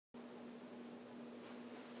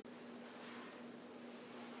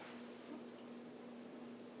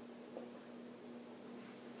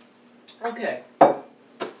Okay,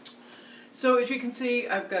 so as you can see,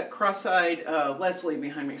 I've got cross-eyed Leslie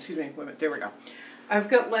behind me. Excuse me, wait a minute, there we go. I've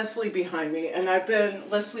got Leslie behind me, and I've been,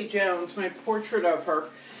 Leslie Jones, my portrait of her,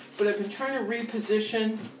 but I've been trying to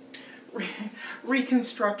reposition,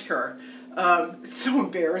 reconstruct her. It's so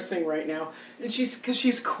embarrassing right now, and because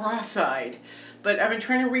she's cross-eyed. But I've been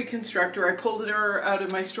trying to reconstruct her. I pulled her out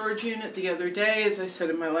of my storage unit the other day, as I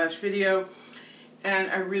said in my last video,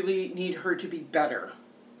 and I really need her to be better.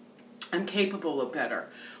 I'm capable of better.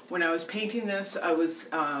 When I was painting this, I was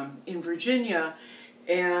in Virginia,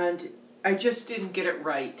 and I just didn't get it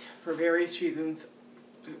right for various reasons.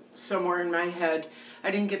 Somewhere in my head,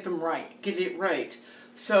 I didn't get it right.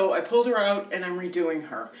 So I pulled her out, and I'm redoing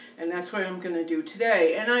her, and that's what I'm going to do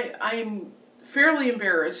today. And I'm fairly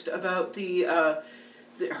embarrassed about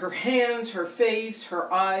her hands, her face,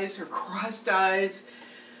 her eyes, her crossed eyes.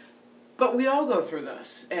 But we all go through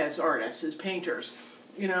this as artists, as painters.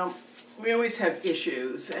 You know, we always have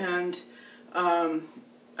issues, and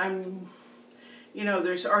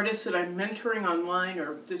there's artists that I'm mentoring online,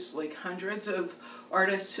 or there's like hundreds of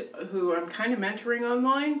artists who I'm kind of mentoring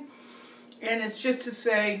online, and it's just to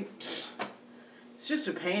say, it's just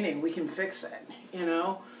a painting, we can fix it, you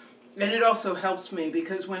know? And it also helps me,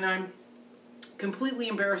 because when I'm completely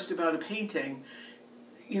embarrassed about a painting,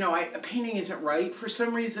 you know, a painting isn't right, for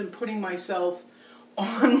some reason putting myself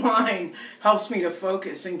online helps me to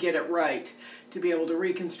focus and get it right, to be able to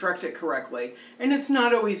reconstruct it correctly. And it's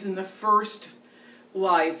not always in the first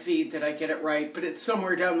live feed that I get it right, but it's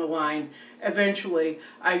somewhere down the line. Eventually,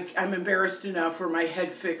 I'm embarrassed enough where my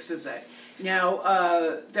head fixes it.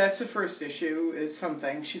 Now, that's the first issue, is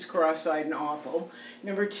something. She's cross-eyed and awful.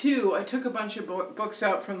 Number two, I took a bunch of books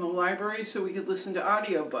out from the library so we could listen to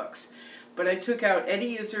audiobooks. But I took out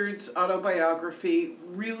Eddie Izzard's autobiography,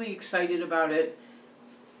 really excited about it.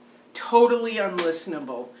 Totally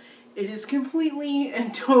unlistenable. It is completely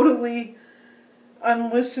and totally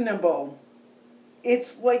unlistenable.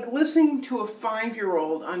 It's like listening to a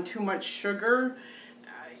 5-year-old on too much sugar,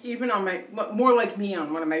 even on more like me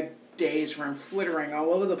on one of my days where I'm flittering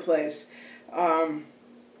all over the place.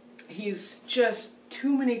 He's just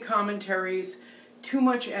too many commentaries, too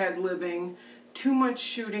much ad-libbing, too much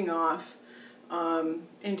shooting off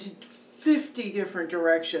into 50 different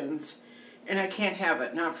directions, and I can't have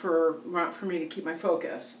it, not for me to keep my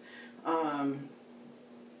focus.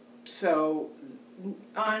 So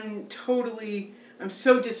I'm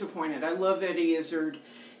so disappointed. I love Eddie Izzard,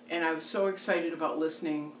 and I was so excited about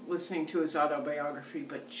listening to his autobiography,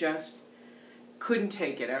 but just couldn't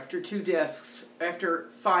take it. After 2 discs, after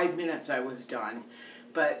 5 minutes, I was done.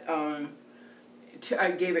 But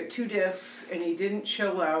I gave it 2 discs, and he didn't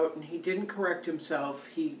chill out, and he didn't correct himself.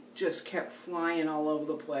 He just kept flying all over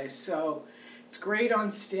the place. So it's great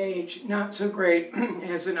on stage, not so great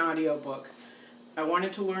as an audiobook. I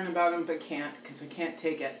wanted to learn about him, but can't, because I can't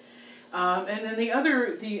take it. And then the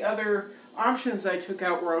other options I took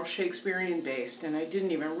out were all Shakespearean based, and I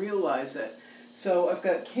didn't even realize it. So I've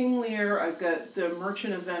got King Lear, I've got The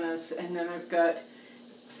Merchant of Venice, and then I've got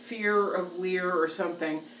Fear of Lear or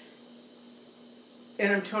something.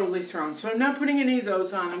 And I'm totally thrown. So I'm not putting any of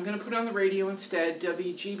those on. I'm going to put on the radio instead,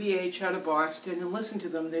 WGBH out of Boston, and listen to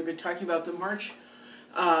them. They've been talking about the march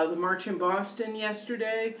in Boston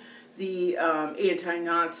yesterday, the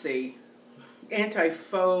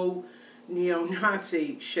anti-faux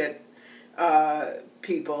neo-Nazi shit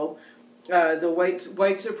people, the white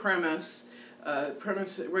supremacists,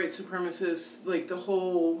 white supremacists, like the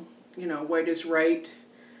whole, white is right,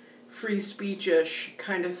 free speech-ish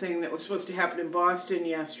kind of thing that was supposed to happen in Boston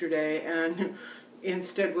yesterday, and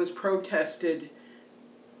instead was protested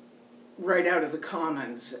right out of the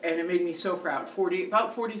Commons, and it made me so proud.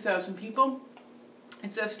 About 40,000 people,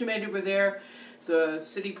 it's estimated, were there. The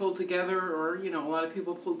city pulled together, or a lot of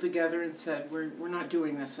people pulled together and said, we're not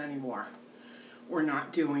doing this anymore. We're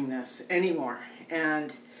not doing this anymore.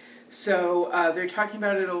 And so they're talking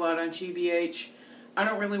about it a lot on GBH. I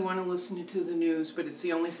don't really want to listen to the news, but it's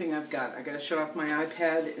the only thing I've got. I got to shut off my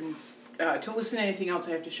iPad, and to listen to anything else,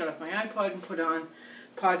 I have to shut off my iPod and put on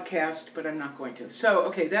podcast, but I'm not going to. So,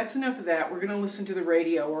 okay, that's enough of that. We're going to listen to the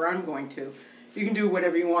radio, or I'm going to. You can do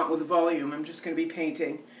whatever you want with the volume. I'm just going to be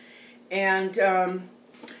painting. And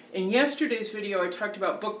in yesterday's video, I talked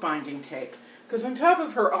about bookbinding tape. Because on top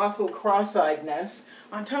of her awful cross-eyedness,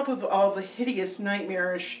 on top of all the hideous,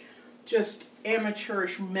 nightmarish, just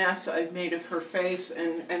amateurish mess I've made of her face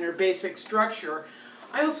and her basic structure,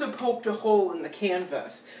 I also poked a hole in the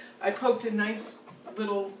canvas. I poked a nice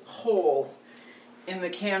little hole in the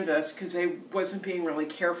canvas because I wasn't being really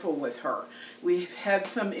careful with her. We've had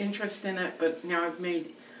some interest in it, but now I've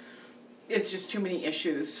made it's just too many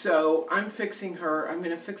issues. So I'm fixing her. I'm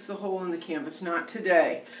going to fix the hole in the canvas, not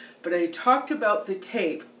today. But I talked about the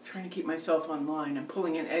tape. I'm trying to keep myself online. I'm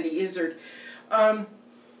pulling an Eddie Izzard. I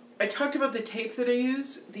talked about the tape that I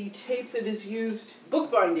use. The tape that is used,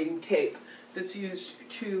 bookbinding tape, that's used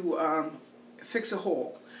to fix a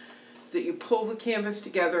hole. That you pull the canvas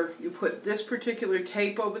together, you put this particular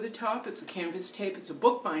tape over the top. It's a canvas tape. It's a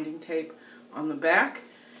bookbinding tape on the back.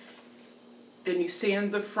 Then you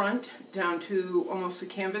sand the front down to almost the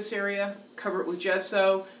canvas area, cover it with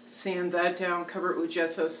gesso, sand that down, cover it with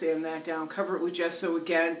gesso, sand that down, cover it with gesso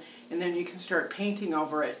again, and then you can start painting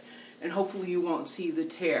over it, and hopefully you won't see the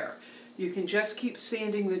tear. You can just keep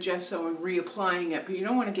sanding the gesso and reapplying it, but you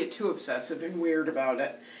don't want to get too obsessive and weird about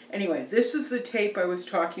it. Anyway, this is the tape I was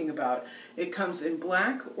talking about. It comes in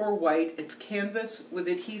black or white. It's canvas with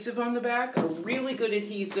adhesive on the back, a really good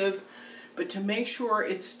adhesive. But to make sure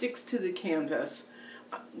it sticks to the canvas,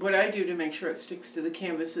 what I do to make sure it sticks to the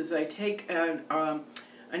canvas is I take an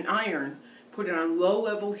iron, put it on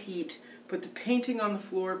low-level heat, put the painting on the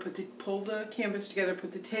floor, pull the canvas together,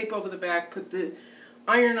 put the tape over the back, put the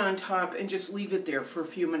iron on top, and just leave it there for a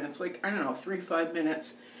few minutes, like, I don't know, 3 to 5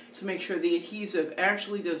 minutes, to make sure the adhesive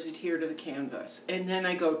actually does adhere to the canvas. And then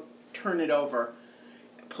I go turn it over,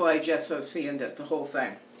 apply gesso, sand it, the whole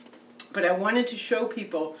thing. But I wanted to show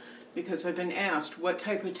people, because I've been asked, what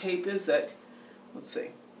type of tape is it? Let's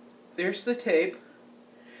see. There's the tape.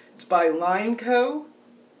 It's by Line Co.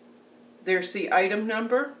 There's the item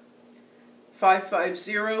number,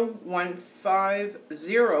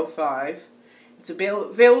 5501505. It's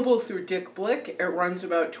available through Dick Blick. It runs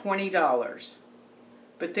about $20.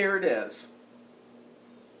 But there it is.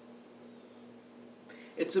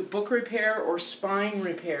 It's a book repair or spine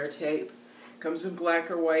repair tape. Comes in black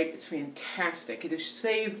or white. It's fantastic. It has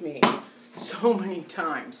saved me so many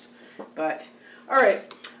times. But,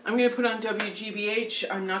 alright, I'm going to put on WGBH.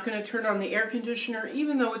 I'm not going to turn on the air conditioner,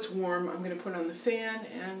 even though it's warm. I'm going to put on the fan,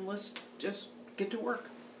 and let's just get to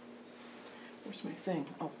work. Where's my thing?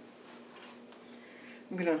 Oh.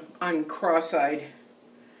 I'm cross-eyed.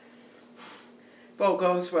 If all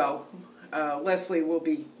goes well, Leslie will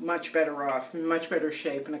be much better off, in much better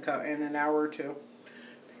shape in an hour or two.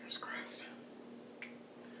 Fingers crossed.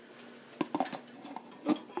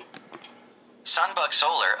 Sunbug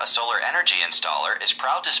Solar, a solar energy installer, is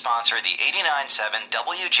proud to sponsor the 89.7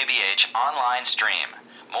 WGBH online stream.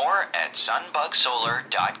 More at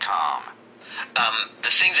sunbugsolar.com. The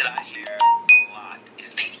thing that I hear a lot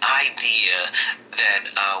is the idea that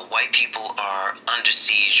white people are under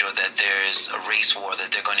siege, or that there's a race war,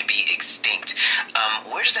 that they're going to be extinct.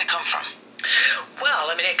 Where does that come from? Well,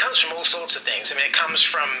 I mean, it comes from all sorts of things. I mean, it comes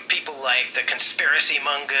from people like the conspiracy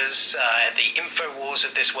mongers, the InfoWars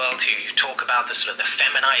of this world, who talk about the sort of the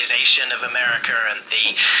feminization of America and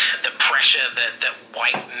the pressure that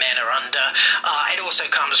white men are under. It also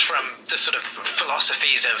comes from the sort of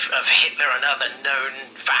philosophies of Hitler and other known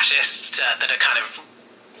fascists that are kind of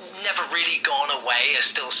never really gone away, are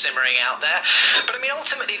still simmering out there. But I mean,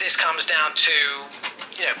 ultimately, this comes down to,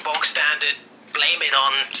 you know, bog standard, blame it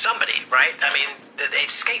on somebody, right? I mean,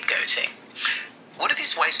 it's scapegoating. What do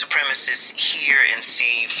these white supremacists hear and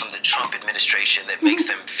see from the Trump administration that makes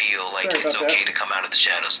them feel like it's okay to come out of the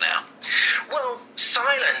shadows now? Well,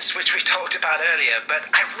 silence, which we talked about earlier, but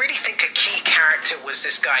I really think a key character was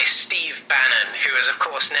this guy, Steve Bannon, who has, of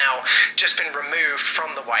course, now just been removed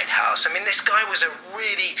from the White House. I mean, this guy was a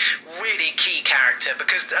really, really key character,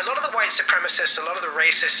 because a lot of the white supremacists, a lot of the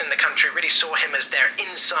racists in the country really saw him as their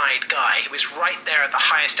inside guy. He was right there at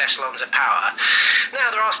the highest echelons of power.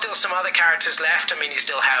 Now, there are still some other characters left. I mean, you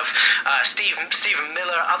still have Stephen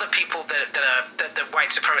Miller, other people that the white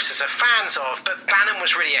supremacists are fans of, but Bannon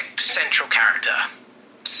was really a central character.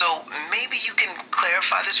 So maybe you can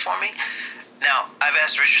clarify this for me? Now, I've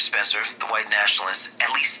asked Richard Spencer, the white nationalist,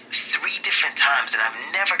 at least 3 different times, and I've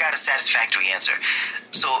never got a satisfactory answer.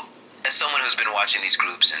 So, as someone who's been watching these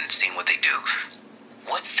groups and seeing what they do,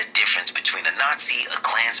 what's the difference between a Nazi, a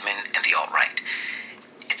Klansman, and the alt-right?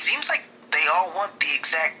 It seems like they all want the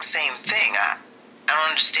exact same thing. I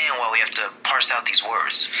don't understand why we have to parse out these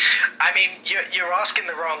words. I mean, you're asking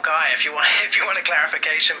the wrong guy if you want a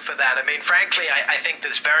clarification for that. I mean, frankly, I think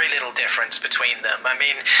there's very little difference between them. I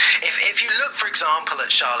mean, if you look, for example, at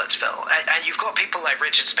Charlottesville, and you've got people like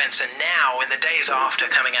Richard Spencer now, in the days after,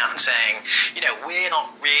 coming out and saying, you know, we're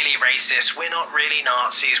not really racist, we're not really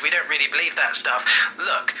Nazis, we don't really believe that stuff.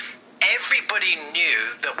 Look, everybody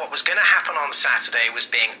knew that what was going to happen on Saturday was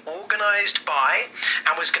being organized by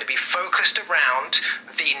and was going to be focused around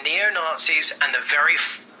the neo-Nazis and the very,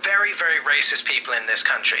 very, very racist people in this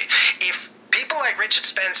country. If people people like Richard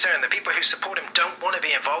Spencer and the people who support him don't want to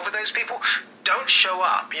be involved with those people, don't show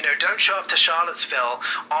up. Don't show up to Charlottesville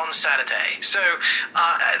on Saturday. So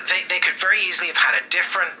they could very easily have had a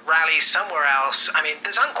different rally somewhere else. I mean,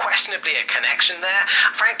 there's unquestionably a connection there.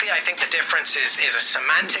 Frankly, I think the difference is a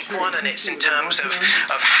semantic one, and it's in terms of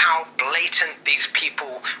how blatant these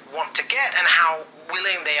people want to get and how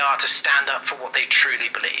willing they are to stand up for what they truly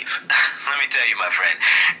believe. Let me tell you, my friend,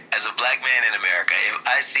 as a black man in America, if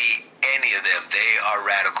I see any of them, they are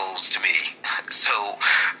radicals to me. So,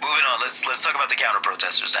 moving on, let's talk about the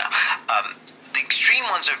counter-protesters now. The extreme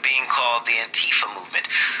ones are being called the Antifa movement.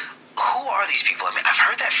 Who are these people? I mean, I've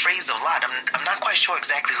heard that phrase a lot. I'm not quite sure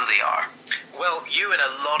exactly who they are. Well, you and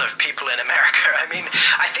a lot of people in America. I mean,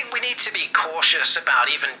 I think we need to be cautious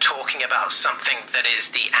about even talking about something that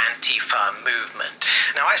is the Antifa movement.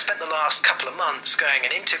 Now, I spent the last couple of months going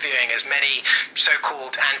and interviewing as many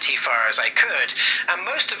so-called Antifa as I could, and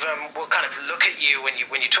most of them will kind of look at you when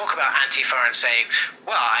you talk about Antifa and say,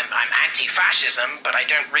 well, I'm anti-fascism, but I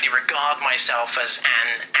don't really regard myself as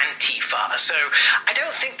an Antifa. So I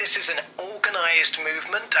don't think this is an organized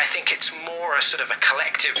movement. I think it's more a sort of a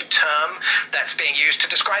collective term that's being used to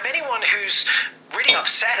describe anyone who's really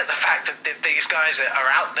upset at the fact that these guys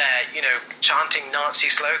are out there, chanting Nazi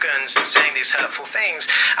slogans and saying these hurtful things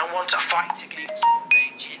and want to fight against what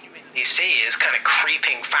they genuinely see as kind of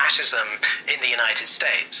creeping fascism in the United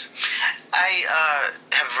States. I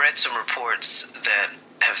have read some reports that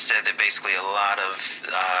have said that basically a lot of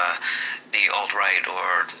the alt-right,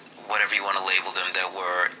 or whatever you want to label them, that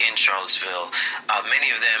were in Charlottesville,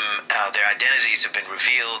 many of them, their identities have been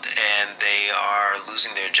revealed and they are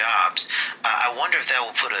losing their jobs. I wonder if that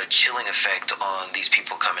will put a chilling effect on these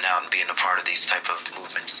people coming out and being a part of these type of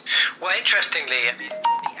movements. Well, interestingly, the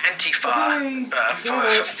Antifa,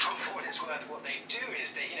 for what it's worth, what they do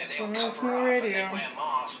is they'll cover up and they wear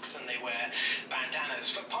masks and they wear bandanas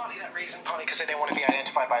for partly that reason, partly because they don't want to be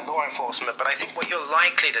identified by law enforcement. But I think what you're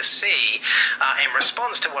likely to see in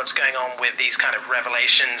response to what's going on with these kind of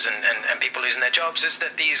revelations and people losing their jobs is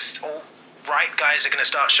that these alt-right guys are going to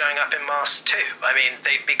start showing up in masks too. I mean,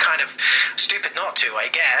 they'd be kind of stupid not to, I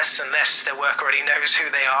guess, unless their work already knows who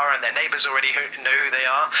they are and their neighbors already know who they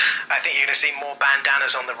are. I think you're going to see more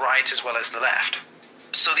bandanas on the right as well as the left.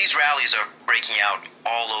 So these rallies are breaking out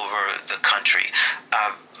all over the country.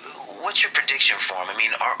 What's your prediction for them? I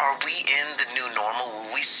mean, are we in the new normal?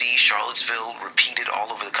 Will we see Charlottesville repeated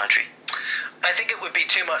all over the country? I think it would be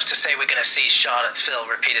too much to say we're going to see Charlottesville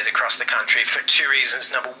repeated across the country for two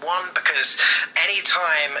reasons. Number one, because any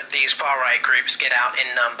time these far-right groups get out in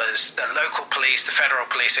numbers, the local police, the federal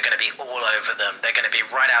police are going to be all over them. They're going to be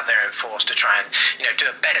right out there in force to try and do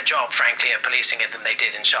a better job, frankly, at policing it than they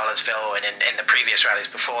did in Charlottesville and in the previous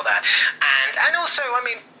rallies before that. And also, I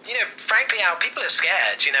mean, frankly, people are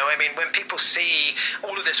scared. I mean, when people see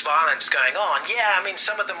all of this violence going on,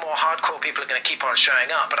 some of the more hardcore people are going to keep on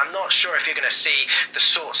showing up, but I'm not sure if you're going to see the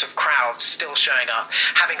sorts of crowds still showing up.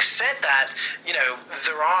 Having said that,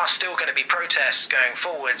 there are still going to be protests going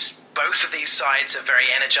forwards. Both of these sides are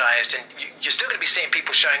very energized, and you're still going to be seeing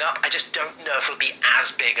people showing up. I just don't know if it'll be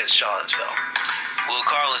as big as Charlottesville. Will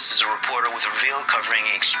Carlos is a reporter with Reveal covering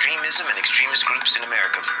extremism and extremist groups in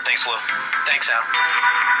America. Thanks, Will. Thanks, Al.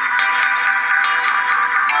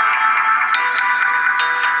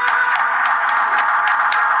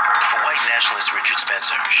 For white nationalist Richard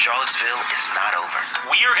Spencer, Charlottesville is not over.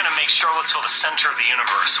 We are going to make Charlottesville the center of the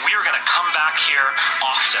universe. We are going to come back here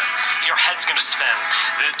often. Your head's going to spin.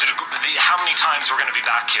 How many times we're going to be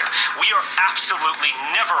back here. We are absolutely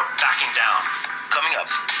never backing down. Coming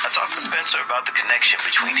up, I talked to Spencer about the connection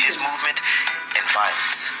between his movement and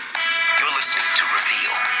violence. You're listening to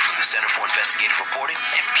Reveal from the Center for Investigative Reporting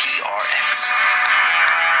and PRX.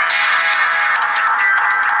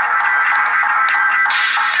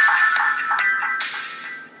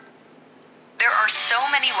 There are so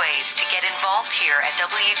many ways to get involved here at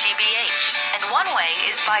WGBH, and one way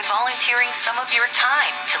is by volunteering some of your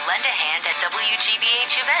time to lend a hand at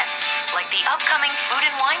WGBH events, like the upcoming Food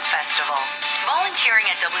and Wine Festival. Volunteering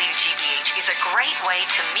at WGBH is a great way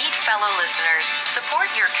to meet fellow listeners,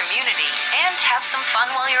 support your community, and have some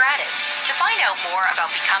fun while you're at it. To find out more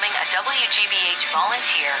about becoming a WGBH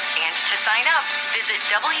volunteer and to sign up, visit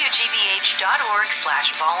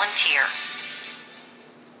wgbh.org/volunteer.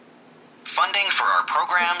 Funding for our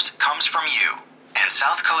programs comes from you and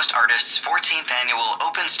South Coast Artists' 14th Annual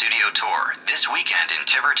Open Studio Tour this weekend in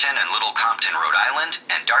Tiverton and Little Compton, Rhode Island,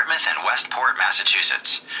 and Dartmouth and Westport,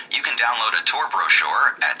 Massachusetts. You can download a tour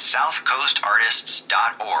brochure at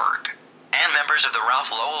southcoastartists.org. and members of the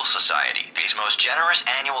Ralph Lowell Society. These most generous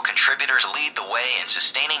annual contributors lead the way in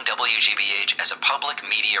sustaining WGBH as a public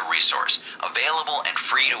media resource, available and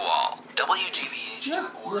free to all.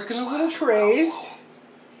 WGBH.org. Looking a little crazed.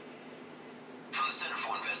 From the Center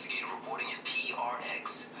for Investigative Reporting and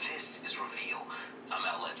PRX, this is Reveal. I'm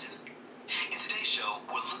Al Letson. In today's show,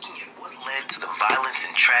 we're looking at what led to the violence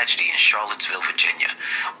and tragedy in Charlottesville, Virginia,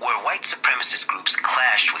 where white supremacist groups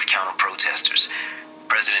clashed with counter-protesters.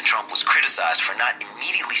 President Trump was criticized for not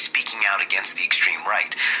immediately speaking out against the extreme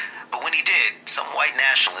right, but when he did, some white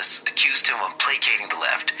nationalists accused him of placating the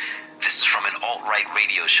left. This is from an alt-right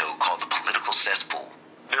radio show called The Political Cesspool.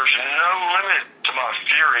 There's no limit to my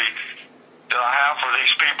fury that I have for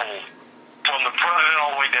these people, from the president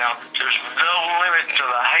all the way down. There's no limit to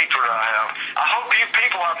the hatred I have. I hope you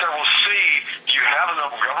people out there will see you have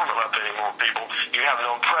no government left anymore, people. You have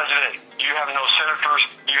no president. You have no senators.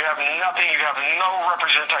 You have nothing. You have no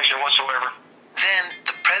representation whatsoever. Then,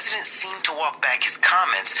 the president seemed to walk back his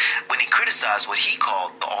comments when he criticized what he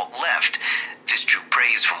called the alt-left. This drew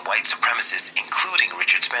praise from white supremacists, including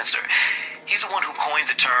Richard Spencer. He's the one who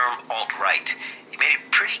coined the term alt-right. He made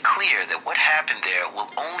it pretty clear that what happened there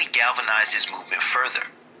will only galvanize his movement further.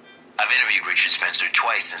 I've interviewed Richard Spencer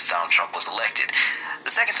twice since Donald Trump was elected.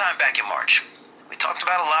 The second time back in March. We talked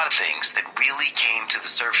about a lot of things that really came to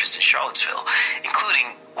the surface in Charlottesville,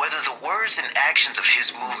 including whether the words and actions of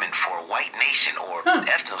his movement for a white nation or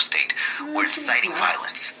ethno-state were inciting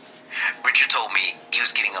violence. Richard told me he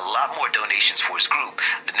was getting a lot more donations for his group,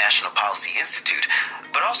 the National Policy Institute,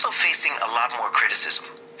 but also facing a lot more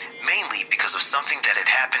criticism, mainly because of something that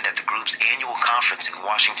had happened at the group's annual conference in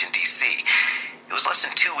Washington, D.C. It was less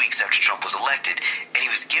than 2 weeks after Trump was elected, and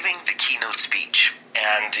he was giving the keynote speech.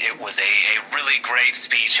 And it was a really great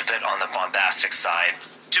speech, a bit on the bombastic side.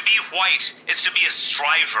 To be white is to be a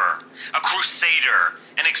striver, a crusader,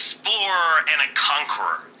 an explorer, and a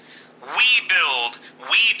conqueror. We build,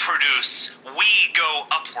 we produce, we go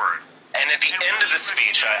upward. And at the end of the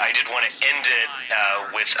speech, I did want to end it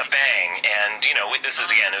with a bang. And, you know, this is,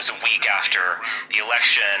 again, it was a week after the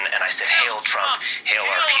election, and I said, "Hail Trump, hail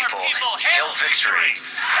our people, hail victory."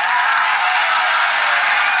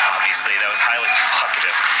 Obviously, that was highly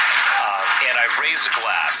provocative. And I raised a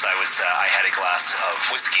glass. I had a glass of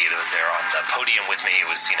whiskey that was there on the podium with me. It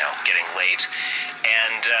was, you know, getting late.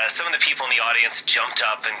 And some of the people in the audience jumped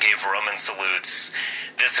up and gave Roman salutes.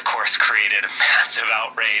 This, of course, created a massive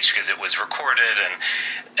outrage because it was recorded and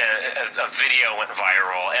a video went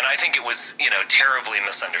viral. And I think it was, you know, terribly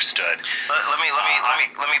misunderstood. Let me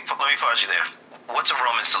pause you there. What's a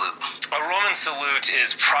Roman salute? A Roman salute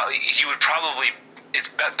is it's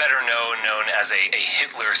better known as a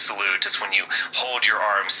Hitler salute. Is when you hold your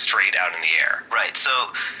arms straight out in the air. Right.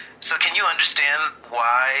 So can you understand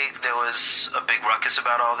why there was a big ruckus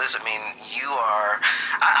about all this? I mean, you are.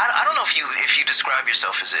 I don't know if you describe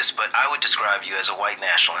yourself as this, but I would describe you as a white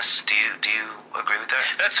nationalist. Do you agree with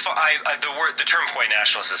that? That's fine. The term white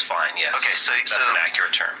nationalist is fine. Yes. Okay. So that's an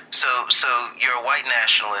accurate term. So you're a white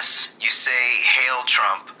nationalist. You say "Hail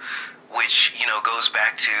Trump," which, you know, goes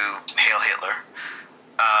back to "Hail Hitler."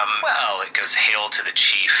 Well, it goes "Hail to the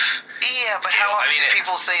chief." Yeah, but how often do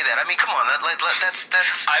people say that? I mean, come on,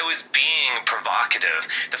 that's... I was being provocative.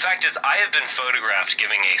 The fact is, I have been photographed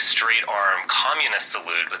giving a straight-arm communist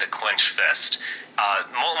salute with a clenched fist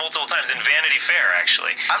multiple times in Vanity Fair,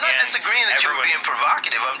 actually. I'm not disagreeing that you were being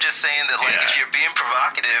provocative. I'm just saying that, like, if you're being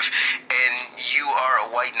provocative and you are a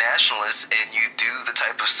white nationalist and you do the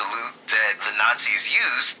type of salute that the Nazis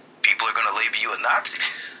used, people are going to label you a Nazi.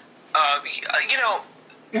 You know...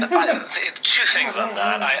 two things on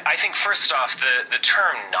that. I think first off, the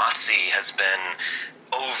term Nazi has been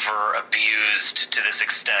over abused to this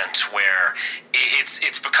extent where it's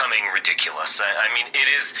becoming ridiculous. I mean, it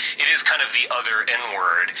is kind of the other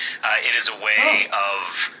N-word. It is a way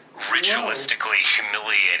of ritualistically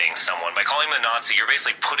humiliating someone. By calling them a Nazi, you're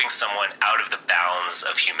basically putting someone out of the bounds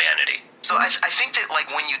of humanity. So I think that,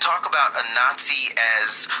 like, when you talk about a Nazi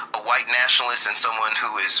as a white nationalist and someone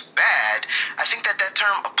who is bad, I think that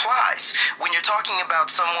term applies. When you're talking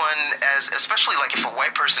about someone as, especially like if a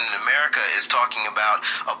white person in America is talking about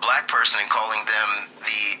a black person and calling them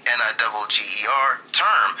the NIGGER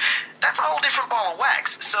term, that's a whole different ball of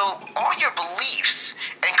wax. So all your beliefs,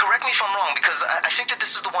 and correct me if I'm wrong, because I think that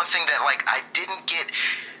this is the one thing that, like, I didn't get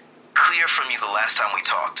clear from you the last time we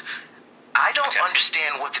talked. I don't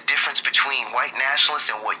understand what the difference between white nationalists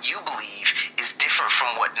and what you believe is different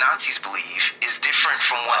from what Nazis believe, is different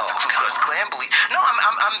from what the Ku Klux Klan believe. No,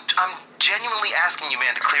 I'm genuinely asking you,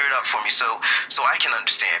 man, to clear it up for me so I can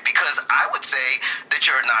understand. Because I would say that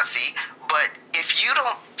you're a Nazi, but if you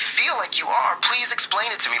don't feel like you are, please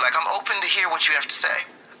explain it to me. Like, I'm open to hear what you have to say.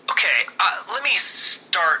 Okay, let me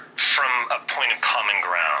start from a point of common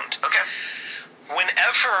ground. Okay.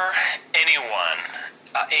 Whenever anyone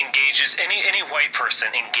engages, any white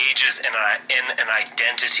person engages in an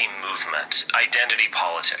identity movement, identity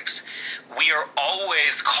politics, we are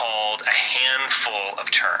always called a handful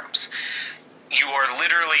of terms. You are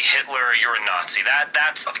literally Hitler, you're a Nazi.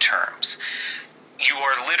 That's of terms. You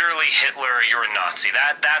are literally Hitler, you're a Nazi.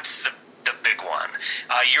 That's the big one.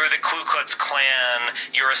 You're the Ku Klux Klan,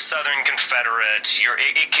 you're a Southern Confederate,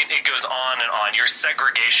 it goes on and on. You're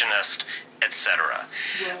segregationist, etc.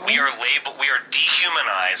 Yeah. We are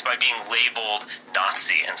dehumanized by being labeled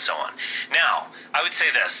Nazi and so on. Now, I would say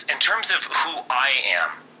this, in terms of who I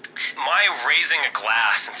am, my raising a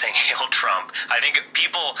glass and saying Hail Trump, I think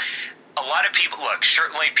a lot of people, look,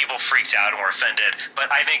 certainly people freaked out and were offended,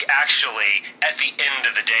 but I think actually, at the end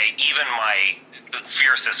of the day, even my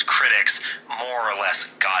fiercest critics more or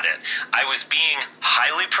less got it. I was being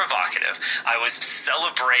highly provocative. I was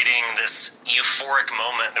celebrating this euphoric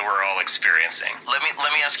moment that we're all experiencing. Let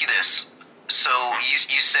me ask you this. So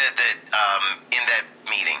you said that in that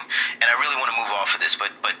meeting, and I really want to move off of this,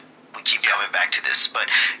 but we keep coming back to this, but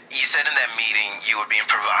you said in that meeting you were being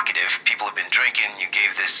provocative. People have been drinking, you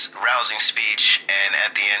gave this rousing speech, and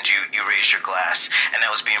at the end you raised your glass, and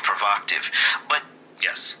that was being provocative. But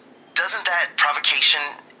yes, doesn't that provocation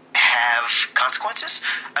have consequences?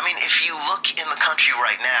 I mean, if you look in the country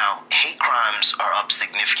right now, hate crimes are up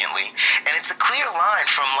significantly, and it's a clear line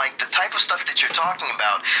from like the type of stuff that you're talking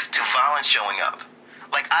about to violence showing up.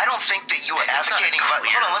 Like, I don't think that you are advocating. Hold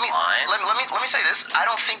on, let me say this. I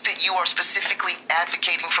don't think that you are specifically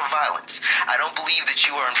advocating for violence. I don't believe that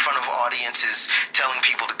you are in front of audiences telling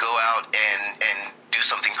people to go out and do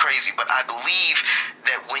something crazy. But I believe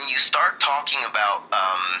that when you start talking about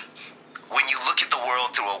when you look at the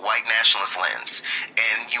world through a white nationalist lens,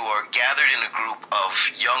 and you are gathered in a group of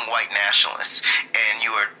young white nationalists, and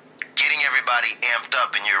you are getting everybody amped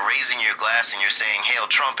up, and you're raising your glass and you're saying Hail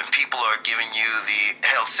Trump, and people are giving you the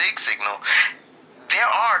Hail Sig signal, there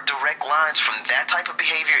are direct lines from that type of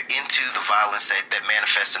behavior into the violence that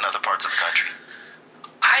manifests in other parts of the country.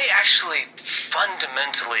 I actually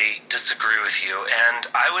fundamentally disagree with you, and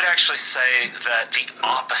I would actually say that the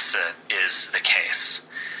opposite is the case.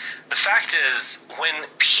 The fact is, when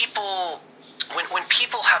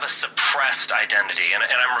people have a suppressed identity, and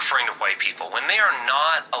I'm referring to white people, when they are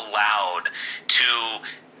not allowed to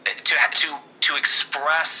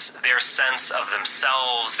express their sense of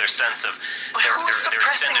themselves, their sense of their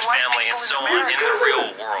extended family, and so on in the real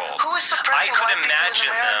world, who is suppressing white people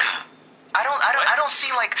in America? I don't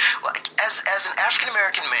see, like as an African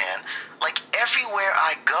American man, like everywhere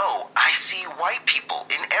I go, I see white people.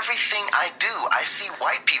 In everything I do, I see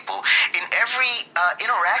white people. In every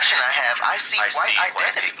interaction I have, I see white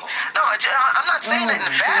identity. No, I'm not saying it in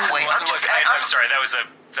a bad way. I'm sorry, that was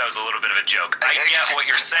a little bit of a joke. I get what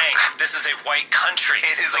you're saying. This is a white country.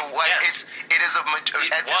 It is a white. Yes,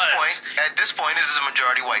 at this point, it is a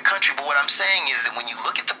majority white country. But what I'm saying is that when you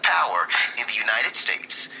look at the power in the United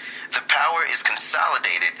States, the power is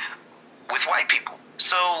consolidated with white people.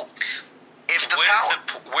 So, if the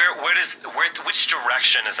which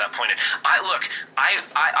direction is that pointed?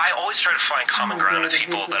 I always try to find common ground with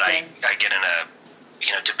people that I get in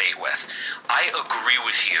a debate with. I agree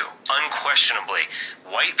with you unquestionably.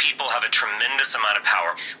 White people have a tremendous amount of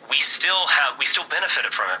power. We still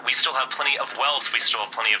benefited from it. We still have plenty of wealth. We still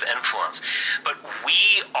have plenty of influence. But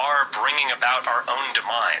we are bringing about our own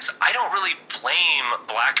demise. I don't really blame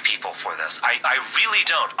black people for this. I really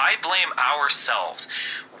don't. I blame ourselves.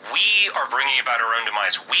 We are bringing about our own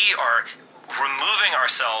demise. We are removing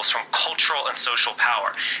ourselves from cultural and social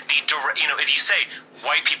power. If you say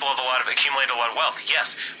white people have accumulated a lot of wealth,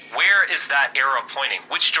 yes. Where is that arrow pointing?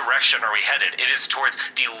 Which direction are we headed? It is towards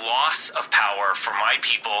the loss of power for my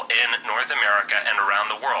people in North America and around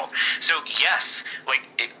the world. So yes,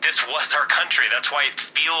 this was our country. That's why it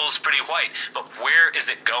feels pretty white. But where is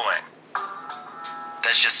it going?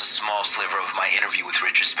 That's just a small sliver of my interview with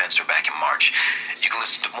Richard Spencer back in March. You can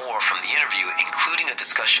listen to more from the interview, including a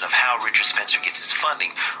discussion of how Richard Spencer gets his funding,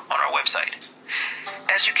 on our website.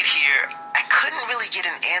 As you could hear, I couldn't really get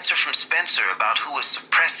an answer from Spencer about who was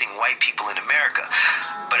suppressing white people in America.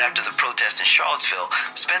 But after the protests in Charlottesville,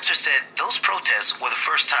 Spencer said those protests were the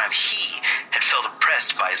first time he had felt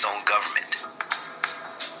oppressed by his own government.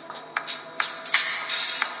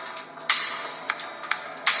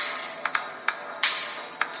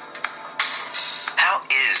 How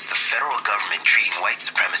is the federal government treating white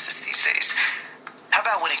supremacists these days? How about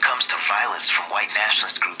about when it comes to violence from white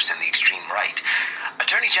nationalist groups and the extreme right?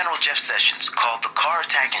 Attorney General Jeff Sessions called the car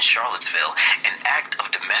attack in Charlottesville an act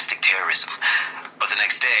of domestic terrorism. But the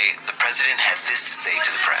next day, the president had this to say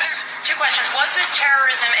to the press. Two questions. Was this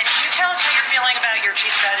terrorism? And can you tell us how you're feeling about your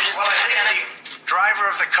chief strategist? Well, I think the driver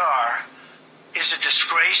of the car is a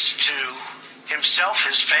disgrace to himself,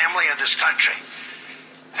 his family, and this country.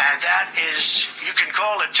 And that is, you can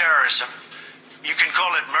call it terrorism. You can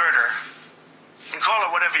call it murder. You can call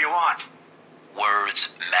it whatever you want.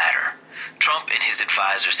 Words matter. Trump and his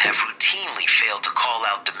advisors have routinely failed to call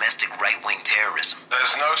out domestic right-wing terrorism.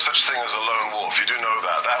 There's no such thing as a lone wolf. You do know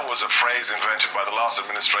that. That was a phrase invented by the last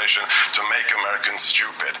administration to make Americans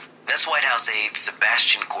stupid. That's White House aide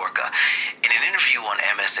Sebastian Gorka in an interview on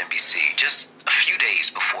MSNBC just a few days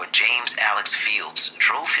before James Alex Fields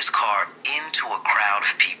drove his car into a crowd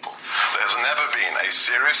of people. There's never been a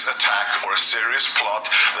serious attack or a serious plot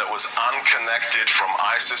that was unconnected from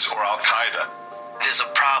ISIS or Al-Qaeda. There's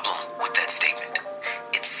a problem with that statement.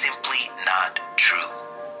 It's simply not true.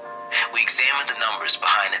 We examined the numbers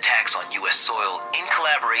behind attacks on U.S. soil in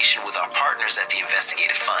collaboration with our partners at the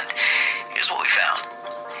Investigative Fund. Here's what we found.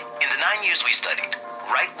 In the 9 years we studied,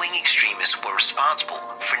 right-wing extremists were responsible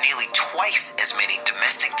for nearly twice as many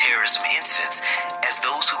domestic terrorism incidents as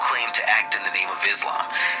those who claim to act in the name of Islam.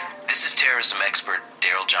 This is terrorism expert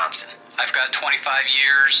Daryl Johnson. I've got 25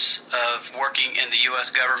 years of working in the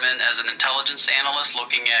U.S. government as an intelligence analyst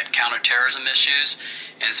looking at counterterrorism issues,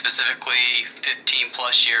 and specifically 15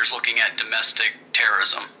 plus years looking at domestic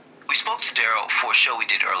terrorism. We spoke to Daryl for a show we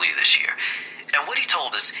did earlier this year, and what he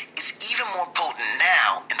told us is even more potent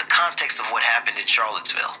now in the context of what happened in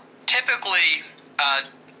Charlottesville. Typically,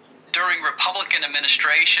 during Republican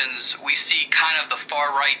administrations, we see kind of the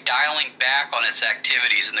far right dialing back on its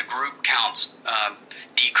activities and the group counts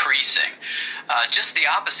decreasing. Just the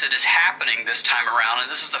opposite is happening this time around, and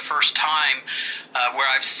this is the first time where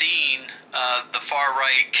I've seen the far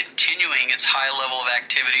right continuing its high level of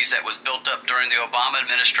activities that was built up during the Obama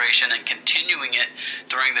administration and continuing it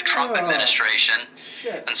during the Trump administration.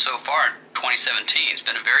 And so far, 2017, it's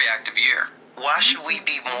been a very active year. Why should we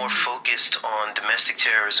be more focused on domestic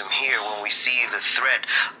terrorism here when we see the threat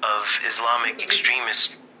of Islamic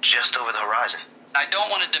extremists just over the horizon? I don't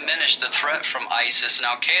want to diminish the threat from ISIS and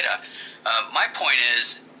Al-Qaeda. My point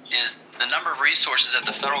is the number of resources that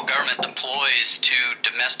the federal government deploys to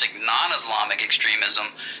domestic non-Islamic extremism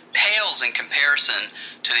pales in comparison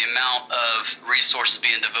to the amount of resources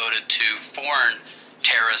being devoted to foreign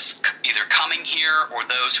terrorists either coming here or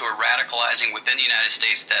those who are radicalizing within the United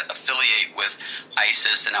States that affiliate with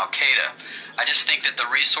ISIS and Al-Qaeda. I just think that the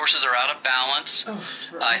resources are out of balance.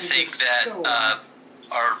 I think that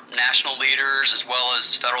our national leaders as well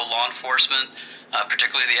as federal law enforcement,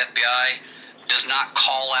 particularly the FBI, does not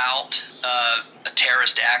call out a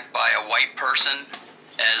terrorist act by a white person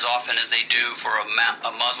as often as they do for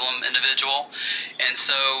a Muslim individual. And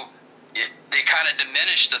so they kind of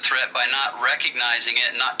diminish the threat by not recognizing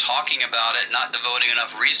it, not talking about it, not devoting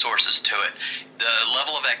enough resources to it. The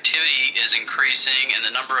level of activity is increasing and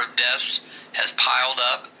the number of deaths has piled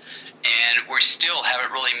up, and we still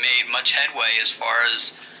haven't really made much headway as far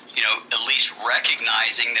as, at least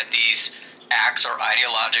recognizing that these acts are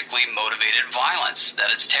ideologically motivated violence,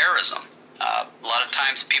 that it's terrorism. A lot of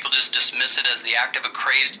times people just dismiss it as the act of a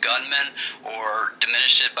crazed gunman or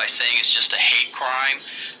diminish it by saying it's just a hate crime,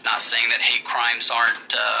 not saying that hate crimes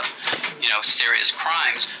aren't, serious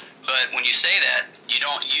crimes. But when you say that, you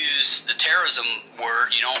don't use the terrorism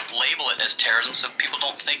word, you don't label it as terrorism, so people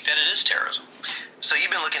don't think that it is terrorism. So you've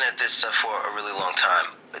been looking at this stuff for a really long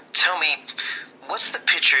time. Tell me, what's the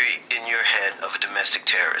picture in your head of a domestic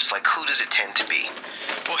terrorist? Like, who does it tend to be?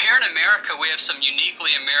 Well, here in America, we have some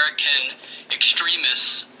uniquely American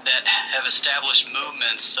extremists that have established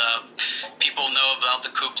movements. People know about the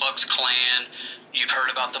Ku Klux Klan. You've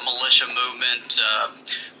heard about the militia movement.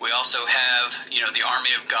 We also have, the Army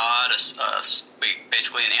of God,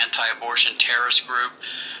 basically an anti-abortion terrorist group.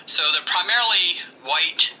 So they're primarily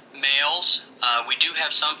white males. We do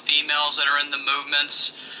have some females that are in the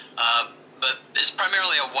movements, but it's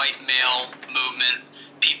primarily a white male movement.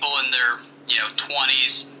 People in their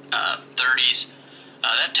 20s, 30s.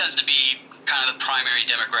 That tends to be kind of the primary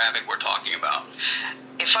demographic we're talking about.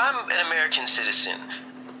 If I'm an American citizen,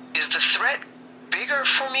 is the threat bigger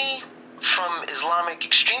for me from Islamic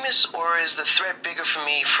extremists, or is the threat bigger for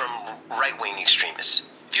me from right-wing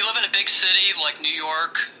extremists? If you live in a big city like New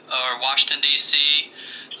York or Washington, D.C.,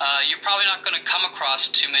 you're probably not going to come across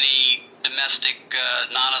too many domestic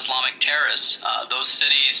non-Islamic terrorists. Those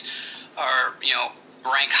cities are,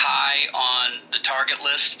 rank high on the target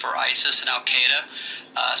list for ISIS and Al-Qaeda.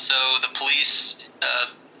 So the police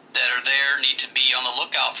that are there need to be on the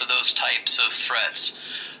lookout for those types of threats.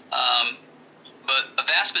 But a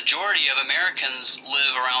vast majority of Americans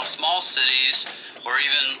live around small cities or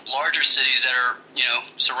even larger cities that are,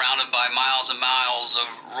 surrounded by miles and miles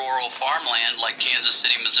of rural farmland like Kansas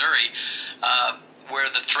City, Missouri, where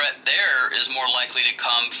the threat there is more likely to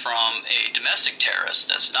come from a domestic terrorist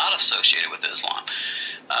that's not associated with Islam.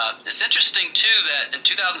 It's interesting, too, that in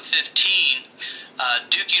 2015,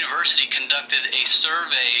 Duke University conducted a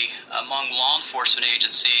survey among law enforcement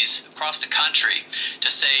agencies across the country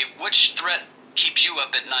to say which threat keeps you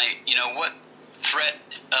up at night. What threat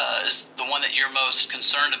is the one that you're most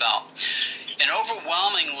concerned about? And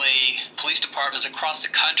overwhelmingly, police departments across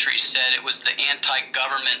the country said it was the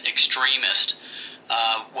anti-government extremist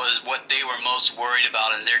was what they were most worried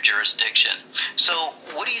about in their jurisdiction. So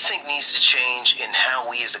what do you think needs to change in how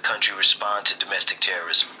we as a country respond to domestic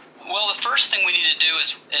terrorism? Well, the first thing we need to do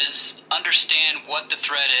is understand what the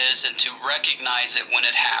threat is and to recognize it when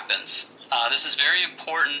it happens. This is very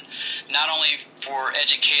important, not only for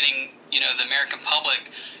educating, the American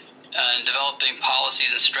public and developing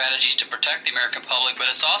policies and strategies to protect the American public, but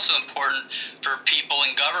it's also important for people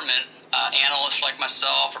in government, analysts like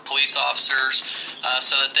myself or police officers,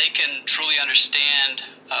 so that they can truly understand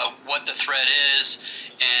what the threat is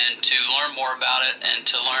and to learn more about it and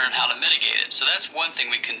to learn how to mitigate it. So that's one thing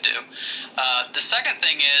we can do. The second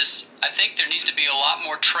thing is, I think there needs to be a lot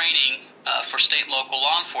more training for state and local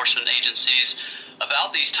law enforcement agencies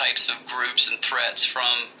about these types of groups and threats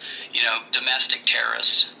from, domestic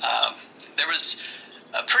terrorists. There was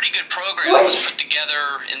a pretty good program that was put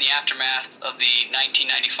together in the aftermath of the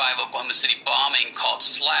 1995 Oklahoma City bombing called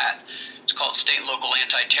SLAT. It's called State and Local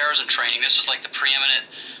Anti-Terrorism Training. This was like the preeminent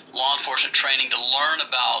law enforcement training to learn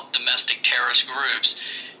about domestic terrorist groups.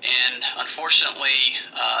 And unfortunately,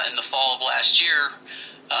 in the fall of last year,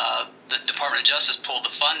 the Department of Justice pulled the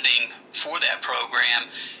funding for that program.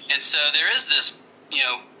 And so there is this,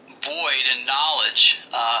 void in knowledge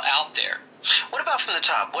out there. What about from the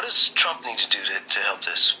top? What does Trump need to do to help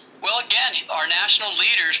this? Well, again, our national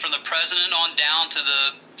leaders, from the president on down to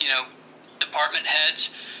the, department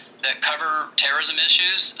heads that cover terrorism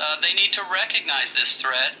issues, they need to recognize this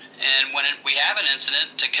threat, and when we have an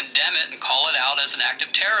incident, to condemn it and call it out as an act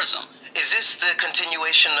of terrorism. Is this the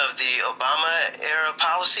continuation of the Obama-era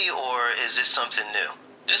policy, or is this something new?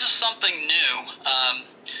 This is something new.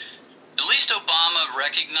 At least Obama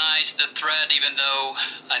recognized the threat, even though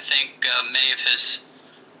I think many of his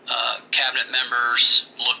cabinet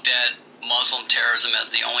members looked at Muslim terrorism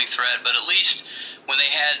as the only threat. But at least when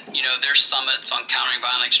they had, their summits on countering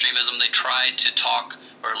violent extremism, they tried to talk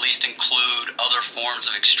or at least include other forms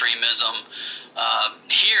of extremism.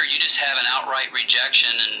 Here, you just have an outright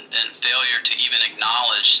rejection and failure to even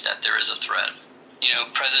acknowledge that there is a threat.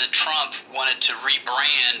 President Trump wanted to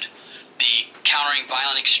rebrand the countering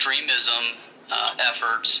violent extremism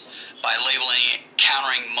efforts by labeling it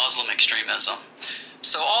countering Muslim extremism.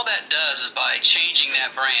 So all that does is, by changing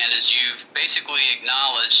that brand, is you've basically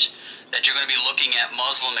acknowledged that you're going to be looking at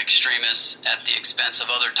Muslim extremists at the expense of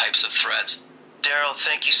other types of threats. Daryl,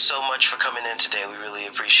 thank you so much for coming in today. We really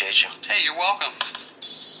appreciate you. Hey, you're welcome.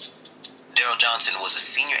 Daryl Johnson was a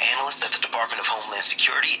senior analyst at the Department of Homeland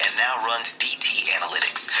Security and now runs DT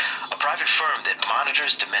Analytics, a private firm that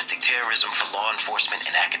monitors domestic terrorism for law enforcement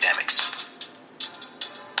and academics.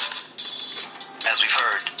 As we've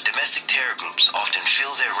heard, domestic terror groups often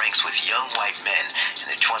fill their ranks with young white men in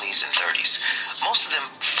their 20s and 30s. Most of them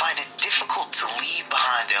find it difficult to leave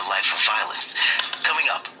behind their life of violence. Coming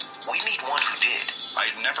up, we meet one who did.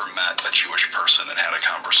 I'd never met a Jewish person and had a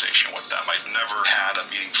conversation with them. I'd never had a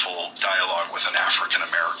meaningful dialogue with an African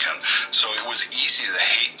American. So it was easy to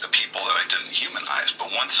hate the people that I didn't humanize.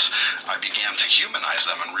 But once I began to humanize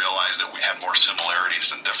them and realized that we had more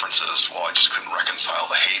similarities than differences, well, I just couldn't reconcile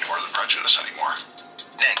the hate or the prejudice anymore.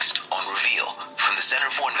 Next on Reveal from the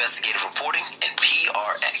Center for Investigative Reporting and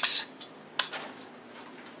PRX.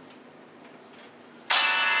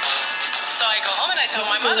 So I go home and I told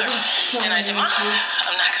my mother, and I said, Mom,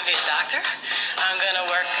 I'm not going to be a doctor. I'm going to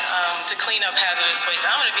work to clean up hazardous waste.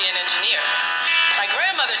 I'm going to be an engineer. My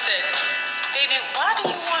grandmother said, baby, why do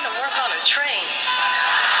you want to work on a train?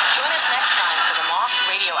 Join us next time for the Moth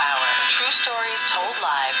Radio Hour. True stories told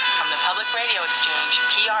live from the Public Radio Exchange,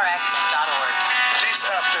 PRX.org. This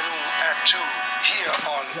afternoon at 2 here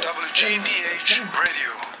on WGBH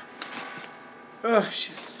Radio. Oh,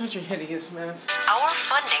 she's such a hideous mess. Our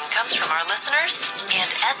funding comes from our listeners and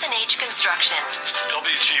SNH Construction.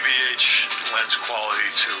 WGBH lends quality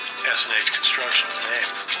to SNH Construction's name.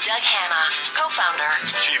 Doug Hanna, co-founder.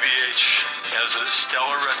 GBH has a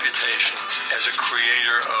stellar reputation as a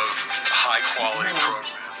creator of high-quality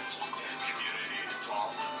programs.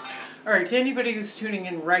 All right, to anybody who's tuning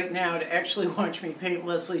in right now to actually watch me paint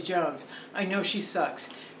Leslie Jones, I know she sucks.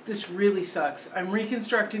 This really sucks. I'm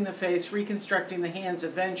reconstructing the face, reconstructing the hands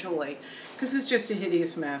eventually, because it's just a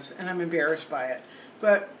hideous mess, and I'm embarrassed by it.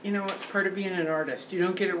 But, you know, it's part of being an artist. You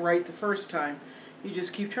don't get it right the first time. You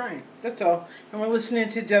just keep trying. That's all. And we're listening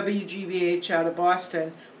to WGBH out of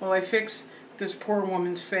Boston while I fix this poor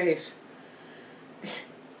woman's face.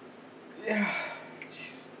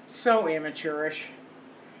 So amateurish.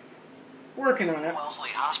 Working on it.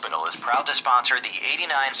 Wellesley Hospital is proud to sponsor the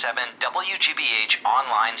 89.7 WGBH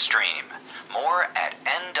online stream. More at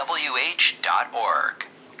nwh.org.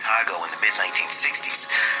 Chicago in the mid-1960s.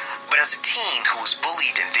 But as a teen who was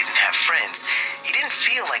bullied and didn't have friends, he didn't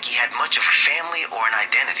feel like he had much of a family or an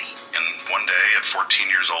identity. And one day at 14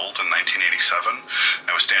 years old in 1987,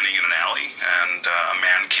 I was standing in an alley and a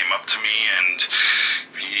man came up to me and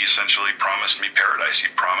he essentially promised me paradise. He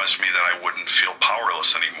promised me that I wouldn't feel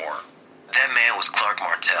powerless anymore. That man was Clark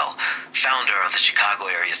Martell, founder of the Chicago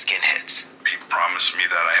area Skinheads. He promised me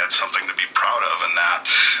that I had something to be proud of and that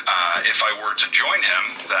if I were to join him,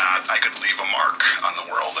 that I could leave a mark on the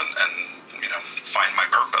world and you know, find my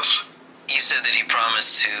purpose. You said that he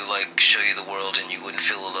promised to, like, show you the world and you wouldn't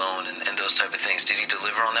feel alone and those type of things. Did he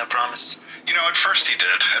deliver on that promise? You know, at first he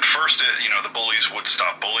did. At first, the bullies would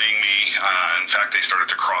stop bullying me. In fact, they started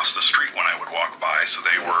to cross the street when I would walk by, so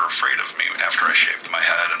they were afraid of me after I shaved my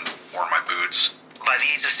head and wore my boots. By the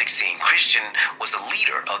age of 16, Christian was a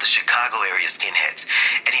leader of the Chicago area Skinheads,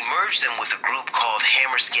 and he merged them with a group called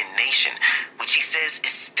Hammerskin Nation, which he says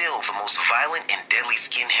is still the most violent and deadly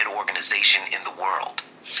skinhead organization in the world.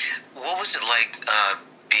 What was it like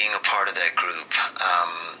being a part of that group?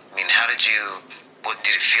 How did you...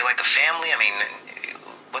 did it feel like a family?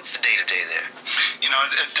 What's the day-to-day there? You know,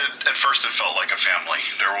 at first it felt like a family.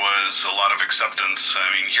 There was a lot of acceptance.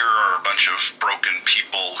 Here are a bunch of broken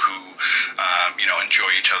people who,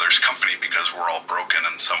 enjoy each other's company because we're all broken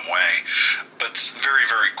in some way. But very,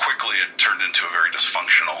 very quickly it turned into a very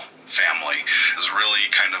dysfunctional family. It was really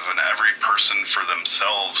kind of an every person for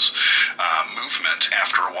themselves movement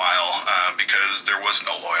after a while because there was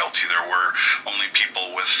no loyalty. There were only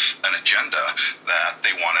people with an agenda that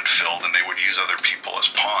they wanted filled, and they would use other people as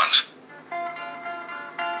pawns.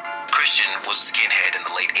 Christian was a skinhead in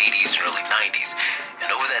the late 80s and early 90s,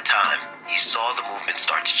 and over that time, he saw the movement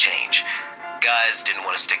start to change. Guys didn't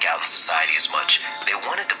want to stick out in society as much. They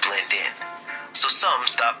wanted to blend in. So some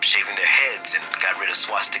stopped shaving their heads and got rid of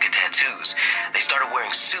swastika tattoos. They started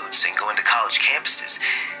wearing suits and going to college campuses.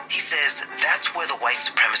 He says that's where the white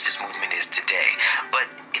supremacist movement is today, but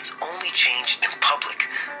it's only changed in public.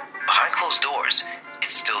 Behind closed doors,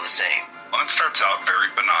 it's still the same. Well, it starts out very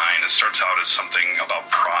benign. It starts out as something about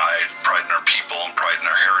pride in our people and pride in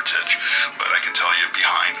our heritage. But I can tell you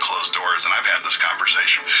behind closed doors, and I've had this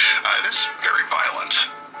conversation, it is very violent.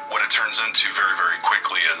 What it turns into very, very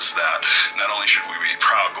quickly is that not only should we be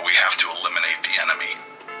proud, but we have to eliminate the enemy.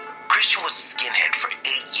 Christian was a skinhead for 8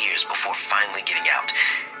 years before finally getting out.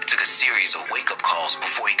 It took a series of wake-up calls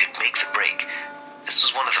before he could make the break. This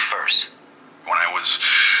was one of the first. When I was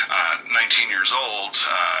 19 years old,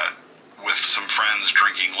 with some friends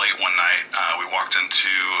drinking late one night, we walked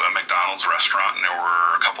into a McDonald's restaurant, and there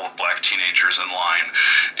were a couple of black teenagers in line.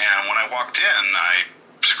 And when I walked in, I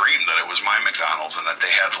screamed that it was my McDonald's and that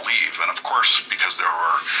they had to leave. And of course, because there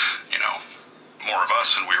were, more of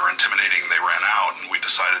us and we were intimidating, they ran out, and we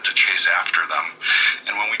decided to chase after them.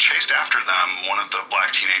 And when we chased after them, one of the black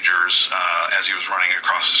teenagers, as he was running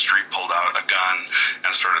across the street, pulled out a gun and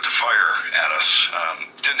started to fire at us.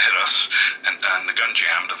 Didn't hit us, and the gun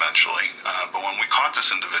jammed eventually. But when we caught this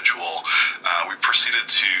individual, we proceeded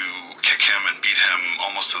to kick him and beat him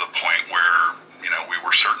almost to the point where, we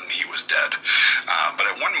were certain he was dead. But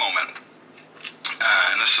at one moment,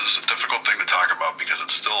 and this is a difficult thing to talk about because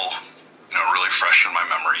it's still really fresh in my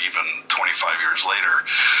memory, even 25 years later.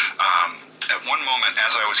 At one moment,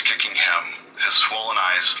 as I was kicking him, his swollen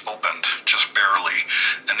eyes opened just barely,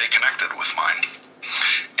 and they connected with mine.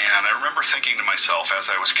 And I remember thinking to myself as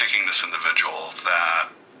I was kicking this individual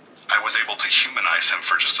that I was able to humanize him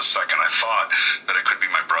for just a second. I thought that it could be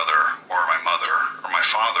my brother or my mother or my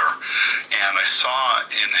father. And I saw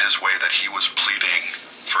in his way that he was pleading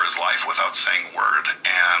for his life without saying a word.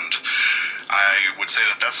 And I would say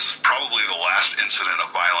that that's probably the last incident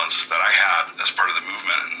of violence that I had as part of the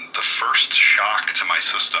movement, and the first shock to my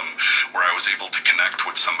system where I was able to connect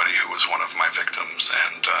with somebody who was one of my victims,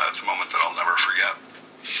 and it's a moment that I'll never forget.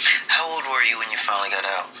 How old were you when you finally got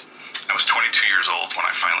out? I was 22 years old when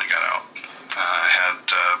I finally got out. I had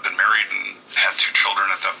been married and had 2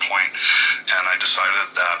 children at that point, and I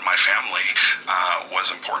decided that my family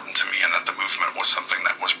was important to me, and that the movement was something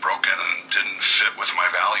that was broken and didn't fit with my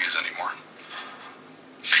values anymore.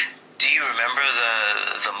 Do you remember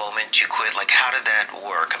the moment you quit? Like, how did that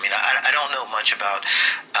work? I mean, I don't know much about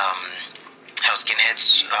how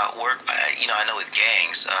skinheads work. I know with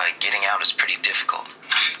gangs, getting out is pretty difficult.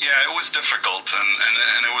 Yeah, it was difficult,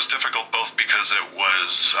 and it was difficult both because it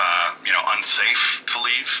was, unsafe to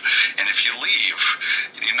leave, and if you leave,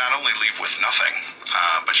 you not only leave with nothing,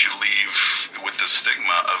 but you leave with the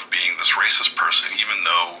stigma of being this racist person, even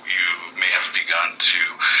though you may have begun to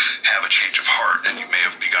have a change of heart, and you may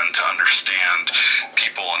have begun to understand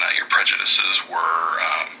people, and that your prejudices were,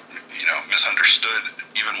 misunderstood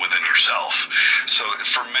even within yourself. So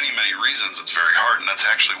for many, many reasons, it's very hard, and that's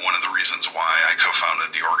actually one of the reasons why I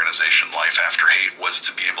co-founded the organization Life After Hate, was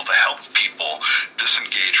to be able to help people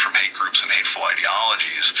disengage from hate groups and hateful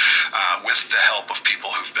ideologies with the help of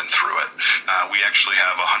people who've been through it. We actually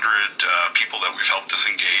have 100 people that we've helped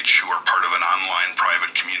disengage who are part of an online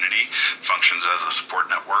private community, functions as a support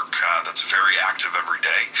network that's very active every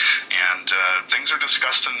day, and things are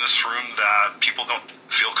discussed in this room that people don't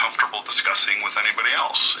feel comfortable discussing with anybody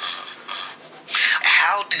else.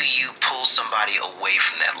 How do you pull somebody away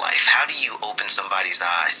from that life? How do you open somebody's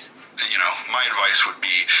eyes? My advice would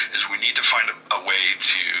be is we need to find a way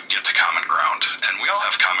to get to common ground, and we all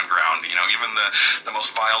have common ground. Even the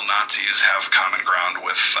most vile Nazis have common ground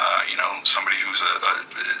with somebody who's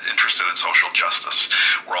interested in social justice.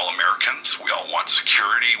 We're all Americans. We all want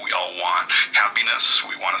security. We all want happiness.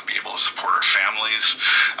 We want to be able to support our families,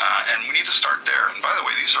 and we need to start there. And by the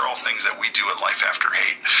way, these are all things that we do at Life After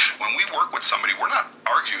Hate. When we work with somebody, we're not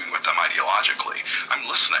arguing with them ideologically. I'm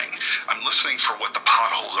listening. I'm listening for what the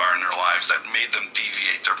potholes are in their lives that made them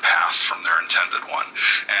deviate their path from their intended one.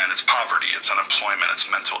 And it's poverty, it's unemployment, it's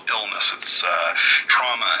mental illness, it's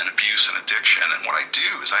trauma and abuse and addiction. And what I do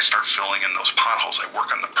is I start filling in those potholes. I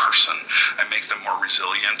work on the person. I make them more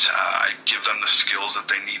resilient. I give them the skills that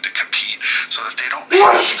they need to compete so that they don't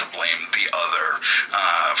have to blame the other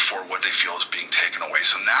for what they feel is being taken away.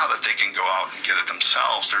 So now that they can go out and get it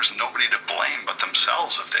themselves, there's nobody to blame but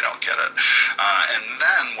themselves if they don't get it. And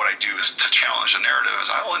then what I do is to challenge the narrative is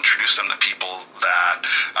I'll introduce them to people that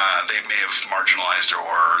they may have marginalized,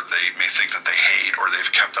 or they may think that they hate, or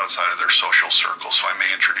they've kept outside of their social circle. So I may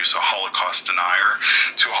introduce a Holocaust denier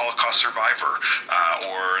to a Holocaust survivor,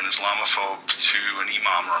 or an Islamophobe to an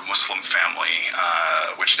imam or a Muslim family,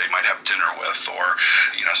 which they might have dinner with, or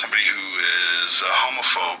somebody who is a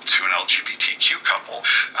homophobe to an LGBTQ couple.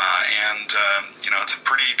 It's a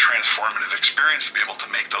pretty transformative experience to be able to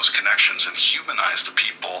make those connections and humanize the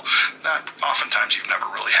people that oftentimes you've never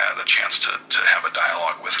really had a chance to have a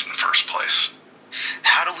dialogue with in the first place.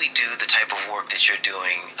 How do we do the type of work that you're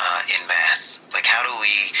doing in mass? Like, how do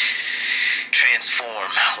we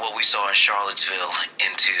transform what we saw in Charlottesville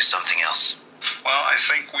into something else? Well, I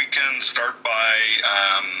think we can start by,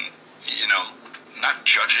 not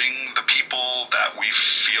judging the people that we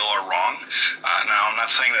feel are wrong. Now, I'm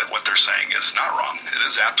not saying that what they're saying is not wrong. It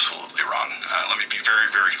is absolutely wrong. Let me be very,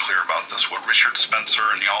 very clear about this. What Richard Spencer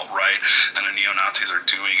and the alt-right and the neo-Nazis are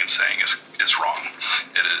doing and saying is wrong.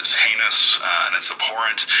 It is heinous and it's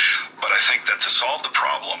abhorrent. But I think that to solve the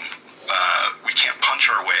problem, we can't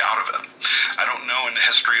punch our way out of it. I don't know in the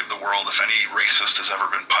history of the world if any racist has ever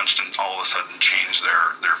been punched and all of a sudden changed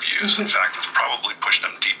their views. In fact, it's probably pushed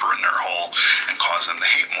them deeper in their hole and caused them to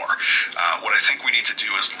hate more. What I think we need to do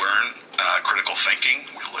is learn critical thinking.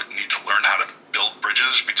 We need to learn how to build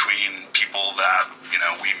bridges between people that,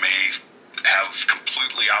 we may have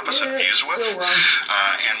completely opposite views with,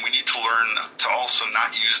 and we need to learn to also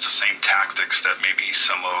not use the same tactics that maybe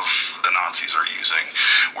some of the Nazis are using,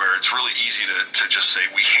 where it's really easy to just say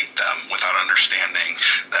we hate them without understanding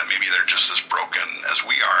that maybe they're just as broken as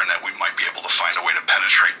we are, and that we might be able to find a way to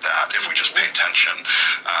penetrate that if we just pay attention.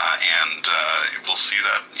 And we'll see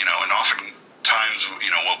that, and often sometimes,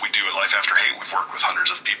 what we do at Life After Hate, we've worked with hundreds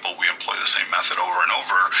of people. We employ the same method over and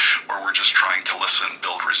over, where we're just trying to listen,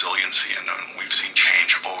 build resiliency, and we've seen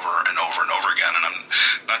change over and over and over again. And I'm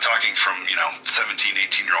not talking from, 17,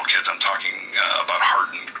 18-year-old kids. I'm talking about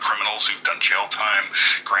hardened criminals who've done jail time,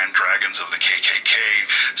 grand dragons of the KKK,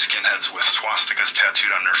 skinheads with swastikas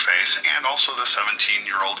tattooed on their face, and also the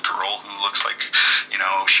 17-year-old girl who looks like,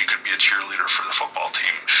 she could be a cheerleader for the football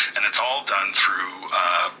team. And it's all done through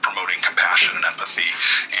promoting compassion and empathy,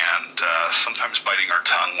 and sometimes biting our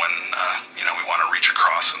tongue when, we want to reach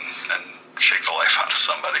across and shake the life out of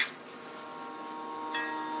somebody.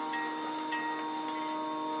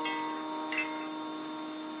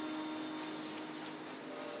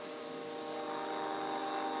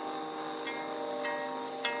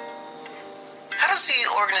 How does the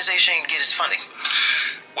organization get its funding?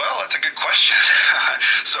 Well, that's a good question.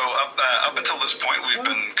 So up until this point, we've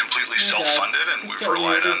been completely self-funded, and we've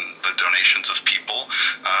relied on the donations of people.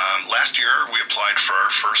 Last year, we applied for our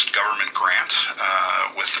first government grant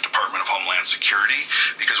with the Department of Homeland Security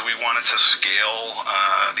because we wanted to scale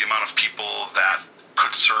the amount of people that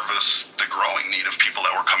could service the growing need of people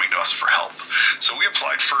that were coming to us for help. So we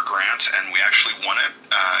applied for a grant, and we actually won it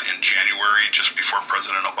in January, just before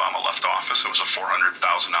President Obama left office. It was a $400,000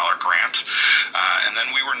 grant. And then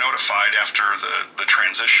we were notified after the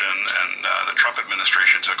transition and the Trump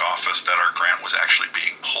administration took office that our grant was actually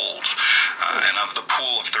being pulled. And of the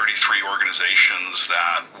pool of 33 organizations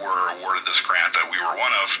that were awarded this grant that we were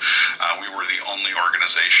one of, we were the only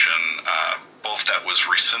organization both that was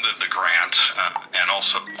rescinded the grant and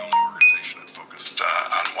also the only organization that focused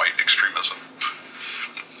on white extremism.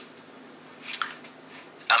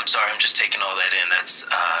 I'm sorry, I'm just taking all that in. That's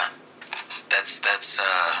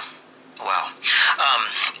wow.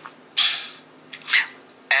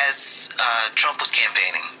 As Trump was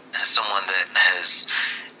campaigning, as someone that has,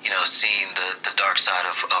 seen the dark side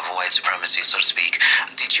of white supremacy, so to speak,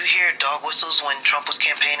 did you hear dog whistles when Trump was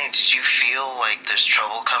campaigning? Did you feel like there's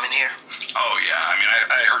trouble coming here? Oh, yeah. I mean,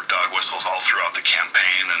 I heard dog whistles all throughout the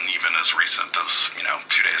campaign, and even as recent as,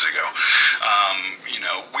 2 days ago.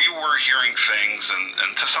 We were hearing things,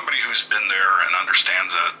 and to somebody who's been there and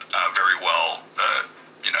understands it very well,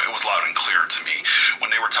 it was loud and clear to me.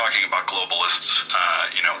 When they were talking about globalists,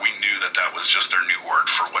 we knew that was just their new word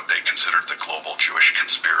for what they considered the global Jewish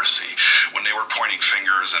conspiracy. When they were pointing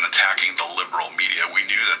fingers and attacking the liberal media, we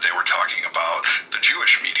knew that they were talking about the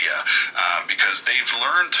Jewish media because they've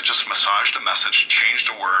learned to just massage the message, change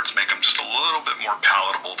the words, make them just a little bit more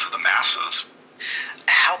palatable to the masses.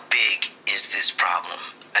 How big is this problem?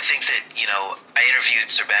 I think that, I interviewed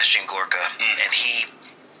Sebastian Gorka, and he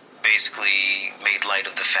basically made light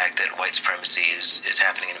of the fact that white supremacy is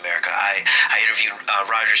happening in America. I interviewed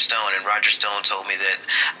Roger Stone, and Roger Stone told me that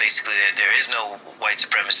basically there is no white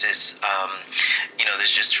supremacists.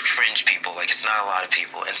 There's just fringe people. Like, it's not a lot of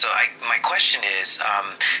people. And so my question is,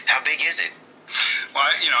 how big is it? Well,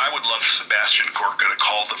 I would love Sebastian Gorka to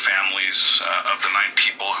call the families of the 9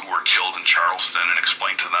 people who were killed in Charleston and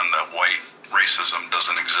explain to them that white racism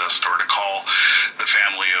doesn't exist, or to call the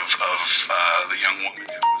family of the young woman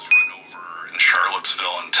who was run over in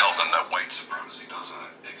Charlottesville and tell them that white supremacy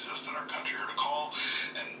doesn't exist in our country, or to call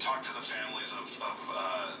and talk to the families of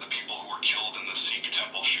the people who were killed in the Sikh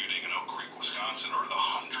temple shooting in Oak Creek, Wisconsin, or the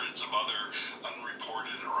hundreds of other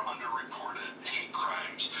unreported or underreported hate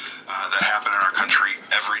crimes that happen in our country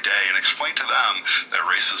every day, and explain to them that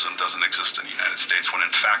racism doesn't exist in the United States, when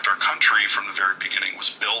in fact our country from the very beginning was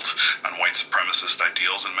built on white supremacist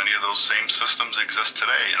ideals, and many of those same systems exist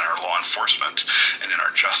today in our law enforcement and in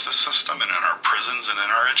our justice system and in our prisons and in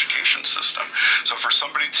our education system. So for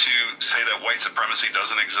somebody to say that white supremacy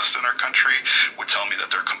doesn't exist in our country would tell me that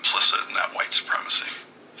they're complicit in that white supremacy.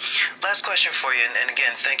 Last question for you, and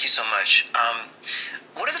again, thank you so much.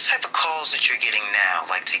 What are the type of calls that you're getting now,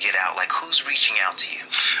 like to get out? Like, who's reaching out to you?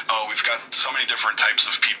 Oh, we've got so many different types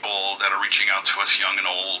of people that are reaching out to us, young and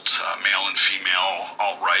old, male and female,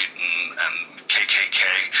 alt-right and KKK.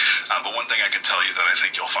 But one thing I can tell you that I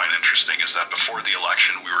think you'll find interesting is that before the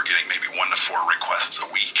election, we were getting maybe 1 to 4 requests a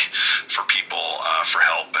week for people for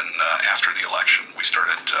help. And after the election, we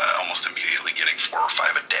started almost immediately getting 4 or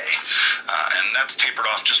 5 a day. And that's tapered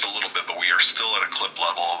off just a little bit, but we are still at a clip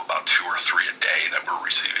level of about 2 or 3 a day that we're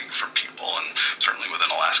receiving from people. And certainly within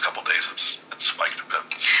the last couple of days, it's spiked a bit.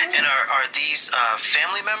 And are these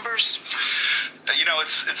family members?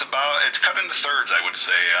 It's cut into thirds, I would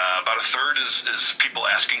say. About a third is people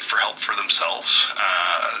asking for help for themselves.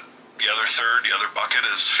 The other third, the other bucket,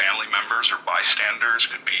 is family members or bystanders.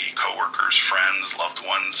 Could be coworkers, friends, loved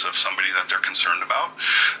ones of somebody that they're concerned about.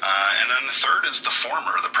 And then the third is the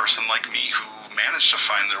former, the person like me who managed to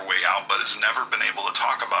find their way out, but has never been able to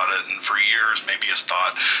talk about it, and for years maybe has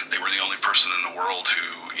thought they were the only person in the world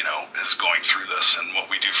who, you know, is going through this. And what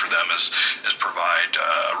we do for them is provide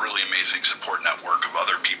a really amazing support network of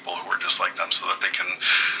other people who are just like them, so that they can,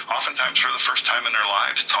 oftentimes for the first time in their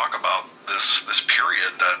lives, talk about this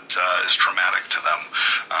period that is traumatic to them.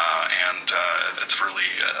 And it's really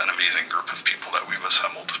an amazing group of people that we've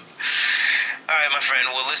assembled. All right, my friend.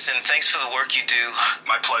 Well, listen, thanks for the work you do.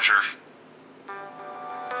 My pleasure.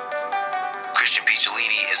 Christian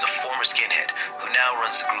Picciolini is a former skinhead who now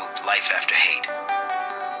runs the group Life After Hate.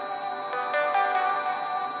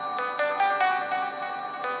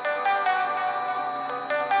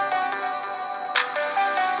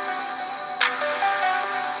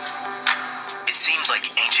 It seems like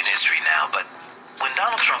ancient history now, but when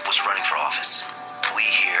Donald Trump was running for office, we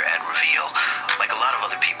here at Reveal, like a lot of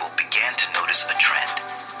other people, began to notice a trend.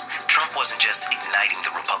 Trump wasn't just igniting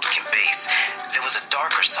the Republican base. There was a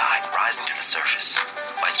darker side rising to the surface.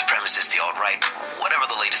 White supremacists, the alt-right, whatever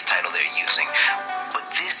the latest title they're using. But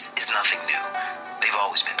this is nothing new. They've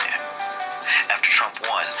always been there. After Trump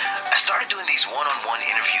won, I started doing these one-on-one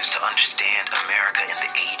interviews to understand America in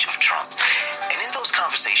the age of Trump. And in those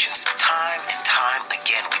conversations, time and time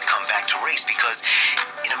again, we'd come back to race, because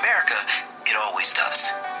in America, it always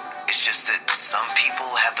does. It's just that some people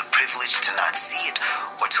have the privilege to not see it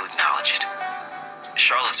or to acknowledge it.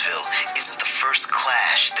 Charlottesville isn't the first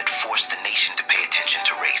clash that forced the nation to pay attention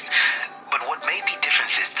to race. But what may be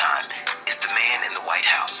different this time is the man in the White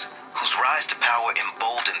House, whose rise to power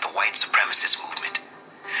emboldened the white supremacist movement.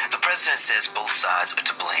 The president says both sides are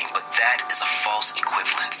to blame, but that is a false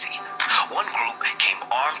equivalency. One group came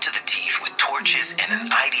armed to the teeth with torches and an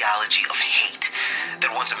ideology of hate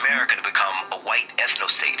that wants America to become a white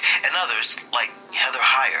ethno-state, and others, like Heather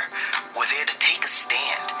Heyer, were there to take a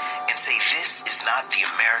stand and say this is not the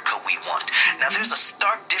America we want. Now, there's a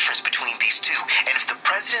stark difference between these two, and if the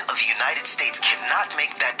President of the United States cannot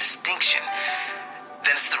make that distinction,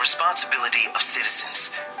 then it's the responsibility of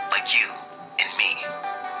citizens like you and me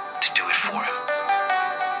to do it for him.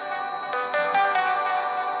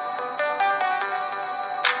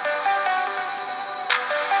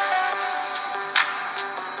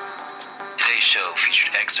 Today's show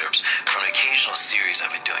featured excerpts from an occasional series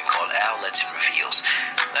I've been doing called Al Letson Reveals.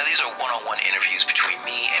 Now, these are one-on-one interviews between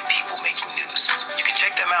me and people making news. You can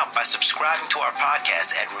check them out by subscribing to our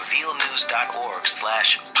podcast at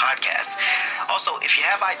revealnews.org/podcast. Also, if you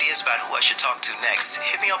have ideas about who I should talk to next,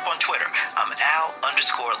 hit me up on Twitter. I'm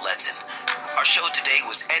Al_Letson. Our show today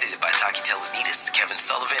was edited by Taki Telenides, Kevin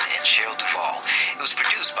Sullivan, and Cheryl Duvall. It was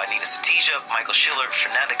produced by Nina Satija, Michael Schiller,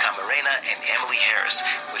 Fernanda Camarena, and Emily Harris,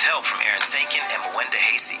 with help from Aaron Sankin and Mwenda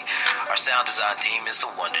Hasey. Our sound design team is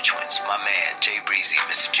the Wonder Twins, my man, Jay Breezy,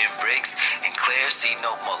 Mr. Jim Briggs, and Claire C.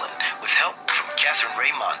 Mullen, with help from Catherine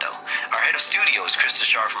Raimondo. Our head of studio is Krista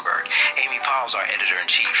Scharfenberg. Amy Powell's our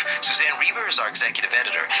editor-in-chief. Suzanne Reber is our executive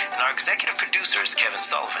editor, and our executive producer is Kevin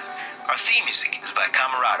Sullivan. Our theme music is by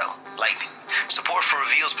Camarado, Lightning. Support for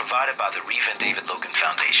Reveals provided by the Reeve and David Logan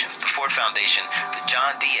Foundation, the Ford Foundation, the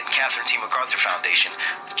John D. and Catherine T. MacArthur Foundation,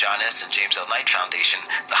 the John S. and James L. Knight Foundation,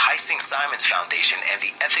 the Heising Simons Foundation, and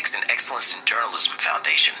the Ethics and Excellence in Journalism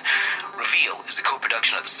Foundation. Reveal is a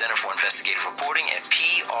co-production of the Center for Investigative Reporting and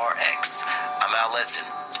PRX. I'm Al Letson,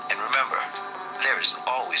 and remember, there is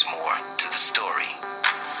always more to the story.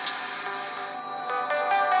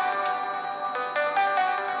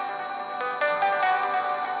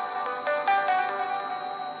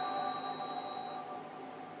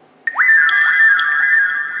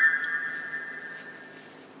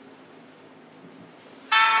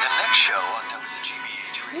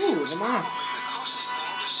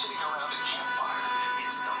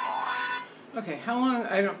 Okay, how long?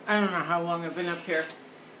 I don't know how long I've been up here.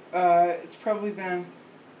 It's probably been,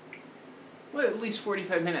 well, at least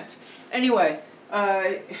 45 minutes. Anyway,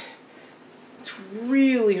 it's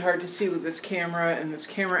really hard to see with this camera and this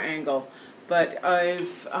camera angle, but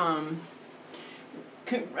I'm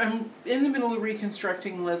in the middle of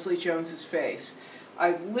reconstructing Leslie Jones's face.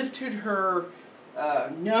 I've lifted her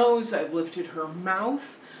nose, I've lifted her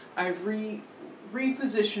mouth, I've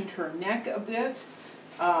repositioned her neck a bit.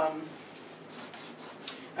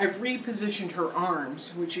 I've repositioned her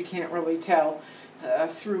arms, which you can't really tell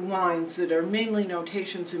through lines that are mainly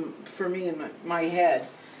notations for me in my head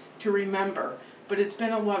to remember. But it's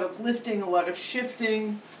been a lot of lifting, a lot of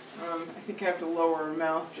shifting. I think I have to lower her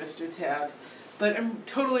mouth just a tad. But I'm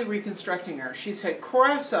totally reconstructing her. She's had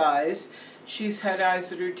cross eyes. She's had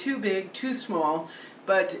eyes that are too big, too small.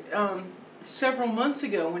 But several months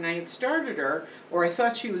ago when I had started her, or I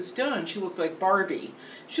thought she was done, she looked like Barbie.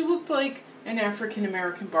 She looked like an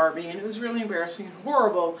African-American Barbie, and it was really embarrassing and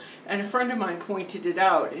horrible, and a friend of mine pointed it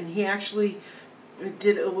out, and he actually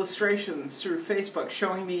did illustrations through Facebook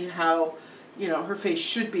showing me how, you know, her face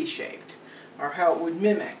should be shaped, or how it would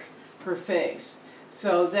mimic her face.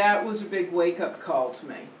 So that was a big wake-up call to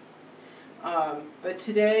me. But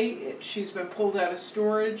today, she's been pulled out of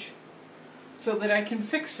storage so that I can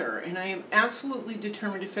fix her, and I am absolutely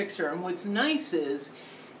determined to fix her. And what's nice is,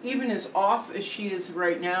 even as off as she is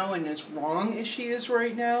right now and as wrong as she is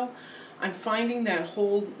right now, I'm finding that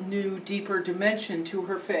whole new, deeper dimension to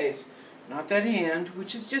her face. Not that hand,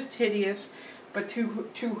 which is just hideous, but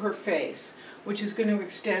to her face, which is going to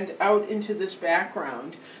extend out into this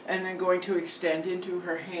background and then going to extend into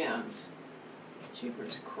her hands.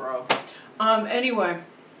 Jeepers crow. Anyway,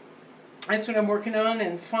 that's what I'm working on,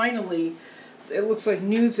 and finally, it looks like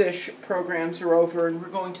news-ish programs are over, and we're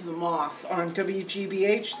going to The Moth on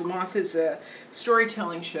WGBH. The Moth is a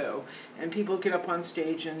storytelling show, and people get up on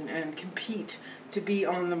stage and compete to be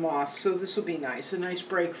on The Moth, so this will be nice. A nice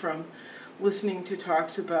break from listening to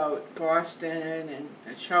talks about Boston and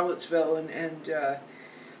Charlottesville and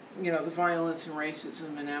you know, the violence and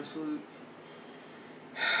racism and absolute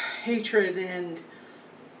hatred and,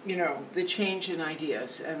 you know, the change in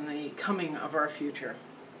ideas and the coming of our future.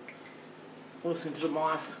 Listen to The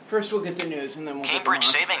Moth. First we'll get the news and then we'll Cambridge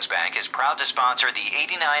get The Moth. Savings Bank is proud to sponsor the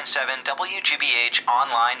 89.7 WGBH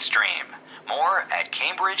online stream. More at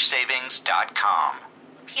cambridgesavings.com.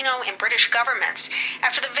 Filipino and British governments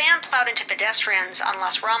after the van plowed into pedestrians on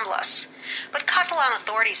Las Ramblas. But Catalan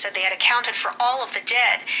authorities said they had accounted for all of the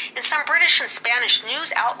dead, and some British and Spanish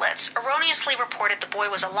news outlets erroneously reported the boy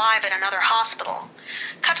was alive at another hospital.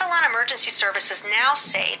 Catalan emergency services now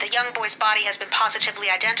say the young boy's body has been positively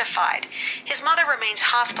identified. His mother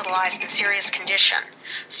remains hospitalized in serious condition.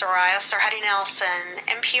 Soraya Sarhadi Nelson,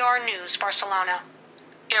 NPR News, Barcelona.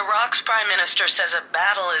 Iraq's prime minister says a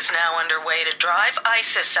battle is now underway to drive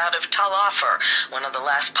ISIS out of Tal Afar, one of the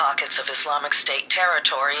last pockets of Islamic State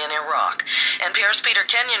territory in Iraq. NPR's Peter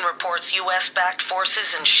Kenyon reports U.S.-backed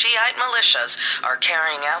forces and Shiite militias are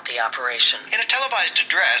carrying out the operation. In a televised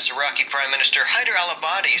address, Iraqi Prime Minister Haider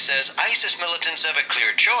al-Abadi says ISIS militants have a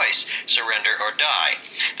clear choice: surrender or die.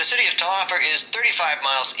 The city of Tal Afar is 35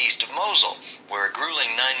 miles east of Mosul, where a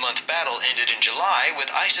grueling 9-month battle ended in July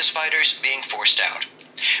with ISIS fighters being forced out.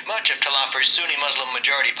 Much of Tal Afar's Sunni Muslim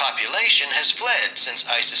majority population has fled since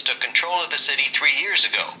ISIS took control of the city 3 years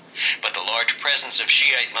ago. But the large presence of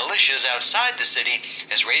Shiite militias outside the city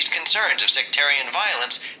has raised concerns of sectarian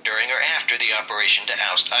violence during or after the operation to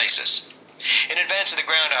oust ISIS. In advance of the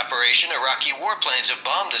ground operation, Iraqi warplanes have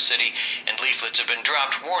bombed the city, and leaflets have been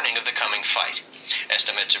dropped warning of the coming fight.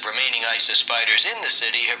 Estimates of remaining ISIS fighters in the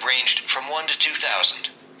city have ranged from 1 to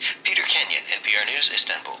 2,000. Peter Kenyon, NPR News,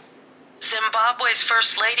 Istanbul. Zimbabwe's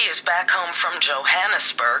First Lady is back home from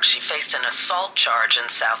Johannesburg. She faced an assault charge in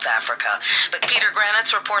South Africa. But Peter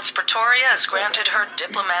Granitz reports Pretoria has granted her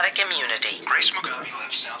diplomatic immunity. Grace Mugabe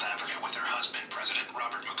left South Africa with her husband, President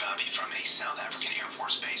Robert Mugabe, from a South African Air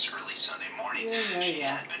Force base early Sunday morning. She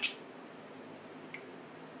had been...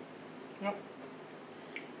 Nope.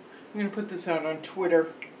 I'm going to put this out on Twitter.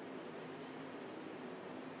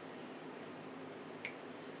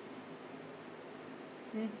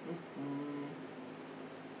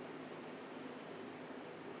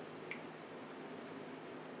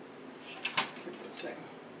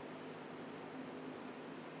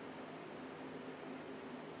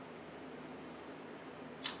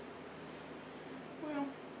 Well,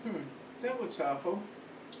 that looks awful.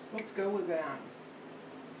 Let's go with that.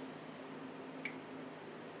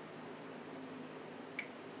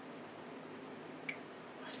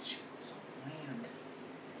 Why did she look so bland?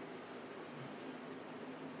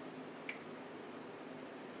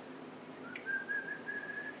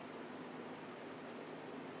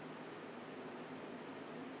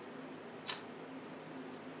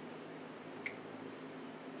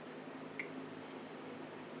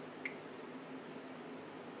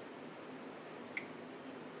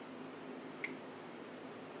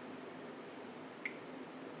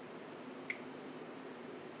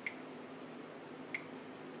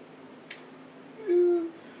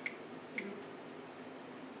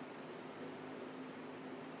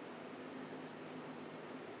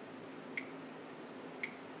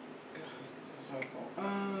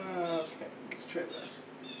 Okay, let's try this.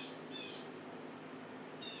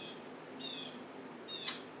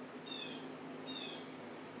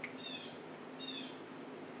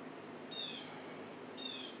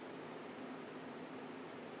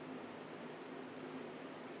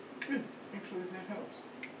 Actually, that helps.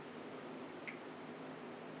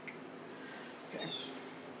 Okay.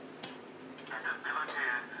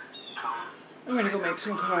 I'm gonna go make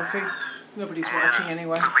some coffee. Nobody's watching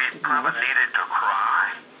anyway. Doesn't matter. Needed to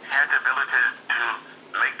cry, had the ability to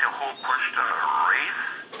make the whole question of race,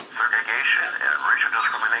 segregation, and racial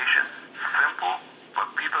discrimination simple, but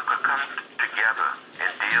people could come together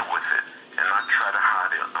and deal with it and not try to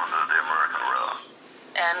hide it under the American rug.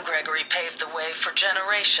 And Gregory paved the way for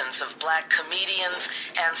generations of black comedians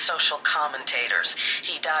and social commentators.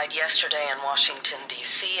 He died yesterday in Washington,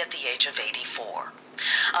 D.C. at the age of 84.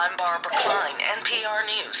 I'm Barbara Klein, NPR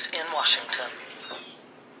News in Washington.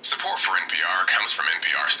 Support for NPR comes from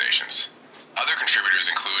NPR stations. Other contributors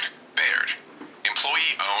include Baird.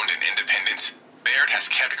 Employee-owned and independent, Baird has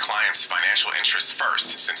kept clients' financial interests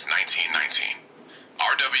first since 1919.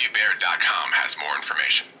 RWBaird.com has more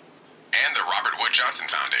information. And the Robert Wood Johnson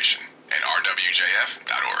Foundation at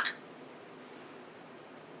rwjf.org.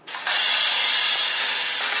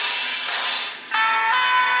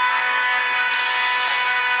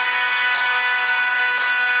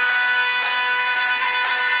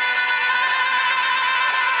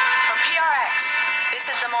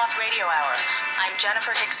 This is the Moth Radio Hour. I'm Jennifer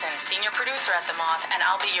Hickson, senior producer at The Moth, and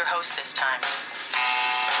I'll be your host this time.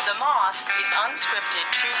 The Moth is unscripted,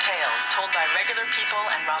 true tales told by regular people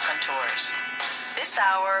and raconteurs. This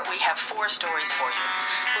hour, we have 4 stories for you.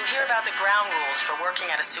 We'll hear about the ground rules for working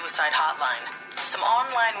at a suicide hotline, some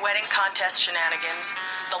online wedding contest shenanigans,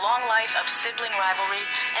 the long life of sibling rivalry,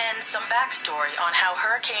 and some backstory on how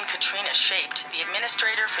Hurricane Katrina shaped the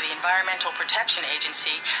administrator for the Environmental Protection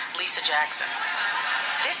Agency, Lisa Jackson.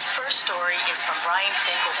 This first story is from Brian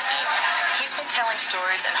Finkelstein. He's been telling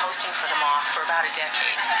stories and hosting for The Moth for about a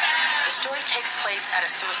decade. The story takes place at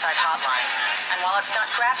a suicide hotline, and while it's not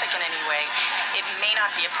graphic in any way, it may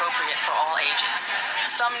not be appropriate for all ages.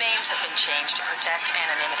 Some names have been changed to protect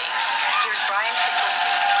anonymity. Here's Brian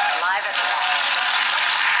Finkelstein, live at The Moth.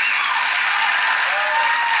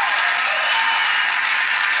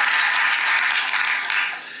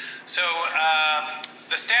 So,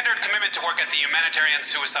 the standard commitment to work at the humanitarian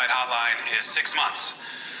suicide hotline is 6 months.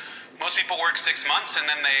 Most people work 6 months and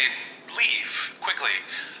then they leave quickly.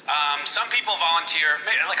 Some people volunteer,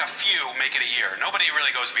 like a few make it a year. Nobody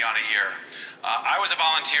really goes beyond a year. I was a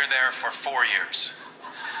volunteer there for 4 years.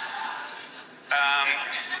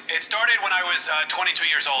 It started when I was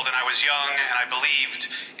 22 years old and I was young and I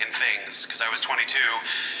believed in things because I was 22.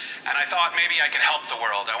 And I thought maybe I could help the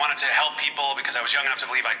world. I wanted to help people because I was young enough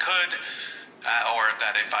to believe I could. Or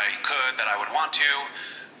that if I could, that I would want to.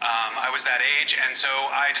 I was that age, and so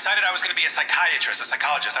I decided I was going to be a psychiatrist, a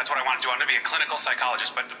psychologist. That's what I wanted to do. I wanted to be a clinical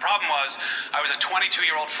psychologist. But the problem was, I was a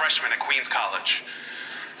 22-year-old freshman at Queens College,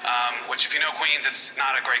 which, if you know Queens, it's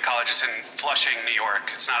not a great college. It's in Flushing, New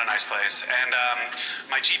York. It's not a nice place. And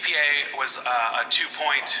my GPA was a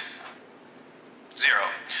 2.0.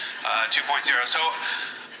 So.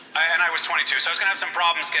 And I was 22, so I was going to have some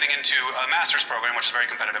problems getting into a master's program, which is very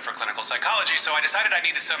competitive for clinical psychology. So I decided I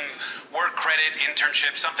needed some work credit,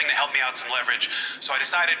 internship, something to help me out, some leverage. So I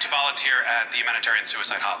decided to volunteer at the humanitarian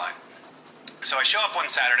suicide hotline. So I show up one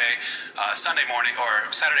Saturday, Sunday morning,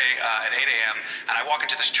 or Saturday at 8 a.m., and I walk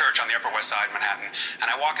into this church on the Upper West Side, Manhattan,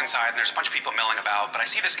 and I walk inside, and there's a bunch of people milling about, but I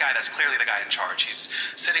see this guy that's clearly the guy in charge. He's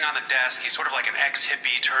sitting on the desk. He's sort of like an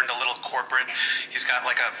ex-hippie turned a little corporate. He's got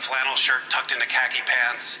like a flannel shirt tucked into khaki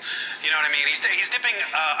pants. You know what I mean? He's dipping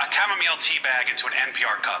a chamomile tea bag into an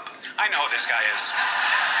NPR cup. I know who this guy is.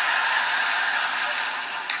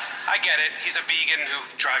 I get it. He's a vegan who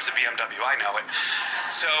drives a BMW. I know it.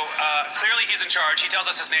 So clearly he's in charge. He tells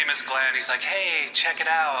us his name is Glenn. He's like, hey, check it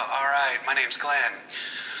out. All right, my name's Glenn.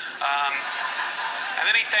 And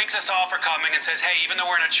then he thanks us all for coming and says, hey, even though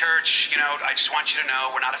we're in a church, you know, I just want you to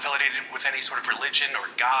know we're not affiliated with any sort of religion or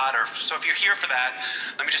God. So if you're here for that,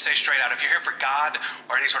 let me just say straight out, if you're here for God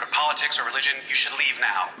or any sort of politics or religion, you should leave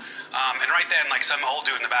now. And right then, like some old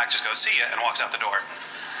dude in the back just goes, see ya, and walks out the door.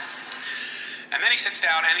 And then he sits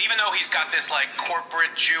down, and even though he's got this like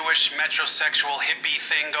corporate Jewish metrosexual hippie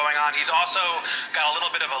thing going on, he's also got a little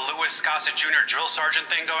bit of a Louis Gossett Jr. drill sergeant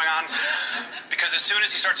thing going on. Because as soon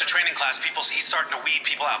as he starts a training class, he's starting to weed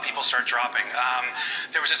people out. People start dropping.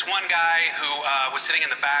 There was this one guy who was sitting in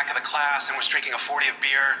the back of the class and was drinking a 40 of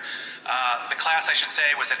beer. The class, I should say,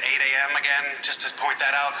 was at 8 a.m. again, just to point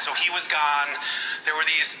that out. So he was gone. There were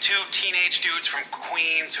these 2 teenage dudes from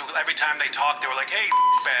Queens who every time they talked, they were like, hey,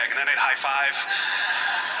 bag, and then they'd high five.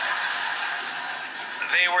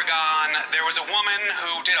 they were gone. There was a woman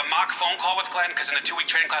who did a mock phone call with Glenn, because in the 2-week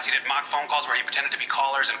training class he did mock phone calls where he pretended to be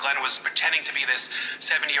callers, and Glenn was pretending to be this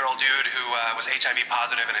 70-year-old dude who was HIV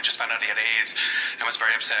positive and had just found out he had AIDS and was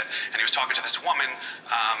very upset. And he was talking to this woman,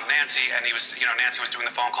 Nancy, and Nancy was doing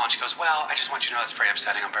the phone call, and she goes, "Well, I just want you to know that's very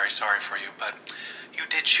upsetting. I'm very sorry for you, but you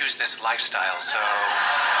did choose this lifestyle, so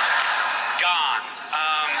gone."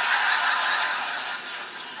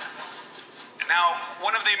 Now,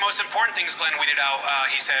 one of the most important things Glenn weeded out,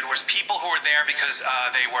 he said, was people who were there because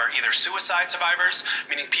they were either suicide survivors,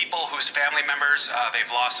 meaning people whose family members, they've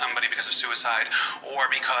lost somebody because of suicide, or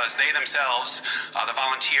because they themselves, the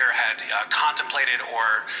volunteer, had contemplated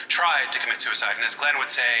or tried to commit suicide. And as Glenn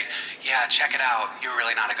would say, "Yeah, check it out. You're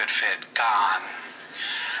really not a good fit. Gone."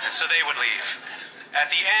 And so they would leave. At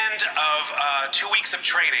the end of 2 weeks of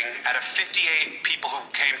training, out of 58 people who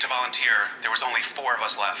came to volunteer, there was only 4 of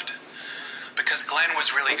us left. Because Glenn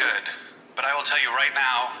was really good. But I will tell you right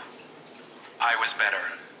now, I was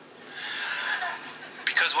better.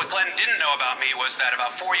 Because what Glenn didn't know about me was that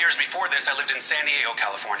about 4 years before this, I lived in San Diego,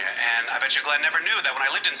 California. And I bet you Glenn never knew that when I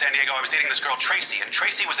lived in San Diego, I was dating this girl, Tracy. And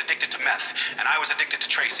Tracy was addicted to meth. And I was addicted to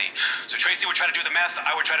Tracy. So Tracy would try to do the meth,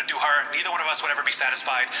 I would try to do her. Neither one of us would ever be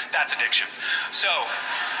satisfied. That's addiction. So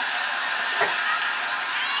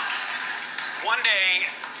one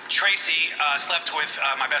day, Tracy slept with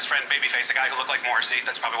my best friend, Babyface, a guy who looked like Morrissey.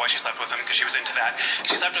 That's probably why she slept with him, because she was into that.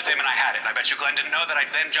 She slept with him, and I had it. And I bet you Glenn didn't know that I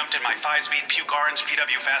then jumped in my 5-speed puke orange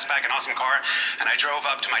VW Fastback, an awesome car, and I drove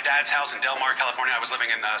up to my dad's house in Del Mar, California. I was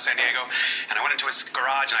living in San Diego, and I went into his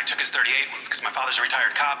garage, and I took his 38, because my father's a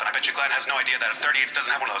retired cop, and I bet you Glenn has no idea that a 38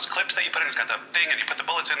 doesn't have one of those clips that you put in. It's got the thing, and you put the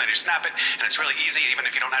bullets in, then you snap it, and it's really easy, even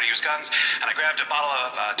if you don't know how to use guns. And I grabbed a bottle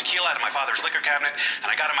of tequila out of my father's liquor cabinet,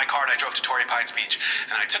 and I got in my car, and I drove to Torrey Pines Beach.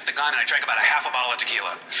 And I took the gun, and I drank about a half a bottle of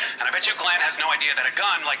tequila. And I bet you Glenn has no idea that a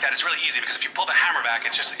gun like that is really easy, because if you pull the hammer back,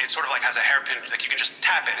 it sort of like has a hairpin, like you can just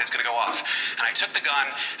tap it, it's gonna go off. And I took the gun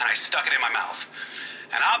and I stuck it in my mouth.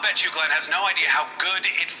 And I'll bet you Glenn has no idea how good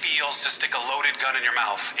it feels to stick a loaded gun in your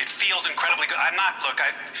mouth. It feels incredibly good. I'm not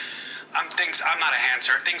a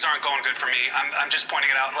handser. Things aren't going good for me. I'm just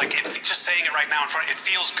pointing it out. Like, just saying it right now in front, it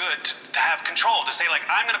feels good to have control, to say, like,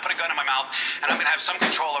 I'm going to put a gun in my mouth and I'm going to have some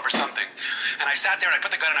control over something. And I sat there and I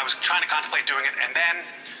put the gun and I was trying to contemplate doing it, and then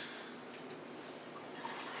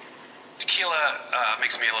tequila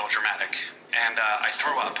makes me a little dramatic, and I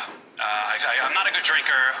threw up. I'm not a good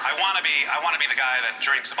drinker. I want to be the guy that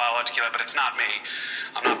drinks a bottle of tequila, but it's not me.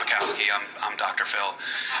 I'm not Bukowski. I'm Dr. Phil.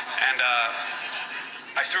 And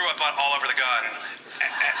I threw up all over the gun.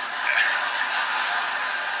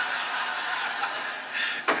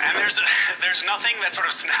 And there's nothing that sort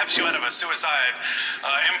of snaps you out of a suicide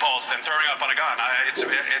impulse than throwing up on a gun. It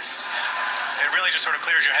really just sort of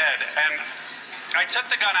clears your head. And I took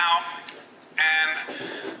the gun out, and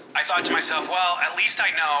I thought to myself, well, at least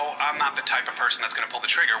I know I'm not the type of person that's going to pull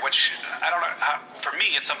the trigger, which I don't know. For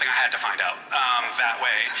me, it's something I had to find out that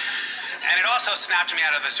way. And it also snapped me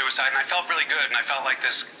out of the suicide, and I felt really good, and I felt like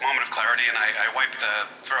this moment of clarity, and I wiped the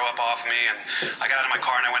throw up off me, and I got out of my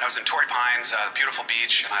car, and I was in Torrey Pines, beautiful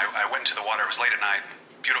beach, and I went into the water. It was late at night,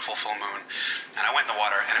 beautiful full moon, and I went in the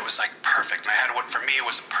water, and it was like perfect, and I had what for me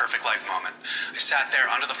was a perfect life moment. I sat there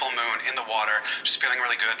under the full moon in the water, just feeling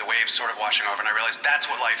really good, the waves sort of washing over, and I realized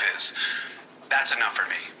that's what life is. That's enough for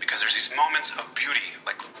me, because there's these moments of beauty,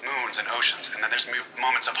 like moons and oceans, and then there's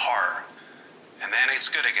moments of horror, and then it's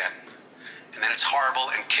good again. And then it's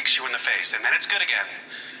horrible and kicks you in the face. And then it's good again.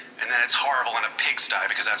 And then it's horrible in a pigsty,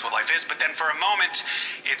 because that's what life is. But then for a moment,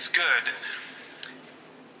 it's good.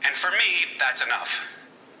 And for me, that's enough.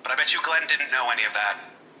 But I bet you Glenn didn't know any of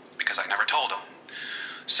that, because I never told him.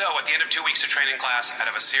 So at the end of 2 weeks of training class,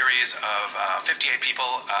 out of a series of 58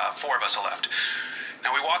 people, 4 of us are left.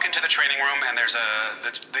 Now we walk into the training room, and there's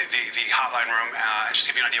the hotline room. And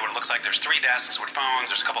just to give you an idea what it looks like, there's 3 desks with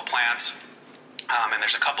phones, there's a couple plants. And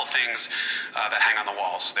there's a couple things that hang on the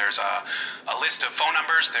walls. There's a list of phone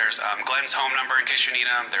numbers. There's Glenn's home number in case you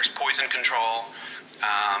need him. There's poison control.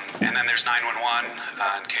 And then there's 911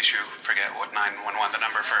 in case you forget what 911, the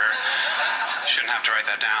number for, shouldn't have to write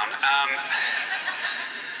that down.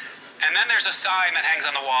 And then there's a sign that hangs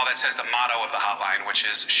on the wall that says the motto of the hotline, which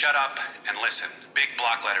is shut up and listen. Big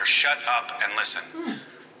block letters, shut up and listen.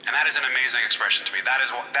 And that is an amazing expression to me. That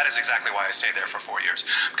is exactly why I stayed there for 4 years.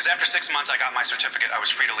 Because after 6 months, I got my certificate. I was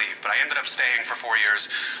free to leave. But I ended up staying for 4 years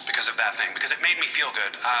because of that thing. Because it made me feel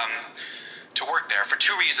good to work there for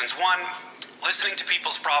 2 reasons. One, listening to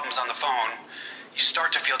people's problems on the phone, you start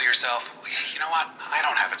to feel to yourself, you know what? I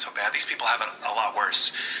don't have it so bad. These people have it a lot worse.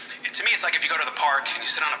 To me, it's like if you go to the park and you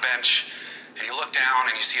sit on a bench and you look down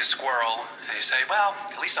and you see a squirrel and you say, well,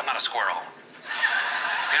 at least I'm not a squirrel.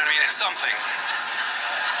 You know what I mean? It's something.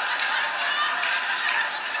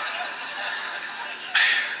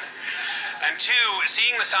 And two,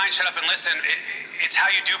 seeing the sign, shut up and listen, it's how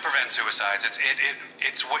you do prevent suicides.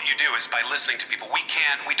 It's what you do is by listening to people. We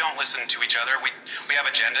don't listen to each other. We have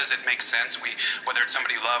agendas. It makes sense. Whether it's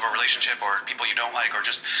somebody you love or relationship or people you don't like or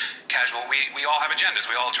just casual, we all have agendas.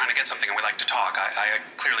 We all trying to get something and we like to talk. I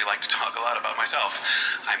clearly like to talk a lot about myself.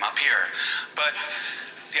 I'm up here. But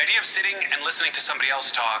the idea of sitting and listening to somebody else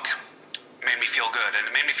talk made me feel good, and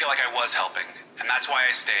it made me feel like I was helping. And that's why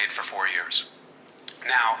I stayed for 4 years.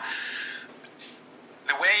 Now,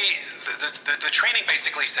 the way the training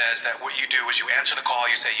basically says that what you do is you answer the call,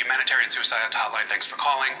 you say humanitarian suicide hotline, thanks for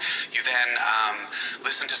calling. You then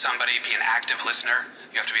listen to somebody, be an active listener.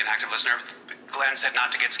 You have to be an active listener. Glenn said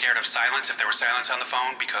not to get scared of silence if there was silence on the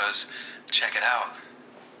phone, because check it out.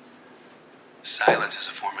 Silence is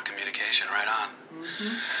a form of communication, right on.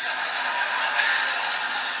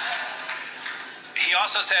 He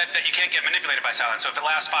also said that you can't get manipulated by silence. So if it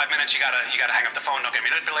lasts 5 minutes, you gotta hang up the phone. Don't get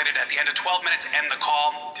manipulated. At the end of 12 minutes, end the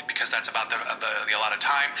call, because that's about the allotted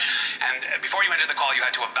time. And before you ended the call, you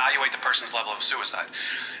had to evaluate the person's level of suicide.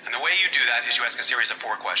 And the way you do that is you ask a series of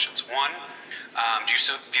 4 questions. 1, do you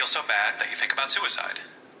feel so bad that you think about suicide?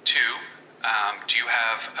 2, do you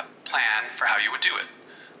have a plan for how you would do it?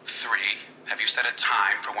 3, have you set a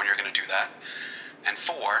time for when you're going to do that? And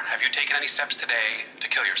 4, have you taken any steps today to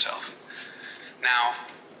kill yourself? Now,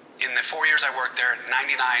 in the 4 years I worked there,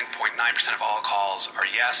 99.9% of all calls are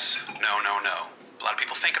yes, no, no, no. A lot of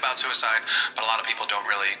people think about suicide, but a lot of people don't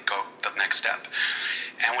really go the next step.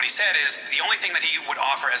 And what he said is the only thing that he would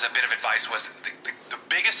offer as a bit of advice was the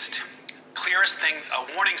biggest, clearest thing, a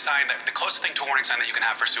warning sign, the closest thing to a warning sign that you can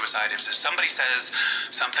have for suicide is if somebody says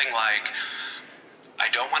something like, I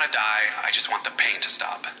don't want to die, I just want the pain to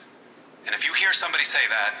stop. And if you hear somebody say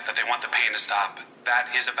that they want the pain to stop,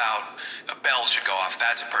 that is about, a bell should go off.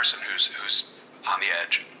 That's a person who's on the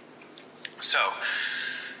edge. So,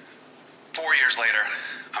 4 years later,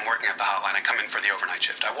 I'm working at the hotline. I come in for the overnight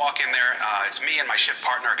shift. I walk in there. It's me and my shift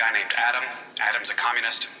partner, a guy named Adam. Adam's a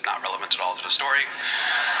communist, not relevant at all to the story.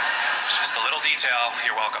 It's just a little detail.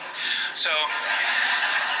 You're welcome. So,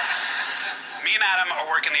 me and Adam are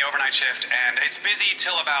working the overnight shift, and it's busy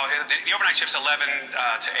till about, the overnight shift's 11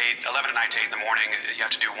 to 8, 11 at night to 8 in the morning. You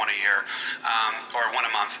have to do one a year, or one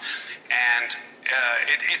a month. And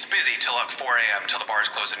it's busy till like 4 a.m., till the bars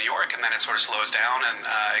close in New York, and then it sort of slows down and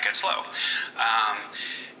it gets slow.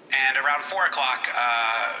 And around 4 o'clock,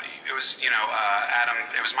 it was, Adam,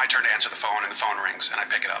 it was my turn to answer the phone, and the phone rings, and I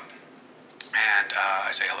pick it up. And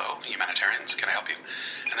I say, hello, humanitarians, can I help you?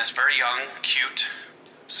 And this very young, cute,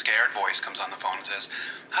 scared voice comes on the phone and says,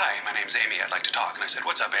 hi, my name's Amy, I'd like to talk. And I said,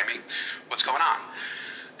 what's up, Amy? What's going on?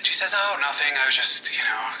 And she says, oh, nothing, I was just,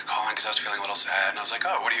 calling because I was feeling a little sad. And I was like,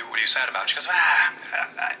 oh, what are you sad about? She goes,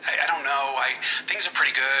 I don't know, things are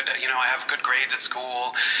pretty good. I have good grades at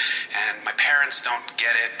school, and my parents don't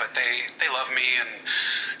get it, but they love me, and,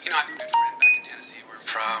 I have a friend back in Tennessee where I'm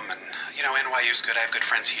from, and, NYU's good. I have good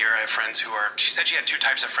friends here. I have friends who are, she said she had 2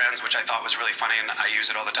 types of friends, which I thought was really funny, and I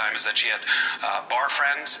use it all the time, is that she had bar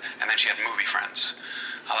friends, and then she had movie friends.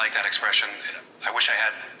 I like that expression. I wish I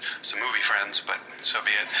had some movie friends, but so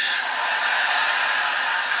be it.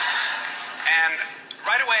 And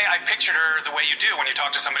right away, I pictured her the way you do when you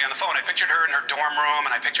talk to somebody on the phone. I pictured her in her dorm room,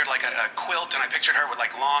 and I pictured like a quilt, and I pictured her with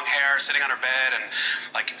like long hair sitting on her bed, and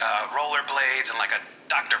like rollerblades, and like a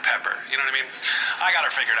Dr. Pepper. You know what I mean? I got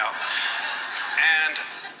her figured out. And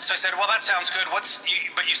so I said, well, that sounds good. But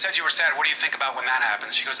you said you were sad. What do you think about when that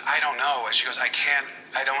happens? She goes, I don't know. She goes, I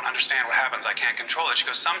don't understand what happens. I can't control it. She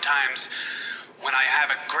goes, sometimes when I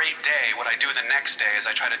have a great day, what I do the next day is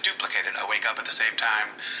I try to duplicate it. I wake up at the same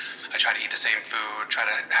time. I try to eat the same food, try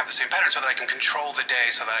to have the same pattern so that I can control the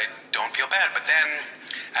day so that I don't feel bad. But then,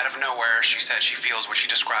 out of nowhere, she said she feels what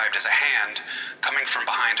she described as a hand coming from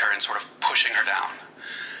behind her and sort of pushing her down.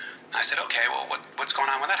 I said, okay, well, what's going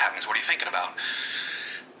on when that happens? What are you thinking about?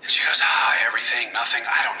 And she goes, everything, nothing,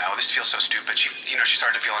 I don't know, this feels so stupid. She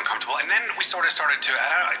started to feel uncomfortable. And then we sort of started to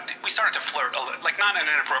flirt, like not in an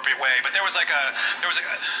inappropriate way, but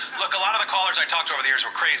look, a lot of the callers I talked to over the years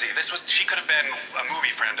were crazy. She could have been a movie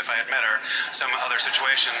friend if I had met her, some other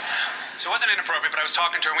situation. So it wasn't inappropriate, but I was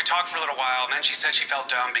talking to her, and we talked for a little while, and then she said she felt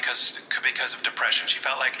dumb because of depression. She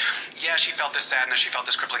felt like, she felt this sadness, she felt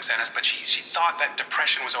this crippling sadness, but she thought that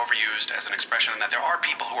depression was overused as an expression, and that there are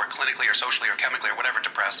people who are clinically or socially or chemically or whatever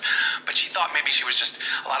depressed. But she thought maybe she was just,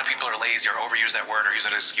 a lot of people are lazy or overuse that word or use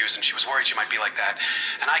it as an excuse, and she was worried she might be like that.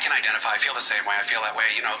 And I can identify, I feel the same way, I feel that way.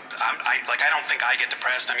 I don't think I get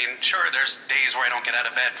depressed. I mean, sure, there's days where I don't get out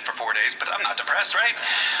of bed for 4 days, but I'm not depressed, right?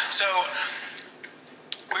 So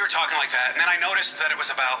we were talking like that, and then I noticed that it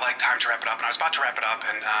was about like time to wrap it up, and I was about to wrap it up,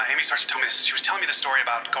 and Amy starts to tell me this. She was telling me the story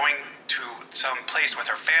about going to some place with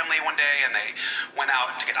her family one day, and they went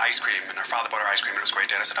out to get ice cream, and her father bought her ice cream, and it was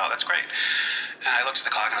great. And I said, "Oh, that's great." And I looked at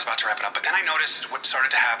the clock, and I was about to wrap it up, but then I noticed what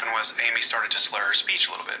started to happen was Amy started to slur her speech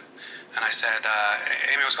a little bit, and I said,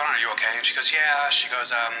 "Amy, what's going on? Are you okay?" And she goes, "Yeah." She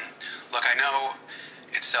goes, "Look, I know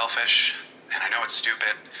it's selfish, and I know it's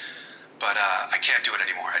stupid, but I can't do it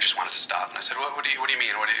anymore. I just want it to stop." And I said, what do you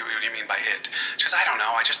mean? What do you mean by it? She goes, "I don't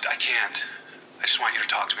know. I can't. I just want you to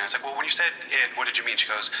talk to me." I was like, "Well, when you said it, what did you mean?" She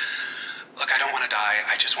goes, "Look, I don't want to die.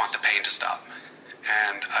 I just want the pain to stop."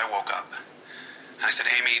 And I woke up. And I said,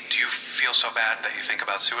 "Amy, do you feel so bad that you think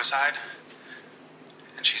about suicide?"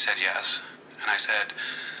 And she said, "Yes." And I said,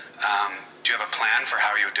 "Do you have a plan for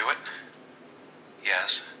how you would do it?"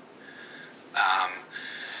 "Yes."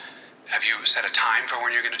 "Have you set a time for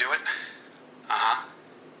when you're going to do it?" "Uh-huh."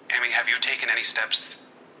 "Amy, have you taken any steps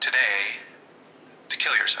today to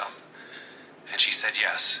kill yourself?" And she said,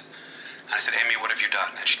 "Yes." And I said, "Amy, what have you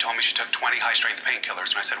done?" And she told me she took 20 high-strength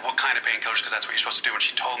painkillers. And I said, "What kind of painkillers? Because that's what you're supposed to do." And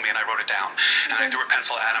she told me, and I wrote it down. And I threw a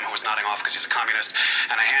pencil at him, who was nodding off because he's a communist.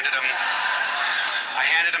 And I handed him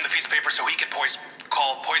the piece of paper so he could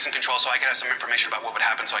call poison control so I could have some information about what would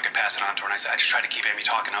happen so I could pass it on to her. And I said, I just tried to keep Amy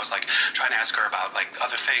talking. I was like trying to ask her about like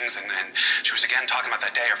other things. And she was again talking about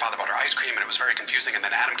that day her father bought her ice cream, and it was very confusing. And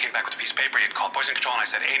then Adam came back with a piece of paper. He had called poison control. And I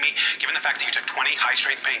said, "Amy, given the fact that you took 20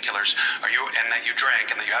 high-strength painkillers and that you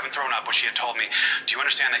drank and that you haven't thrown up," which she had told me, "do you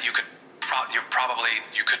understand that you could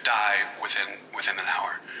die within an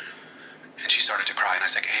hour?" And she started to cry. And I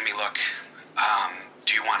said, "Amy, look,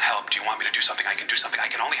 do you want help? Do you want me to do something? I can do something. I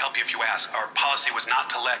can only help you if you ask. Our policy was not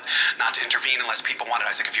to intervene unless people wanted."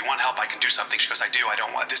 I said, "If you want help, I can do something." She goes, "I do. I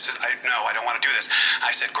don't want this. I don't want to do this."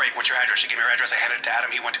 I said, "Great. What's your address?" She gave me her address. I handed it to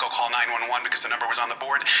Adam. He went to go call 911 because the number was on the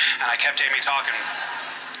board. And I kept Amy talking.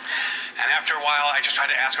 And after a while, I just tried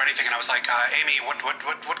to ask her anything. And I was like, "Amy, what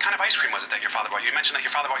kind of ice cream was it that your father bought you? You mentioned that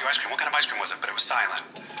your father bought you ice cream. What kind of ice cream was it?" But it was silent.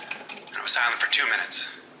 And it was silent for 2 minutes.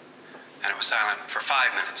 And it was silent for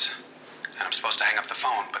 5 minutes. And I'm supposed to hang up the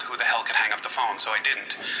phone, but who the hell could hang up the phone? So I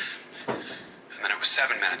didn't. And then it was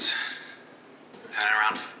 7 minutes. And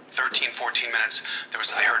around 13, 14 minutes,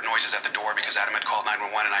 I heard noises at the door because Adam had called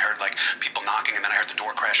 911, and I heard like people knocking, and then I heard the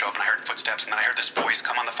door crash open, I heard footsteps, and then I heard this voice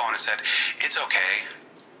come on the phone and said, "It's okay,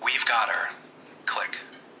 we've got her." Click.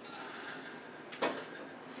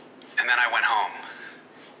 And then I went home.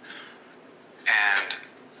 And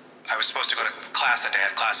I was supposed to go to class that day. I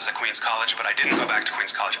had classes at Queens College, but I didn't go back to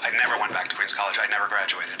Queens College. I never went back to Queens College. I never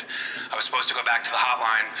graduated. I was supposed to go back to the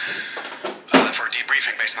hotline for a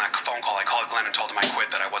debriefing based on that phone call. I called Glenn and told him I quit,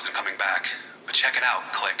 that I wasn't coming back. But check it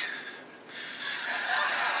out. Click.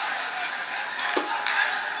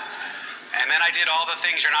 And then I did all the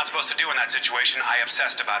things you're not supposed to do in that situation. I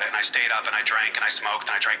obsessed about it, and I stayed up, and I drank, and I smoked,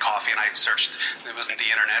 and I drank coffee, and I searched. It wasn't the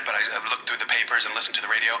internet, but I looked through the papers and listened to the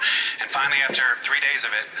radio. And finally, after 3 days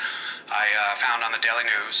of it, I found on the Daily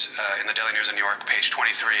News, in the Daily News in New York, page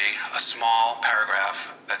 23, a small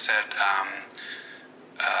paragraph that said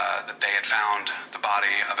that they had found the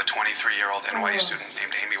body of a 23-year-old NYU student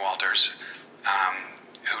named Amy Walters,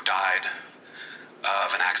 who died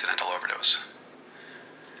of an accidental overdose.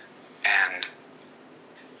 And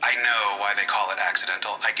I know why they call it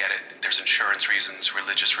accidental. I get it. There's insurance reasons,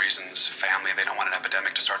 religious reasons, family. They don't want an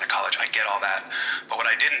epidemic to start in a college. I get all that. But what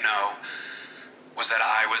I didn't know was that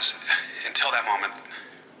until that moment,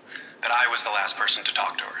 that I was the last person to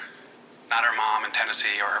talk to her. Not her mom in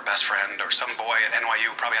Tennessee or her best friend or some boy at NYU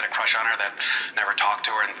who probably had a crush on her that never talked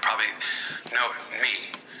to her and probably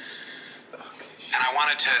me. And I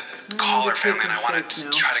wanted to call her family, and I wanted to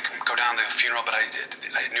try to go down to the funeral, but I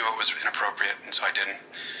knew it was inappropriate, and so I didn't.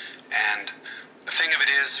 And the thing of it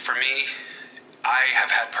is, for me, I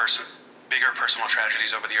have had bigger personal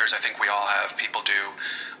tragedies over the years. I think we all have. People do.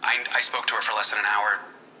 I spoke to her for less than an hour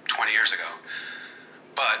 20 years ago.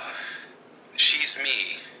 But she's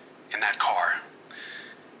me in that car.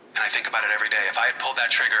 And I think about it every day. If I had pulled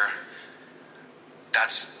that trigger,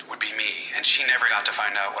 would be me. And she never got to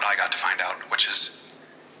find out what I got to find out, which is,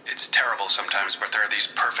 it's terrible sometimes, but there are these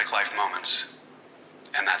perfect life moments.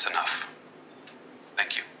 And that's enough.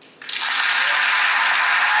 Thank you.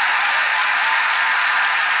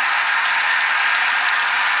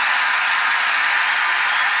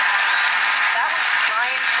 That was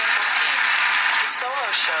Brian Finkelstein. His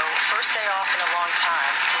solo show, First Day Off in a Long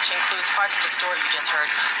Time, which includes parts of the story you just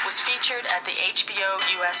heard, was featured at the HBO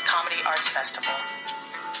US Comedy Arts Festival.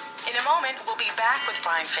 In a moment, we'll be back with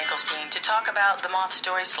Brian Finkelstein to talk about the Moth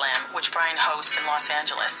Story Slam, which Brian hosts in Los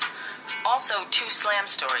Angeles. Also, 2 slam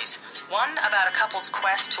stories, One about a couple's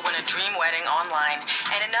quest to win a dream wedding online,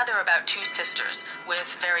 and another about two sisters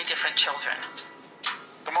with very different children.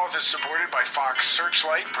 The Moth is supported by Fox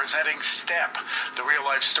Searchlight, presenting Step, the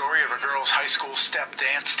real-life story of a girls' high school step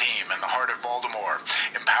dance team in the heart of Baltimore.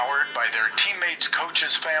 Empowered by their teammates,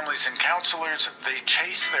 coaches, families, and counselors, they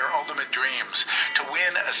chase their ultimate dreams to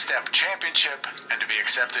win a step championship and to be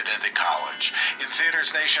accepted into college. In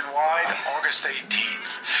theaters nationwide, August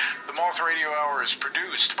 18th. The Moth Radio Hour is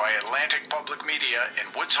produced by Atlantic Public Media in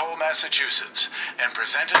Woods Hole, Massachusetts, and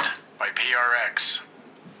presented by PRX.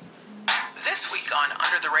 This week on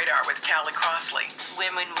Under the Radar with Callie Crossley.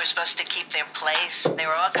 Women were supposed to keep their place. There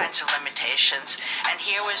were all kinds of limitations. And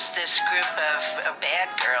here was this group of bad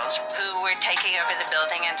girls who were taking over the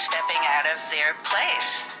building and stepping out of their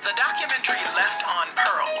place. The documentary Left on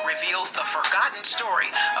Pearl reveals the forgotten story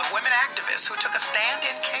of women activists who took a stand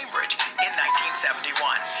in Cambridge in 1971.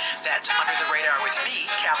 That's Under the Radar with me,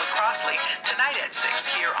 Callie Crossley, tonight at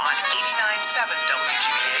 6 here on 89.7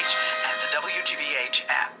 WGBH and the WGBH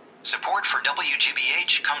app. Support for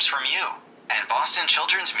WGBH comes from you and Boston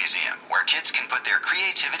Children's Museum, where kids can put their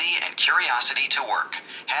creativity and curiosity to work.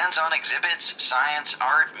 Hands-on exhibits, science,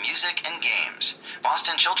 art, music, and games.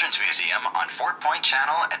 Boston Children's Museum on Fort Point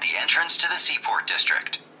Channel at the entrance to the Seaport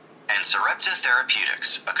District. And Sarepta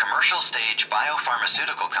Therapeutics, a commercial-stage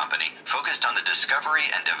biopharmaceutical company focused on the discovery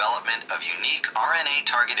and development of unique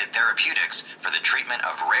RNA-targeted therapeutics for the treatment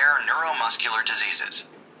of rare neuromuscular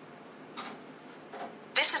diseases.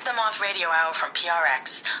 This is the Moth Radio Hour from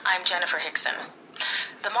PRX. I'm Jennifer Hickson.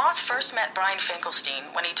 The Moth first met Brian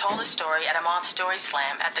Finkelstein when he told a story at a Moth Story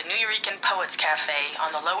Slam at the Nuyorican Poets Cafe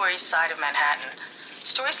on the Lower East Side of Manhattan.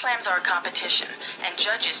 Story Slams are a competition, and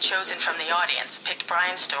judges chosen from the audience picked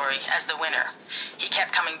Brian's story as the winner. He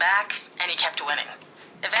kept coming back, and he kept winning.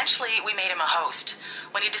 Eventually, we made him a host.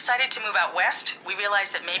 When he decided to move out west, we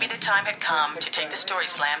realized that maybe the time had come to take the Story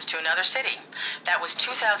Slams to another city. That was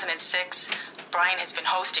 2006. Brian has been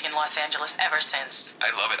hosting in Los Angeles ever since. I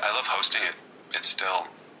love it. I love hosting it. It's still,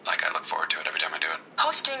 I look forward to it every time I do it.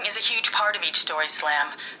 Hosting is a huge part of each Story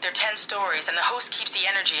Slam. There are 10 stories, and the host keeps the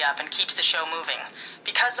energy up and keeps the show moving.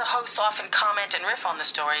 Because the hosts often comment and riff on the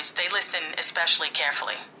stories, they listen especially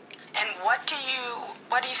carefully. And what do you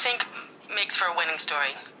think makes for a winning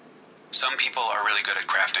story? Some people are really good at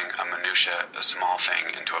crafting a minutia, a small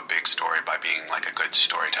thing, into a big story by being like a good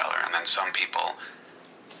storyteller. And then some people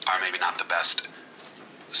are maybe not the best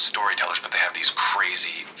storytellers, but they have these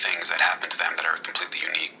crazy things that happen to them that are completely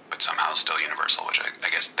unique, but somehow still universal, which I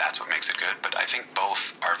guess that's what makes it good. But I think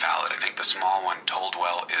both are valid. I think the small one told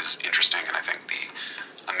well is interesting, and I think the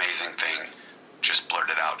amazing thing just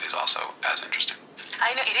blurted out is also as interesting.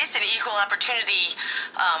 I know it is an equal opportunity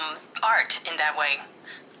art in that way.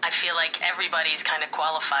 I feel like everybody's kind of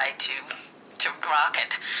qualified to rock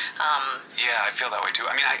it. Yeah, I feel that way too.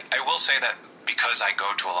 I mean, I will say that because I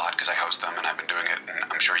go to a lot, because I host them and I've been doing it, and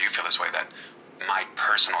I'm sure you feel this way, that my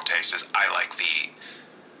personal taste is I like the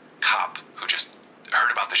cop who just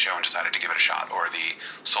heard about the show and decided to give it a shot, or the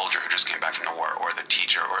soldier who just came back from the war, or the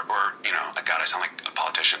teacher, or you know, God, I sound like a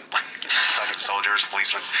politician, talking to soldiers,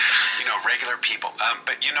 policemen, you know, regular people.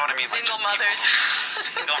 But you know what I mean? Single mothers.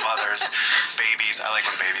 Single mothers, babies. I like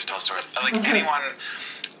when babies tell stories. I like anyone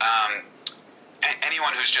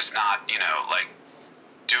who's just not, you know, like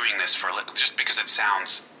doing this for just because it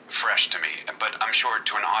sounds fresh to me. But I'm sure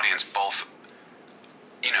to an audience, both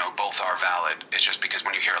are valid. It's just because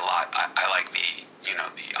when you hear a lot, I like the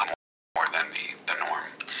more than the norm.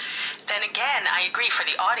 Then again, I agree. For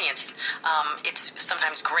the audience, it's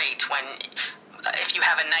sometimes great when if you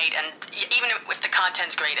have a night, and even if the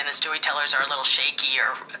content's great and the storytellers are a little shaky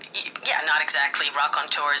or, not exactly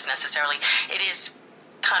raconteurs necessarily, it is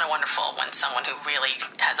kind of wonderful when someone who really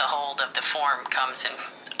has a hold of the form comes and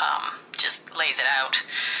just lays it out.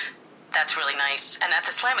 That's really nice. And at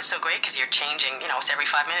the Slam, it's so great because you're changing, it's every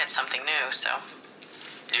 5 minutes something new, so.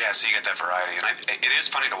 Yeah, so you get that variety. And it is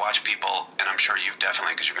funny to watch people, and I'm sure you've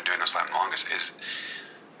definitely, because you've been doing the Slam the longest, is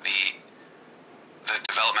the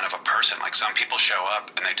development of a person. Like, some people show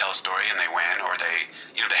up and they tell a story and they win, or they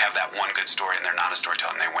have that one good story and they're not a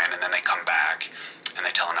storyteller and they win, and then they come back and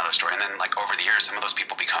they tell another story. And then, like, over the years, some of those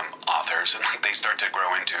people become authors, and like they start to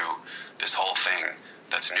grow into this whole thing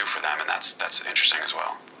that's new for them, and that's interesting as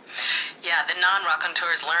well. Yeah, the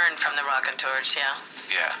non-raconteurs learn from the raconteurs, yeah.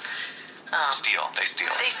 Yeah. They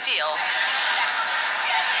steal.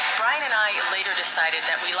 Brian and I later decided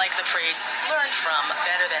that we like the phrase learn from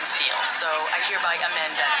better than steal, so I hereby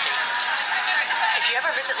amend that statement. If you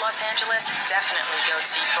ever visit Los Angeles, definitely go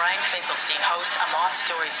see Brian Finkelstein host a Moth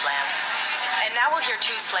Story Slam. And now we'll hear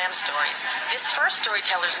two slam stories. This first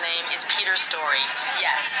storyteller's name is Peter Story.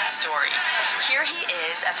 Yes, Story. Here he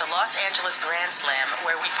is at the Los Angeles Grand Slam,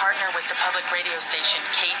 where we partner with the public radio station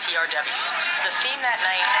KCRW. The theme that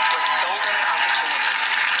night was Golden Opportunity.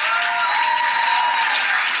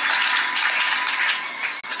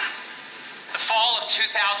 The fall of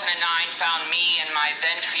 2009 found me and my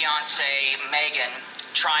then fiancée, Megan,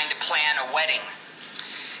 trying to plan a wedding.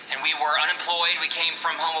 And we were unemployed, we came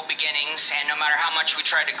from humble beginnings, and no matter how much we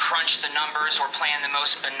tried to crunch the numbers or plan the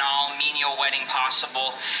most banal, menial wedding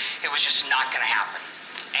possible, it was just not gonna happen.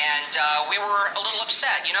 And we were a little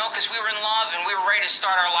upset, you know, because we were in love and we were ready to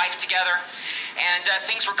start our life together. And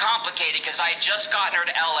things were complicated because I had just gotten her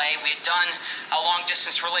to LA. We had done a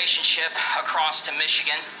long-distance relationship across to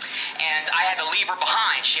Michigan, and I had to leave her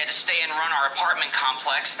behind. She had to stay and run our apartment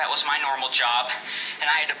complex. That was my normal job. And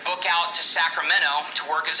I had to book out to Sacramento to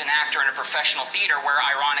work as an actor in a professional theater where,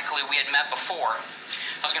 ironically, we had met before.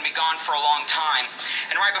 I was going to be gone for a long time.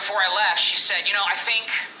 And right before I left, she said, you know, I think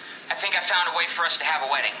I found a way for us to have a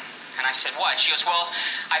wedding. And I said, what? She goes, well,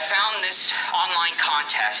 I found this online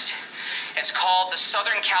contest. It's called the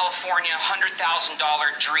Southern California $100,000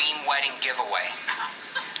 Dream Wedding Giveaway.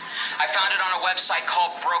 I found it on a website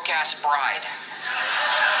called Broke Ass Bride.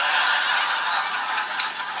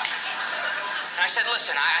 And I said,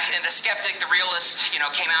 listen, and the skeptic, the realist, you know,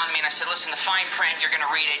 came out to me and I said, listen, the fine print, you're going to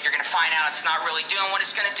read it, you're going to find out it's not really doing what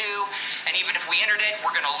it's going to do, and even if we entered it,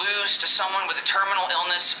 we're going to lose to someone with a terminal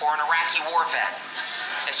illness or an Iraqi war vet.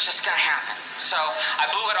 It's just going to happen. So I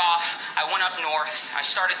blew it off. I went up north. I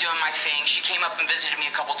started doing my thing. She came up and visited me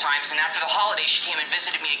a couple times, and after the holidays, she came and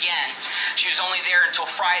visited me again. She was only there until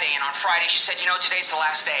Friday, and on Friday, she said, you know, today's the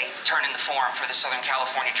last day to turn in the form for the Southern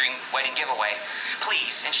California Dream Wedding Giveaway.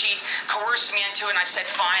 Please. And she coerced me into it, and I said,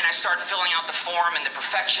 fine. I started filling out the form, and the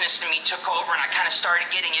perfectionist in me took over, and I kind of started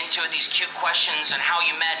getting into it, these cute questions and how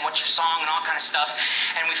you met and what's your song and all kind of stuff.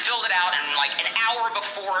 And we filled it out, and like an hour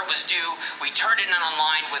before it was due, we turned it in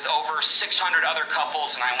online with over 600 other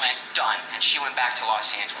couples, and I went, done. And she went back to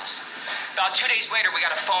Los Angeles. About 2 days later, we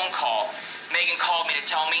got a phone call. Megan called me to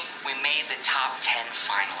tell me we made the top 10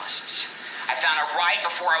 finalists. I found it right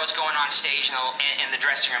before I was going on stage in the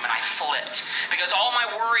dressing room, and I flipped. Because all my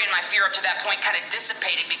worry and my fear up to that point kind of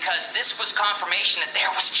dissipated, because this was confirmation that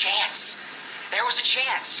there was a chance. There was a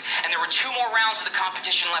chance. And there were 2 more rounds of the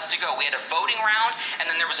competition left to go. We had a voting round, and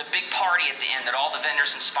then there was a big party at the end that all the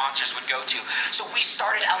vendors and sponsors would go to. So we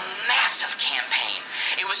started a massive campaign.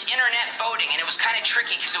 It was internet voting, and it was kind of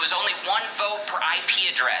tricky because it was only 1 vote per IP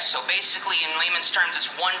address. So basically, in layman's terms,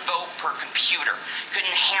 it's 1 vote per computer.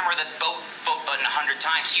 Couldn't hammer the vote button 100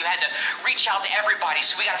 times. So you had to reach out to everybody.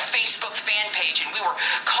 So we got a Facebook fan page, and we were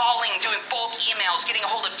calling, doing bulk emails, getting a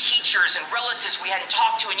hold of teachers and relatives we hadn't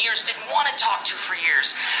talked to in years, didn't want to talk to for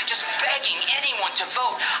years, just begging anyone to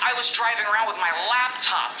vote. I was driving around with my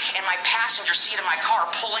laptop in my passenger seat of my car,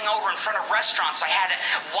 pulling over in front of restaurants. I had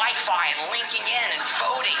Wi-Fi and linking in and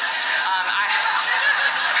voting.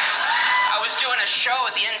 I was doing a show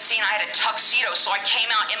at the end scene. I had a tuxedo, so I came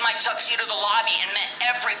out in my tuxedo to the lobby and met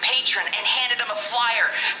every patron and handed them a flyer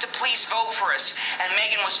to please vote for us. And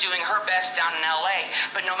Megan was doing her best down in LA,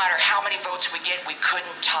 but no matter how many votes we get, we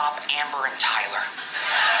couldn't top Amber and Tyler.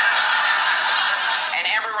 And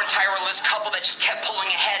Amber and Tyler were this couple that just kept pulling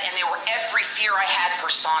ahead, and they were every fear I had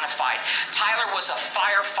personified. Tyler was a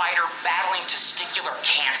firefighter battling testicular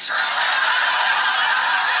cancer.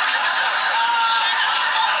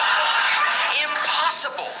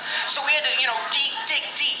 Impossible. So we had to, dig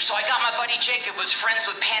deep. So I got my buddy Jake, who was friends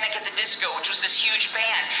with Panic at the Disco, which was this huge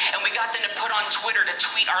band, and we got them to put on Twitter to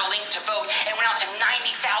tweet our link to vote, and went out to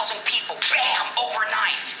 90,000 people. Bam!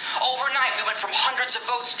 Overnight. Overnight, we went from hundreds of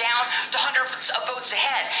votes down to hundreds of votes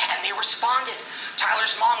ahead, and they responded.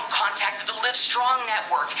 Tyler's mom contacted the Live Strong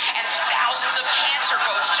Network, and thousands of cancer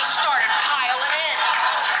votes just started piling in.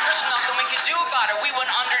 There's nothing we could do about it. We went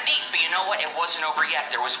underneath, but you know what? It wasn't over yet.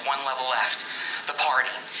 There was 1 level left. The party.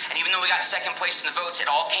 And even though we got second place in the votes, it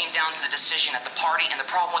all came down to the decision at the party, and the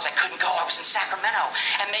problem was I couldn't go. I was in Sacramento,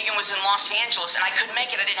 and Megan was in Los Angeles, and I couldn't make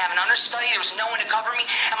it. I didn't have an understudy. There was no one to cover me,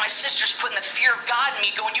 and my sister's putting the fear of God in me,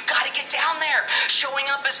 going, you got to get down there. Showing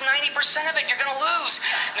up is 90% of it. You're going to lose.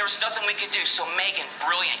 And there was nothing we could do. So Megan,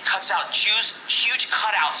 brilliant, cuts out huge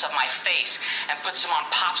cutouts of my face and puts them on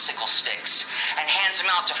popsicle sticks and hands them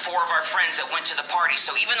out to 4 of our friends that went to the party.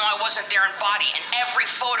 So even though I wasn't there in body, in every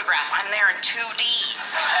photograph, I'm there in 2D.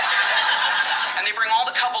 And they bring all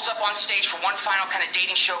the couples up on stage for one final kind of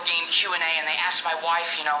dating show game Q&A, and they ask my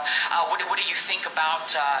wife, what do you think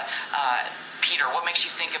about Peter, what makes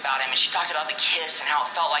you think about him? And she talked about the kiss and how it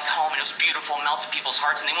felt like home, and it was beautiful, melted people's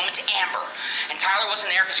hearts. And then we went to Amber, and Tyler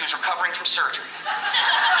wasn't there because he was recovering from surgery.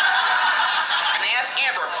 And they asked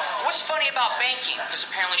Amber, what's funny about banking? Because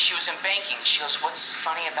apparently she was in banking. She goes, what's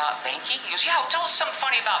funny about banking? He goes, yeah, tell us something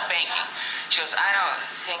funny about banking. She goes, I don't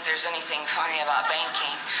think there's anything funny about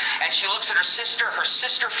banking. And she looks at her sister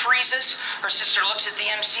freezes. Her sister looks at the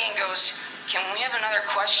MC and goes, can we have another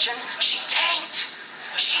question? She tanked.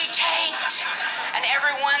 And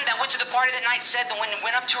everyone that went to the party that night said that when it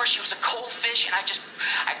went up to her, she was a cold fish. And I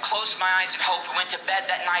closed my eyes and hoped. We went to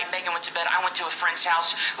bed that night. Megan went to bed. I went to a friend's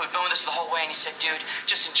house who had been with us the whole way. And he said, dude,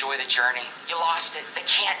 just enjoy the journey. You lost it. They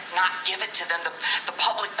can't not give it to them. The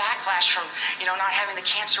public backlash from, not having the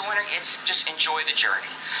cancer winner, it's just enjoy the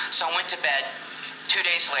journey. So I went to bed. 2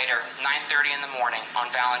 days later, 9:30 in the morning on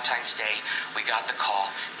Valentine's Day, we got the call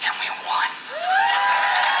and we won.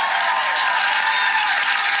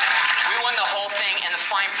 We won the whole thing, and the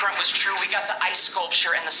fine print was true. We got the ice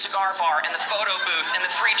sculpture and the cigar bar and the photo booth and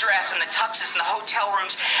the free dress and the tuxes and the hotel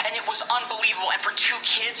rooms, and it was unbelievable. And for 2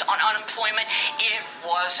 kids on unemployment, it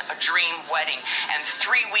was a dream wedding. And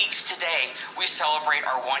 3 weeks today, we celebrate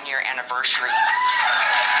our 1-year anniversary.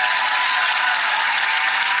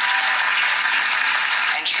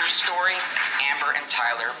 And true story, Amber and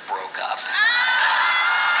Tyler broke up.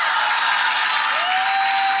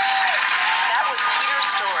 That was Peter's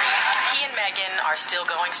story. He and Megan are still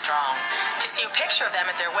going strong. To see a picture of them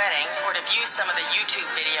at their wedding, or to view some of the YouTube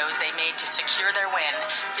videos they made to secure their win,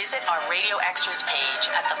 visit our Radio Extras page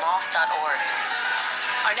at themoth.org.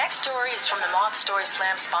 Our next story is from the Moth Story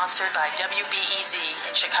Slam, sponsored by WBEZ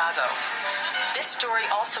in Chicago. This story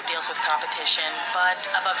also deals with competition, but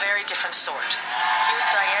of a very different sort. Here's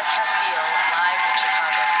Diane Castile live in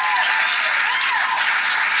Chicago.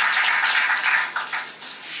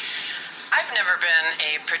 I've never been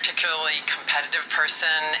a particularly competitive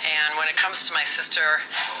person, and when it comes to my sister,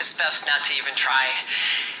 it's best not to even try.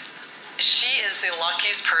 She is the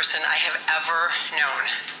luckiest person I have ever known.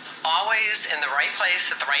 Always in the right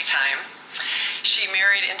place at the right time. She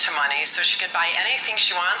married into money, so she could buy anything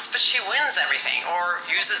she wants, but she wins everything, or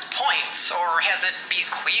uses points, or has it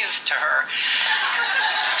bequeathed to her.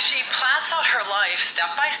 She plots out her life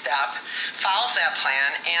step by step, follows that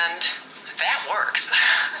plan, and that works.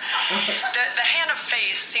 The hand of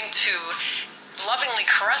fate seemed to lovingly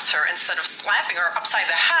caress her instead of slapping her upside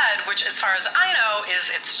the head, which, as far as I know, is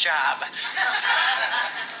its job.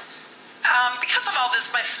 Because of all this,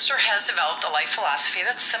 my sister has developed a life philosophy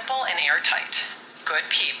that's simple and airtight. Good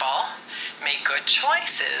people make good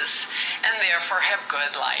choices and therefore have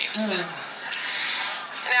good lives.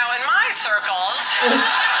 Now, in my circles,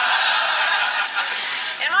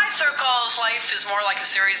 life is more like a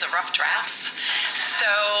series of rough drafts. So,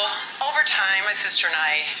 over time, my sister and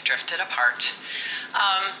I drifted apart.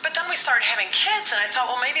 But then we started having kids, and I thought,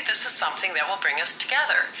 well, maybe this is something that will bring us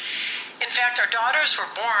together. In fact, our daughters were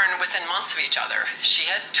born within months of each other. She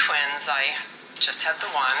had twins. I just had the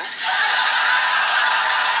one.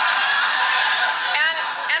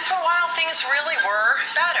 And for a while, things really were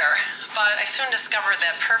better. But I soon discovered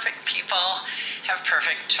that perfect people have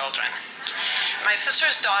perfect children. My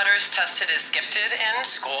sister's daughters tested as gifted in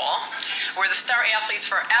school, were the star athletes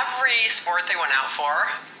for every sport they went out for,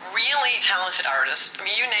 really talented artists, I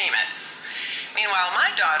mean, you name it. Meanwhile, my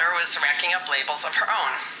daughter was racking up labels of her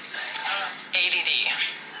own. ADD,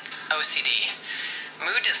 OCD,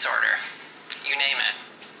 mood disorder, you name it.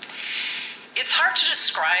 It's hard to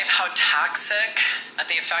describe how toxic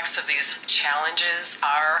the effects of these challenges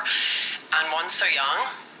are on one so young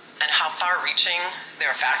and how far-reaching their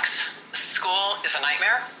effects. School is a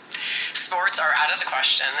nightmare. Sports are out of the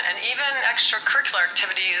question, and even extracurricular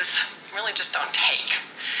activities really just don't take.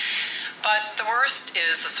 But the worst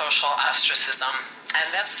is the social ostracism,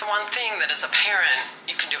 and that's the one thing that as a parent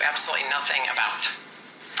you can do absolutely nothing about.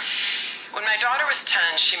 When my daughter was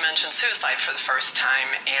 10, she mentioned suicide for the first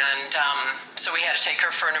time, and so we had to take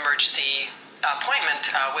her for an emergency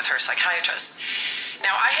appointment with her psychiatrist.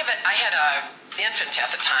 Now, I had an infant at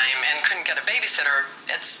the time and couldn't get a babysitter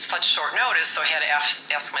at such short notice, so I had to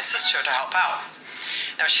ask my sister to help out.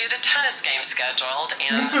 Now, she had a tennis game scheduled,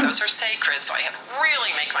 and those are sacred, so I had to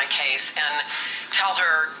really make my case and tell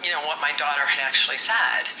her, what my daughter had actually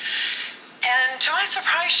said. And to my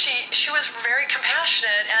surprise, she was very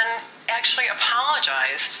compassionate and actually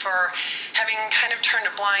apologized for having kind of turned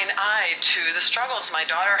a blind eye to the struggles my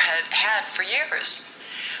daughter had had for years.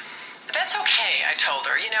 That's okay, I told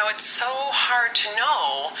her. It's so hard to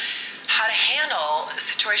know how to handle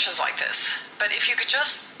situations like this. But if you could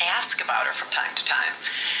just ask about her from time to time,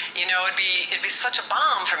 it'd be such a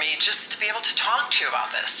balm for me just to be able to talk to you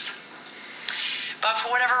about this. But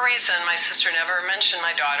for whatever reason, my sister never mentioned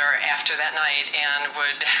my daughter after that night and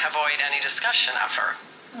would avoid any discussion of her.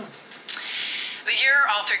 The year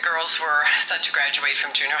all three girls were set to graduate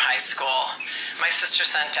from junior high school, my sister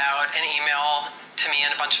sent out an email to me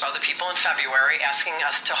and a bunch of other people in February asking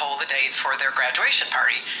us to hold the date for their graduation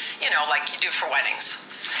party. You know, like you do for weddings.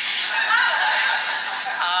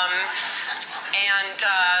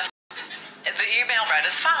 The email read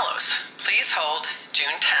as follows. Please hold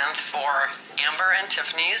June 10th for Amber and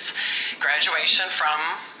Tiffany's graduation from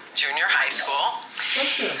junior high school.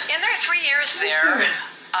 In their 3 years there,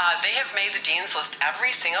 they have made the dean's list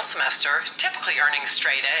every single semester, typically earning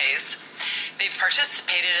straight A's. They've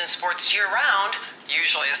participated in sports year-round,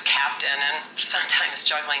 usually as captain and sometimes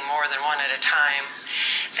juggling more than one at a time.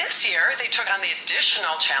 This year, they took on the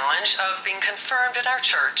additional challenge of being confirmed at our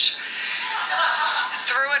church.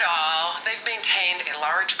 Through it all, they've maintained a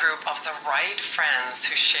large group of the right friends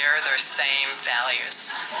who share their same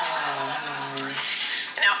values.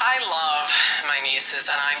 Now, I love my nieces,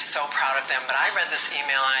 and I'm so proud of them, but I read this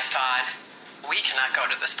email and I thought, we cannot go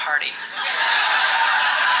to this party.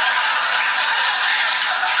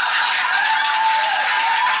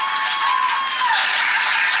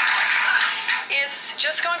 It's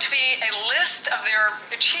just going to be a list of their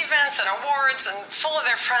achievements and awards and full of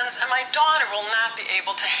their friends, and my daughter will not be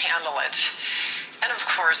able to handle it. And of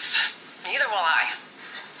course, neither will I.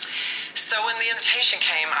 So when the invitation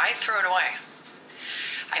came, I threw it away.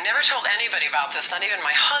 I never told anybody about this, not even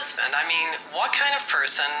my husband. I mean, what kind of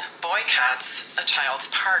person boycotts a child's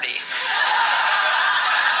party?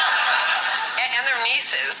 And their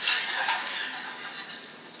nieces.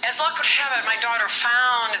 As luck would have it, my daughter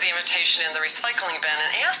found the invitation in the recycling bin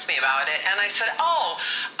and asked me about it. And I said,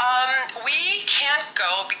 we can't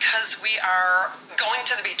go because we are going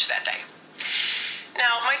to the beach that day.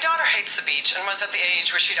 Now, my daughter hates the beach and was at the age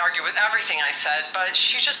where she'd argue with everything I said, but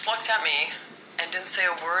she just looked at me and didn't say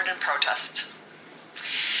a word in protest.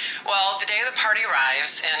 Well, the day of the party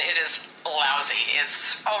arrives, and it is lousy.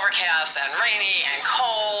 It's overcast and rainy and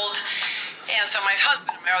cold. And so my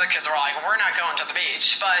husband and my other kids are all like, we're not going to the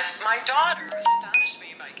beach. But my daughter astonished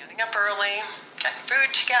me by getting up early, getting food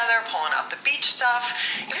together, pulling out the beach stuff,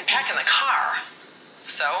 even packing the car.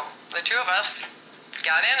 So the two of us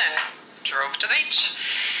got in and drove to the beach.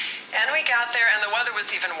 And we got there, and the weather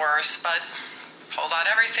was even worse, but pulled out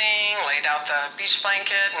everything, laid out the beach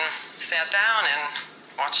blanket, and sat down and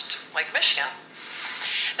watched Lake Michigan.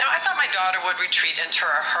 Now, I thought my daughter would retreat into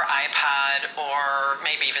her iPad or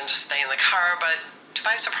maybe even just stay in the car, but to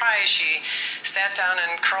my surprise, she sat down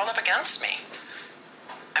and curled up against me.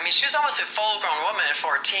 I mean, she was almost a full-grown woman at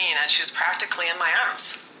 14, and she was practically in my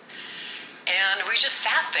arms. And we just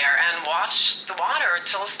sat there and watched the water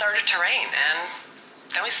until it started to rain, and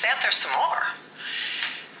then we sat there some more.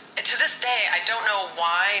 And to this day, I don't know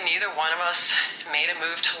why neither one of us made a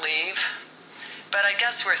move to leave, but I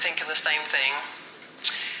guess we're thinking the same thing.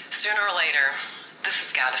 Sooner or later, this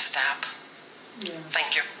has got to stop. Yeah.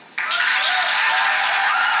 Thank you.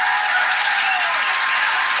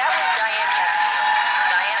 That was Diane Castillo.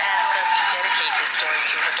 Diane asked us to dedicate this story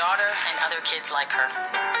to her daughter and other kids like her.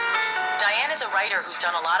 Diane is a writer who's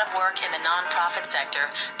done a lot of work in the nonprofit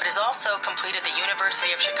sector, but has also completed the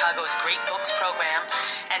University of Chicago's Great Books program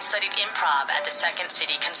and studied improv at the Second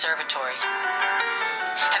City Conservatory.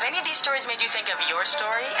 Have any of these stories made you think of your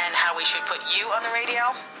story and how we should put you on the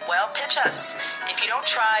radio? Well, pitch us. If you don't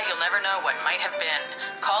try, you'll never know what might have been.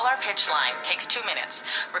 Call our pitch line. Takes 2 minutes.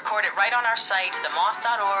 Record it right on our site,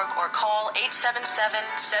 themoth.org, or call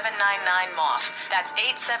 877-799-MOTH. That's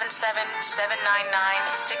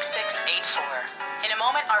 877-799-6684. In a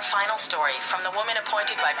moment, our final story from the woman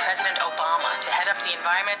appointed by President Obama to head up the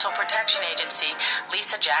Environmental Protection Agency,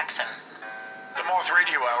 Lisa Jackson. The Moth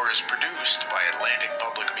Radio Hour is produced by Atlantic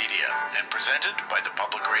Public Media and presented by the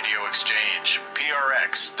Public Radio Exchange,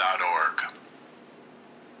 prx.org.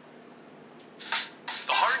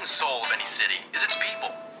 The heart and soul of any city is its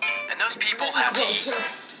people, and those people have to eat.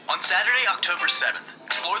 On Saturday, October 7th,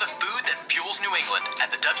 explore the food that fuels New England at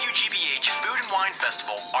the WGBH Food and Wine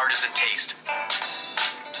Festival Artisan Taste.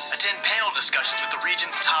 Attend panel discussions with the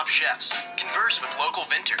region's top chefs, converse with local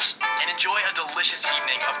vendors, and enjoy a delicious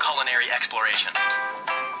evening of culinary exploration.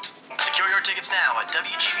 Secure your tickets now at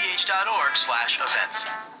WGBH.org/events.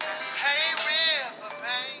 Hey,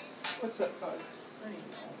 What's up, folks?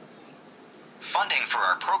 Funding for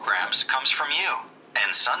our programs comes from you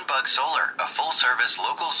and Sunbug Solar, a full-service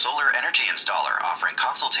local solar energy installer offering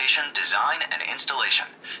consultation, design, and installation.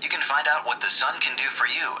 You can find out what the sun can do for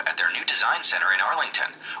you at their new design center in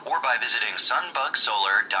Arlington or by visiting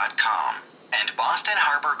sunbugsolar.com. and Boston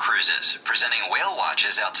Harbor Cruises, presenting whale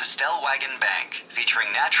watches out to Stellwagen Bank,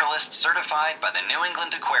 featuring naturalists certified by the New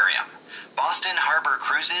England Aquarium.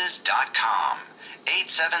 BostonHarborCruises.com.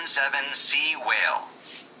 877-SEA-WHALE.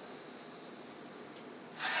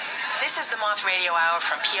 This is the Moth Radio Hour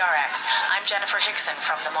from PRX. I'm Jennifer Hickson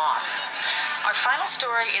from The Moth. Our final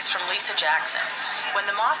story is from Lisa Jackson. When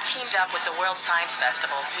The Moth teamed up with the World Science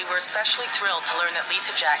Festival, we were especially thrilled to learn that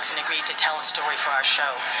Lisa Jackson agreed to tell a story for our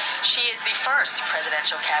show. She is the first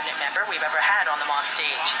presidential cabinet member we've ever had on the Moth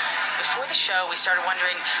stage. Before the show, we started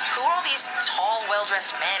wondering, who are all these tall,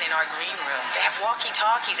 well-dressed men in our green room? They have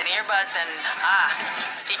walkie-talkies and earbuds and,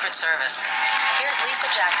 Secret Service. Here's Lisa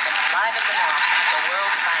Jackson, live at the Moth, the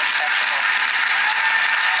World Science Festival.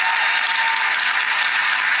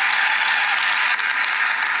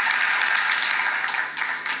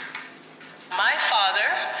 My father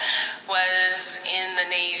was in the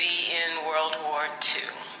Navy in World War II.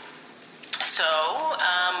 So,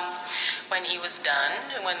 when he was done,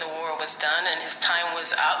 when the war was done and his time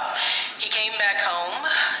was up, he came back home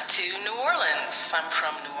to New Orleans. I'm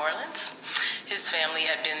from New Orleans. His family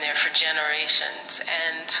had been there for generations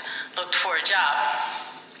and looked for a job.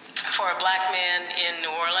 For a black man in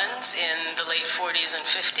New Orleans in the late 40s and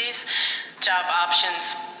 50s, job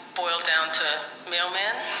options boiled down to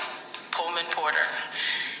mailman, Pullman porter,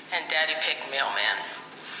 and daddy picked mailman.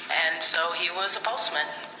 And so he was a postman.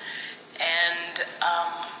 And,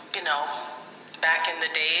 back in the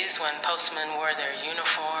days when postmen wore their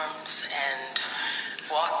uniforms and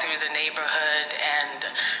walked through the neighborhood, and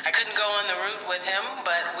I couldn't go on the route with him,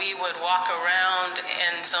 but we would walk around,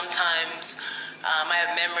 and sometimes I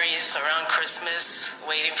have memories around Christmas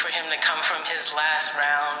waiting for him to come from his last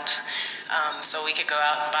round so we could go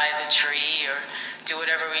out and buy the tree or do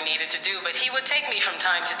whatever we needed to do. But he would take me from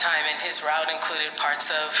time to time, and his route included parts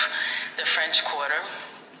of the French Quarter.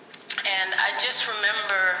 And I just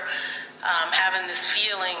remember having this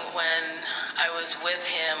feeling when I was with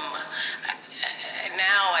him.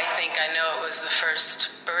 Now I think I know it was the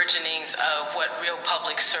first burgeonings of what real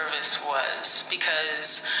public service was,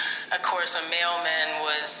 because, of course, a mailman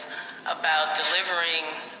was about delivering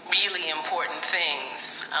really important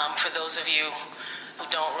things. For those of you who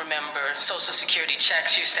don't remember, Social Security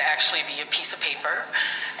checks used to actually be a piece of paper,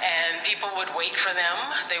 and people would wait for them.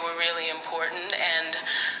 They were really important, and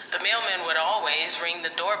the mailman would always ring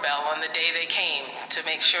the doorbell on the day they came to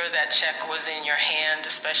make sure that check was in your hand,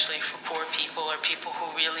 especially for poor people or people who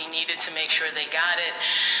really needed to make sure they got it.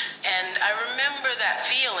 And I remember that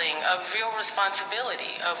feeling of real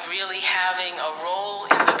responsibility, of really having a role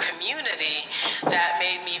in the community that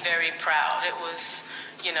made me very proud. It was,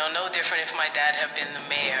 no different if my dad had been the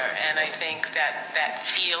mayor. And I think that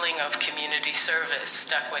feeling of community service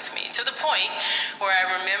stuck with me, to the point where I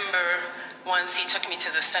remember once he took me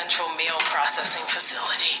to the Central Mail Processing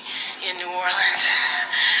Facility in New Orleans.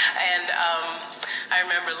 And I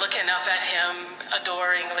remember looking up at him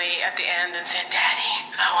adoringly at the end and saying, "Daddy,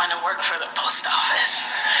 I want to work for the post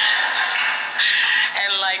office."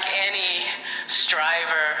 And like any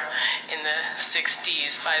striver in the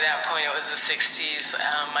 60s, by that point it was the 60s,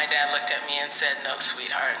 my dad looked at me and said, "No,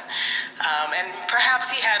 sweetheart." And perhaps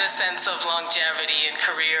he had a sense of longevity and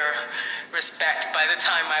career respect by the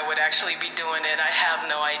time I would actually be doing it. I have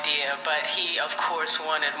no idea, but he, of course,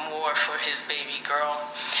 wanted more for his baby girl.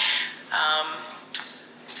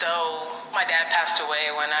 So my dad passed away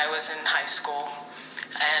when I was in high school.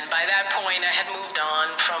 And by that point, I had moved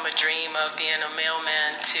on from a dream of being a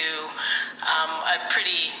mailman to a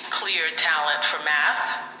pretty clear talent for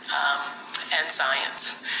math and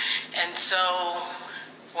science. And so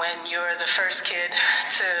when you're the first kid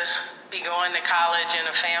to be going to college in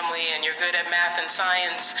a family and you're good at math and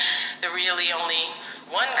science, there's really only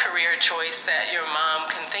one career choice that your mom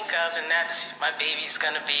can think of, and that's, my baby's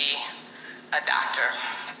going to be a doctor.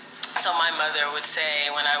 So my mother would say,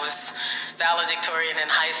 when I was valedictorian in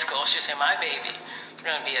high school, she would say, "My baby is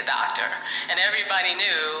going to be a doctor." And everybody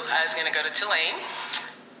knew I was going to go to Tulane,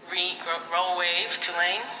 roll wave,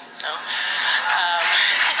 Tulane, no?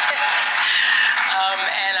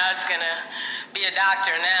 And I was going to be a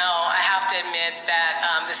doctor. Now, I have to admit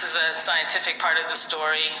that this is a scientific part of the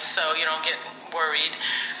story, so you don't get worried.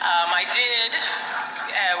 I did,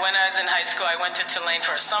 when I was in high school, I went to Tulane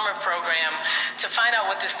for a summer program to find out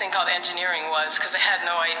what this thing called engineering was, because I had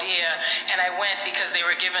no idea. And I went because they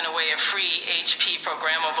were giving away a free HP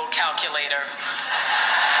programmable calculator.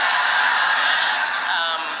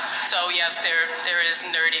 So yes, there is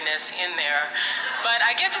nerdiness in there. But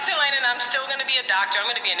I get to Tulane and I'm still going to be a doctor. I'm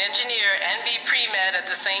going to be an engineer and be pre-med at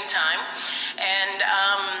the same time. And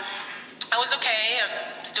I was okay. I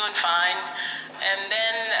was doing fine. And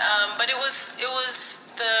then, but it was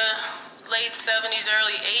the late 70s,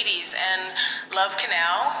 early 80s, and Love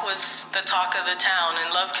Canal was the talk of the town.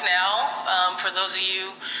 And Love Canal, for those of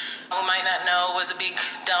you who might not know, was a big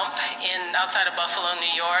dump outside of Buffalo,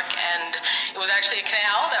 New York, and it was actually a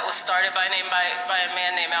canal that was started by a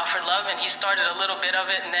man named Alfred Love, and he started a little bit of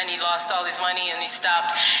it, and then he lost all his money and he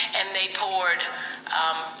stopped, and they poured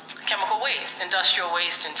chemical waste, industrial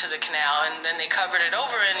waste into the canal, and then they covered it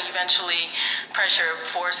over, and eventually pressure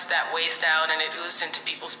forced that waste out, and it oozed into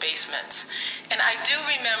people's basements. And I do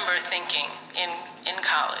remember thinking in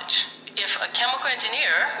college, if a chemical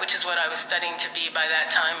engineer, which is what I was studying to be by that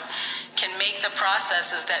time, can make the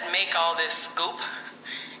processes that make all this goop,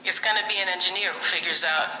 it's going to be an engineer who figures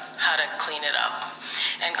out how to clean it up.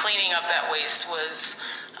 And cleaning up that waste was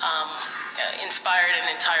inspired an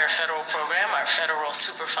entire federal program, our federal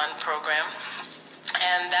Superfund program.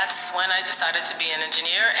 And that's when I decided to be an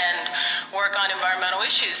engineer and work on environmental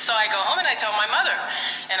issues. So I go home and I tell my mother,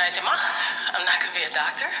 and I say, Ma, I'm not going to be a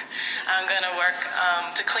doctor. I'm going to work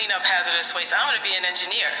to clean up hazardous waste. I'm going to be an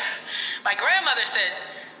engineer. My grandmother said,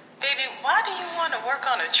 baby, why do you want to work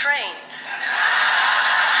on a train?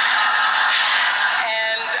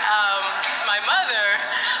 And my mother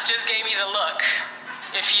just gave me the look.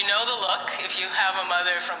 If you know the look, if you have a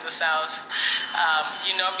mother from the South,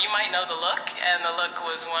 you might know the look, and the look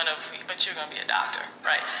was one of, but you're going to be a doctor,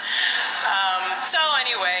 right? So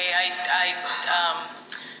anyway, I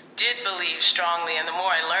did believe strongly, and the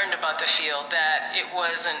more I learned about the field, that it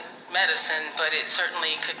wasn't medicine, but it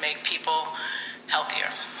certainly could make people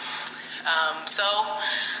healthier. So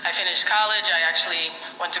I finished college. I actually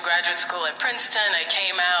went to graduate school at Princeton. I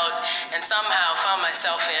came out and somehow found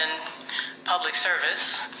myself in public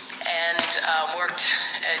service and worked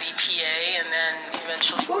at EPA, and then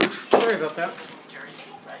eventually... Sorry about that.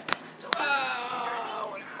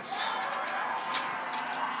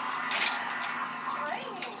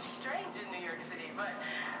 Strange in New York City, but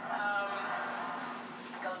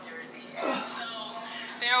go Jersey. And so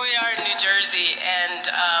there we are in New Jersey, and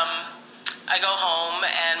I go home,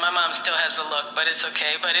 and my mom still has the look, but it's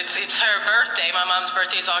okay. But it's her birthday. My mom's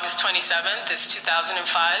birthday is August 27th. It's 2005,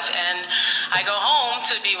 and I go home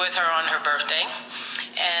to be with her on her birthday.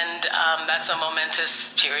 And that's a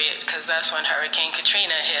momentous period, because that's when Hurricane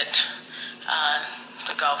Katrina hit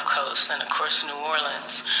the Gulf Coast and, of course, New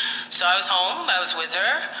Orleans. So I was home. I was with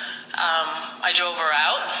her. I drove her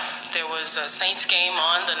out. There was a Saints game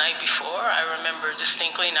on the night before. I remember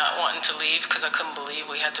distinctly not wanting to leave because I couldn't believe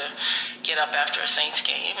we had to get up after a Saints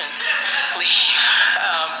game and leave.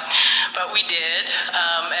 But we did.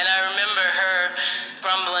 And I remember her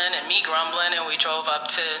grumbling and me grumbling, and we drove up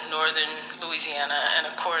to northern Louisiana. And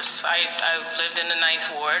of course, I lived in the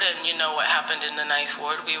 9th Ward, and you know what happened in the 9th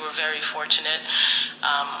Ward. We were very fortunate.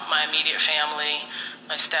 My immediate family,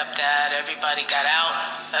 my stepdad, everybody got out.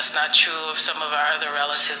 That's not true of some of our other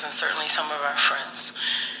relatives and certainly some of our friends.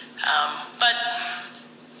 But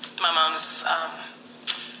my mom's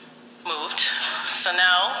moved. So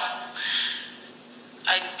now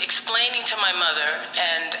I'm explaining to my mother,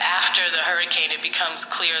 and after the hurricane, it becomes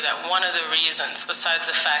clear that one of the reasons, besides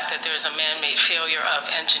the fact that there's a man-made failure of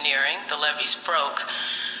engineering, the levees broke,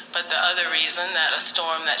 but the other reason that a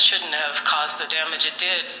storm that shouldn't have caused the damage it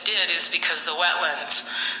did is because the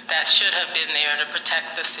wetlands that should have been there to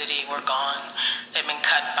protect the city were gone. They've been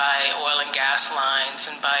cut by oil and gas lines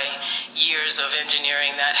and by years of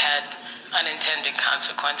engineering that had unintended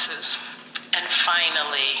consequences. And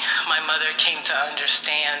finally, my mother came to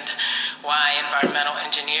understand why environmental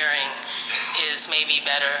engineering is maybe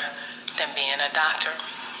better than being a doctor.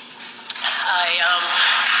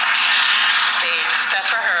 That's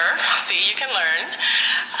for her. See, you can learn.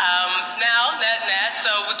 Now, so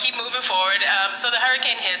we keep moving forward. So the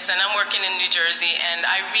hurricane hits, and I'm working in New Jersey, and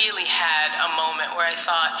I really had a moment where I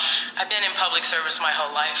thought, I've been in public service my whole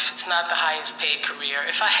life. It's not the highest paid career.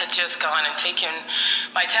 If I had just gone and taken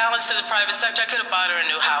my talents to the private sector, I could have bought her a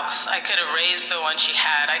new house. I could have raised the one she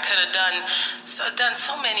had. I could have done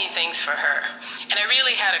so many things for her. And I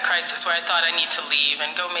really had a crisis where I thought I need to leave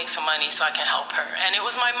and go make some money so I can help her. And it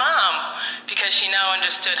was my mom, because she now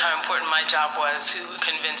understood how important my job was, who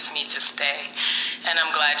convinced me to stay. And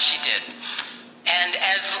I'm glad she did. And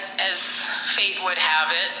as fate would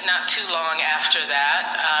have it, not too long after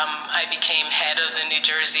that, I became head of the New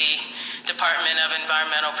Jersey Department of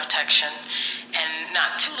Environmental Protection. And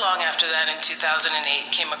not too long after that, in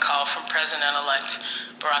 2008, came a call from President-elect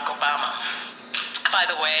Barack Obama. By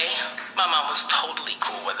the way, my mom was totally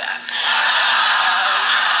cool with that.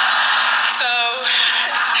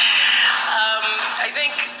 I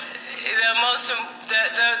think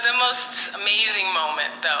The most amazing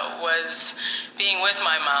moment, though, was being with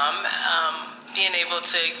my mom, being able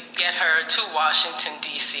to get her to Washington,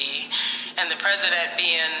 D.C., and the president,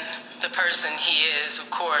 being the person he is, of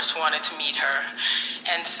course, wanted to meet her.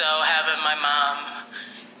 And so having my mom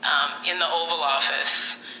in the Oval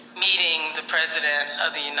Office, meeting the President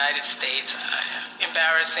of the United States,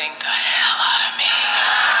 embarrassing the hell out of me.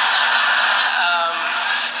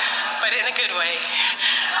 But in a good way.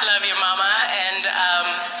 Love you, Mama. And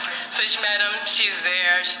so she met him, she's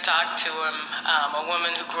there, she talked to him, a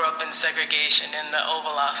woman who grew up in segregation in the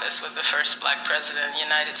Oval Office with the first black president of the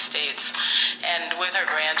United States, and with her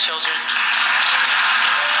grandchildren.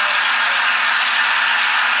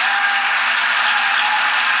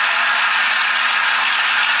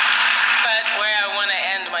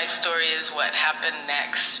 My story is what happened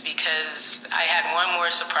next, because I had one more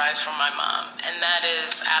surprise from my mom, and that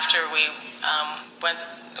is after we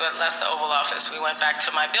left the Oval Office, we went back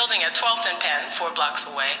to my building at 12th and Penn, 4 blocks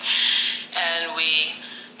away, and we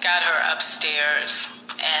got her upstairs,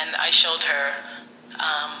 and I showed her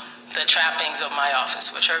the trappings of my office,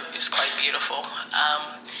 which is quite beautiful,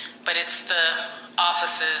 but it's the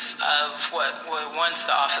offices of what were once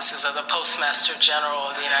the offices of the Postmaster General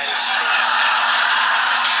of the United States.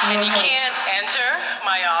 And you can't enter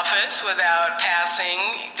my office without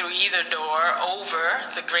passing through either door over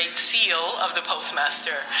the Great Seal of the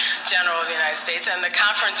Postmaster General of the United States. And the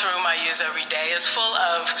conference room I use every day is full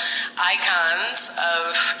of icons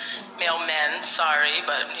of male men, sorry,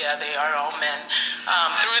 but yeah, they are all men.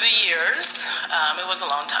 Through the years, it was a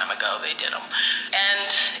long time ago they did them. And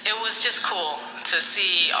it was just cool to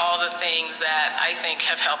see all the things that I think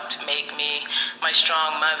have helped make me my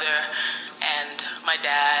strong mother, and my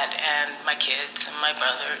dad, and my kids, and my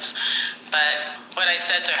brothers. But what I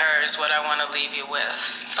said to her is what I want to leave you with.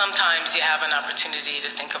 Sometimes you have an opportunity to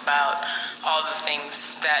think about all the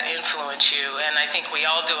things that influence you, and I think we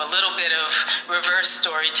all do a little bit of reverse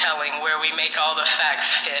storytelling where we make all the facts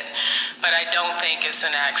fit, but I don't think it's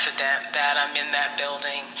an accident that I'm in that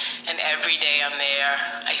building, and every day I'm there,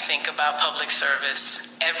 I think about public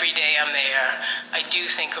service. Every day I'm there, I do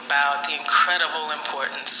think about the incredible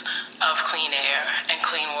importance of clean air and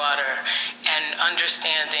clean water, and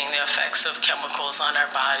understanding the effects of chemicals on our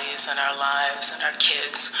bodies and our lives and our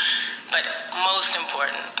kids. But most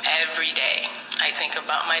important, every day, I think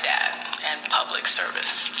about my dad and public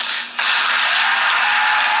service.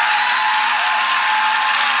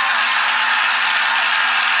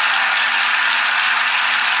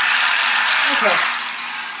 Okay.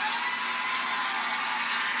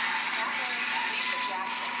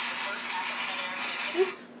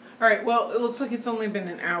 All right, well, it looks like it's only been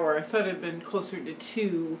an hour. I thought it had been closer to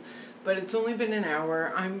 2, but it's only been an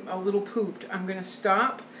hour. I'm a little pooped. I'm going to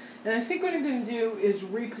stop, and I think what I'm going to do is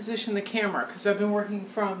reposition the camera, because I've been working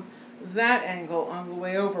from that angle on the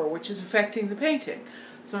way over, which is affecting the painting.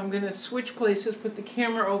 So I'm going to switch places, put the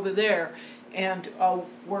camera over there, and I'll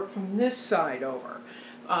work from this side over,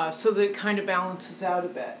 so that it kind of balances out a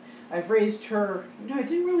bit. I've raised her, no, I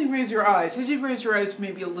didn't really raise her eyes. I did raise her eyes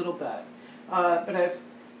maybe a little bit, but I've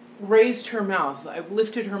raised her mouth, I've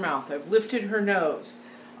lifted her mouth, I've lifted her nose,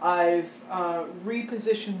 I've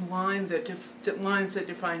repositioned lines that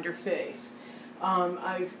defined her face.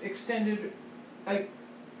 I've extended, I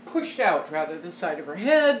pushed out rather the side of her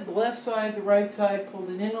head, the left side, the right side,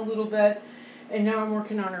 pulled it in a little bit, and now I'm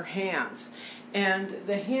working on her hands. And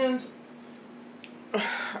the hands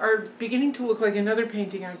are beginning to look like another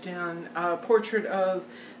painting I've done, a portrait of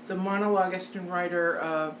the monologuist and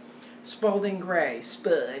writer Spalding Gray,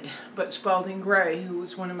 Spud, but Spalding Gray, who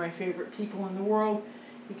was one of my favorite people in the world.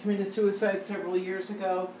 He committed suicide several years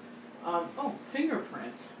ago. Oh,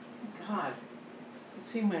 fingerprints. Oh, God. I can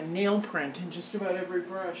see my nail print in just about every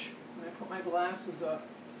brush when I put my glasses up.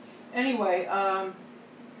 Anyway,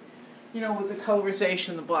 you know, with the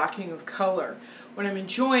colorization, the blocking of color, what I'm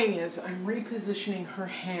enjoying is I'm repositioning her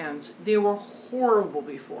hands. They were horrible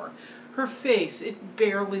before. Her face, it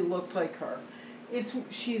barely looked like her.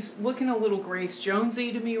 She's looking a little Grace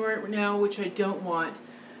Jonesy to me right now, which I don't want.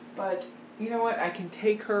 But you know what? I can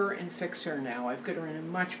take her and fix her now. I've got her in a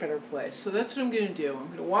much better place. So that's what I'm going to do. I'm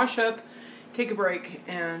going to wash up, take a break,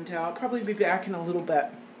 and I'll probably be back in a little bit.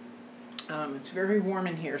 It's very warm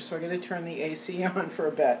in here, so I'm going to turn the AC on for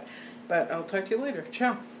a bit. But I'll talk to you later.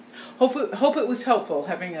 Ciao. Hope it was helpful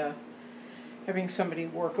having somebody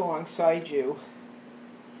work alongside you,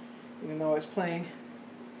 even though I was playing.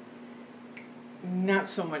 Not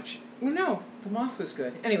so much. No, the moth was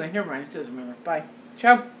good. Anyway, never mind. It doesn't matter. Bye.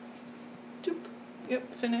 Ciao. Doop.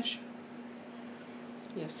 Yep, finish.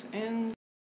 Yes, and...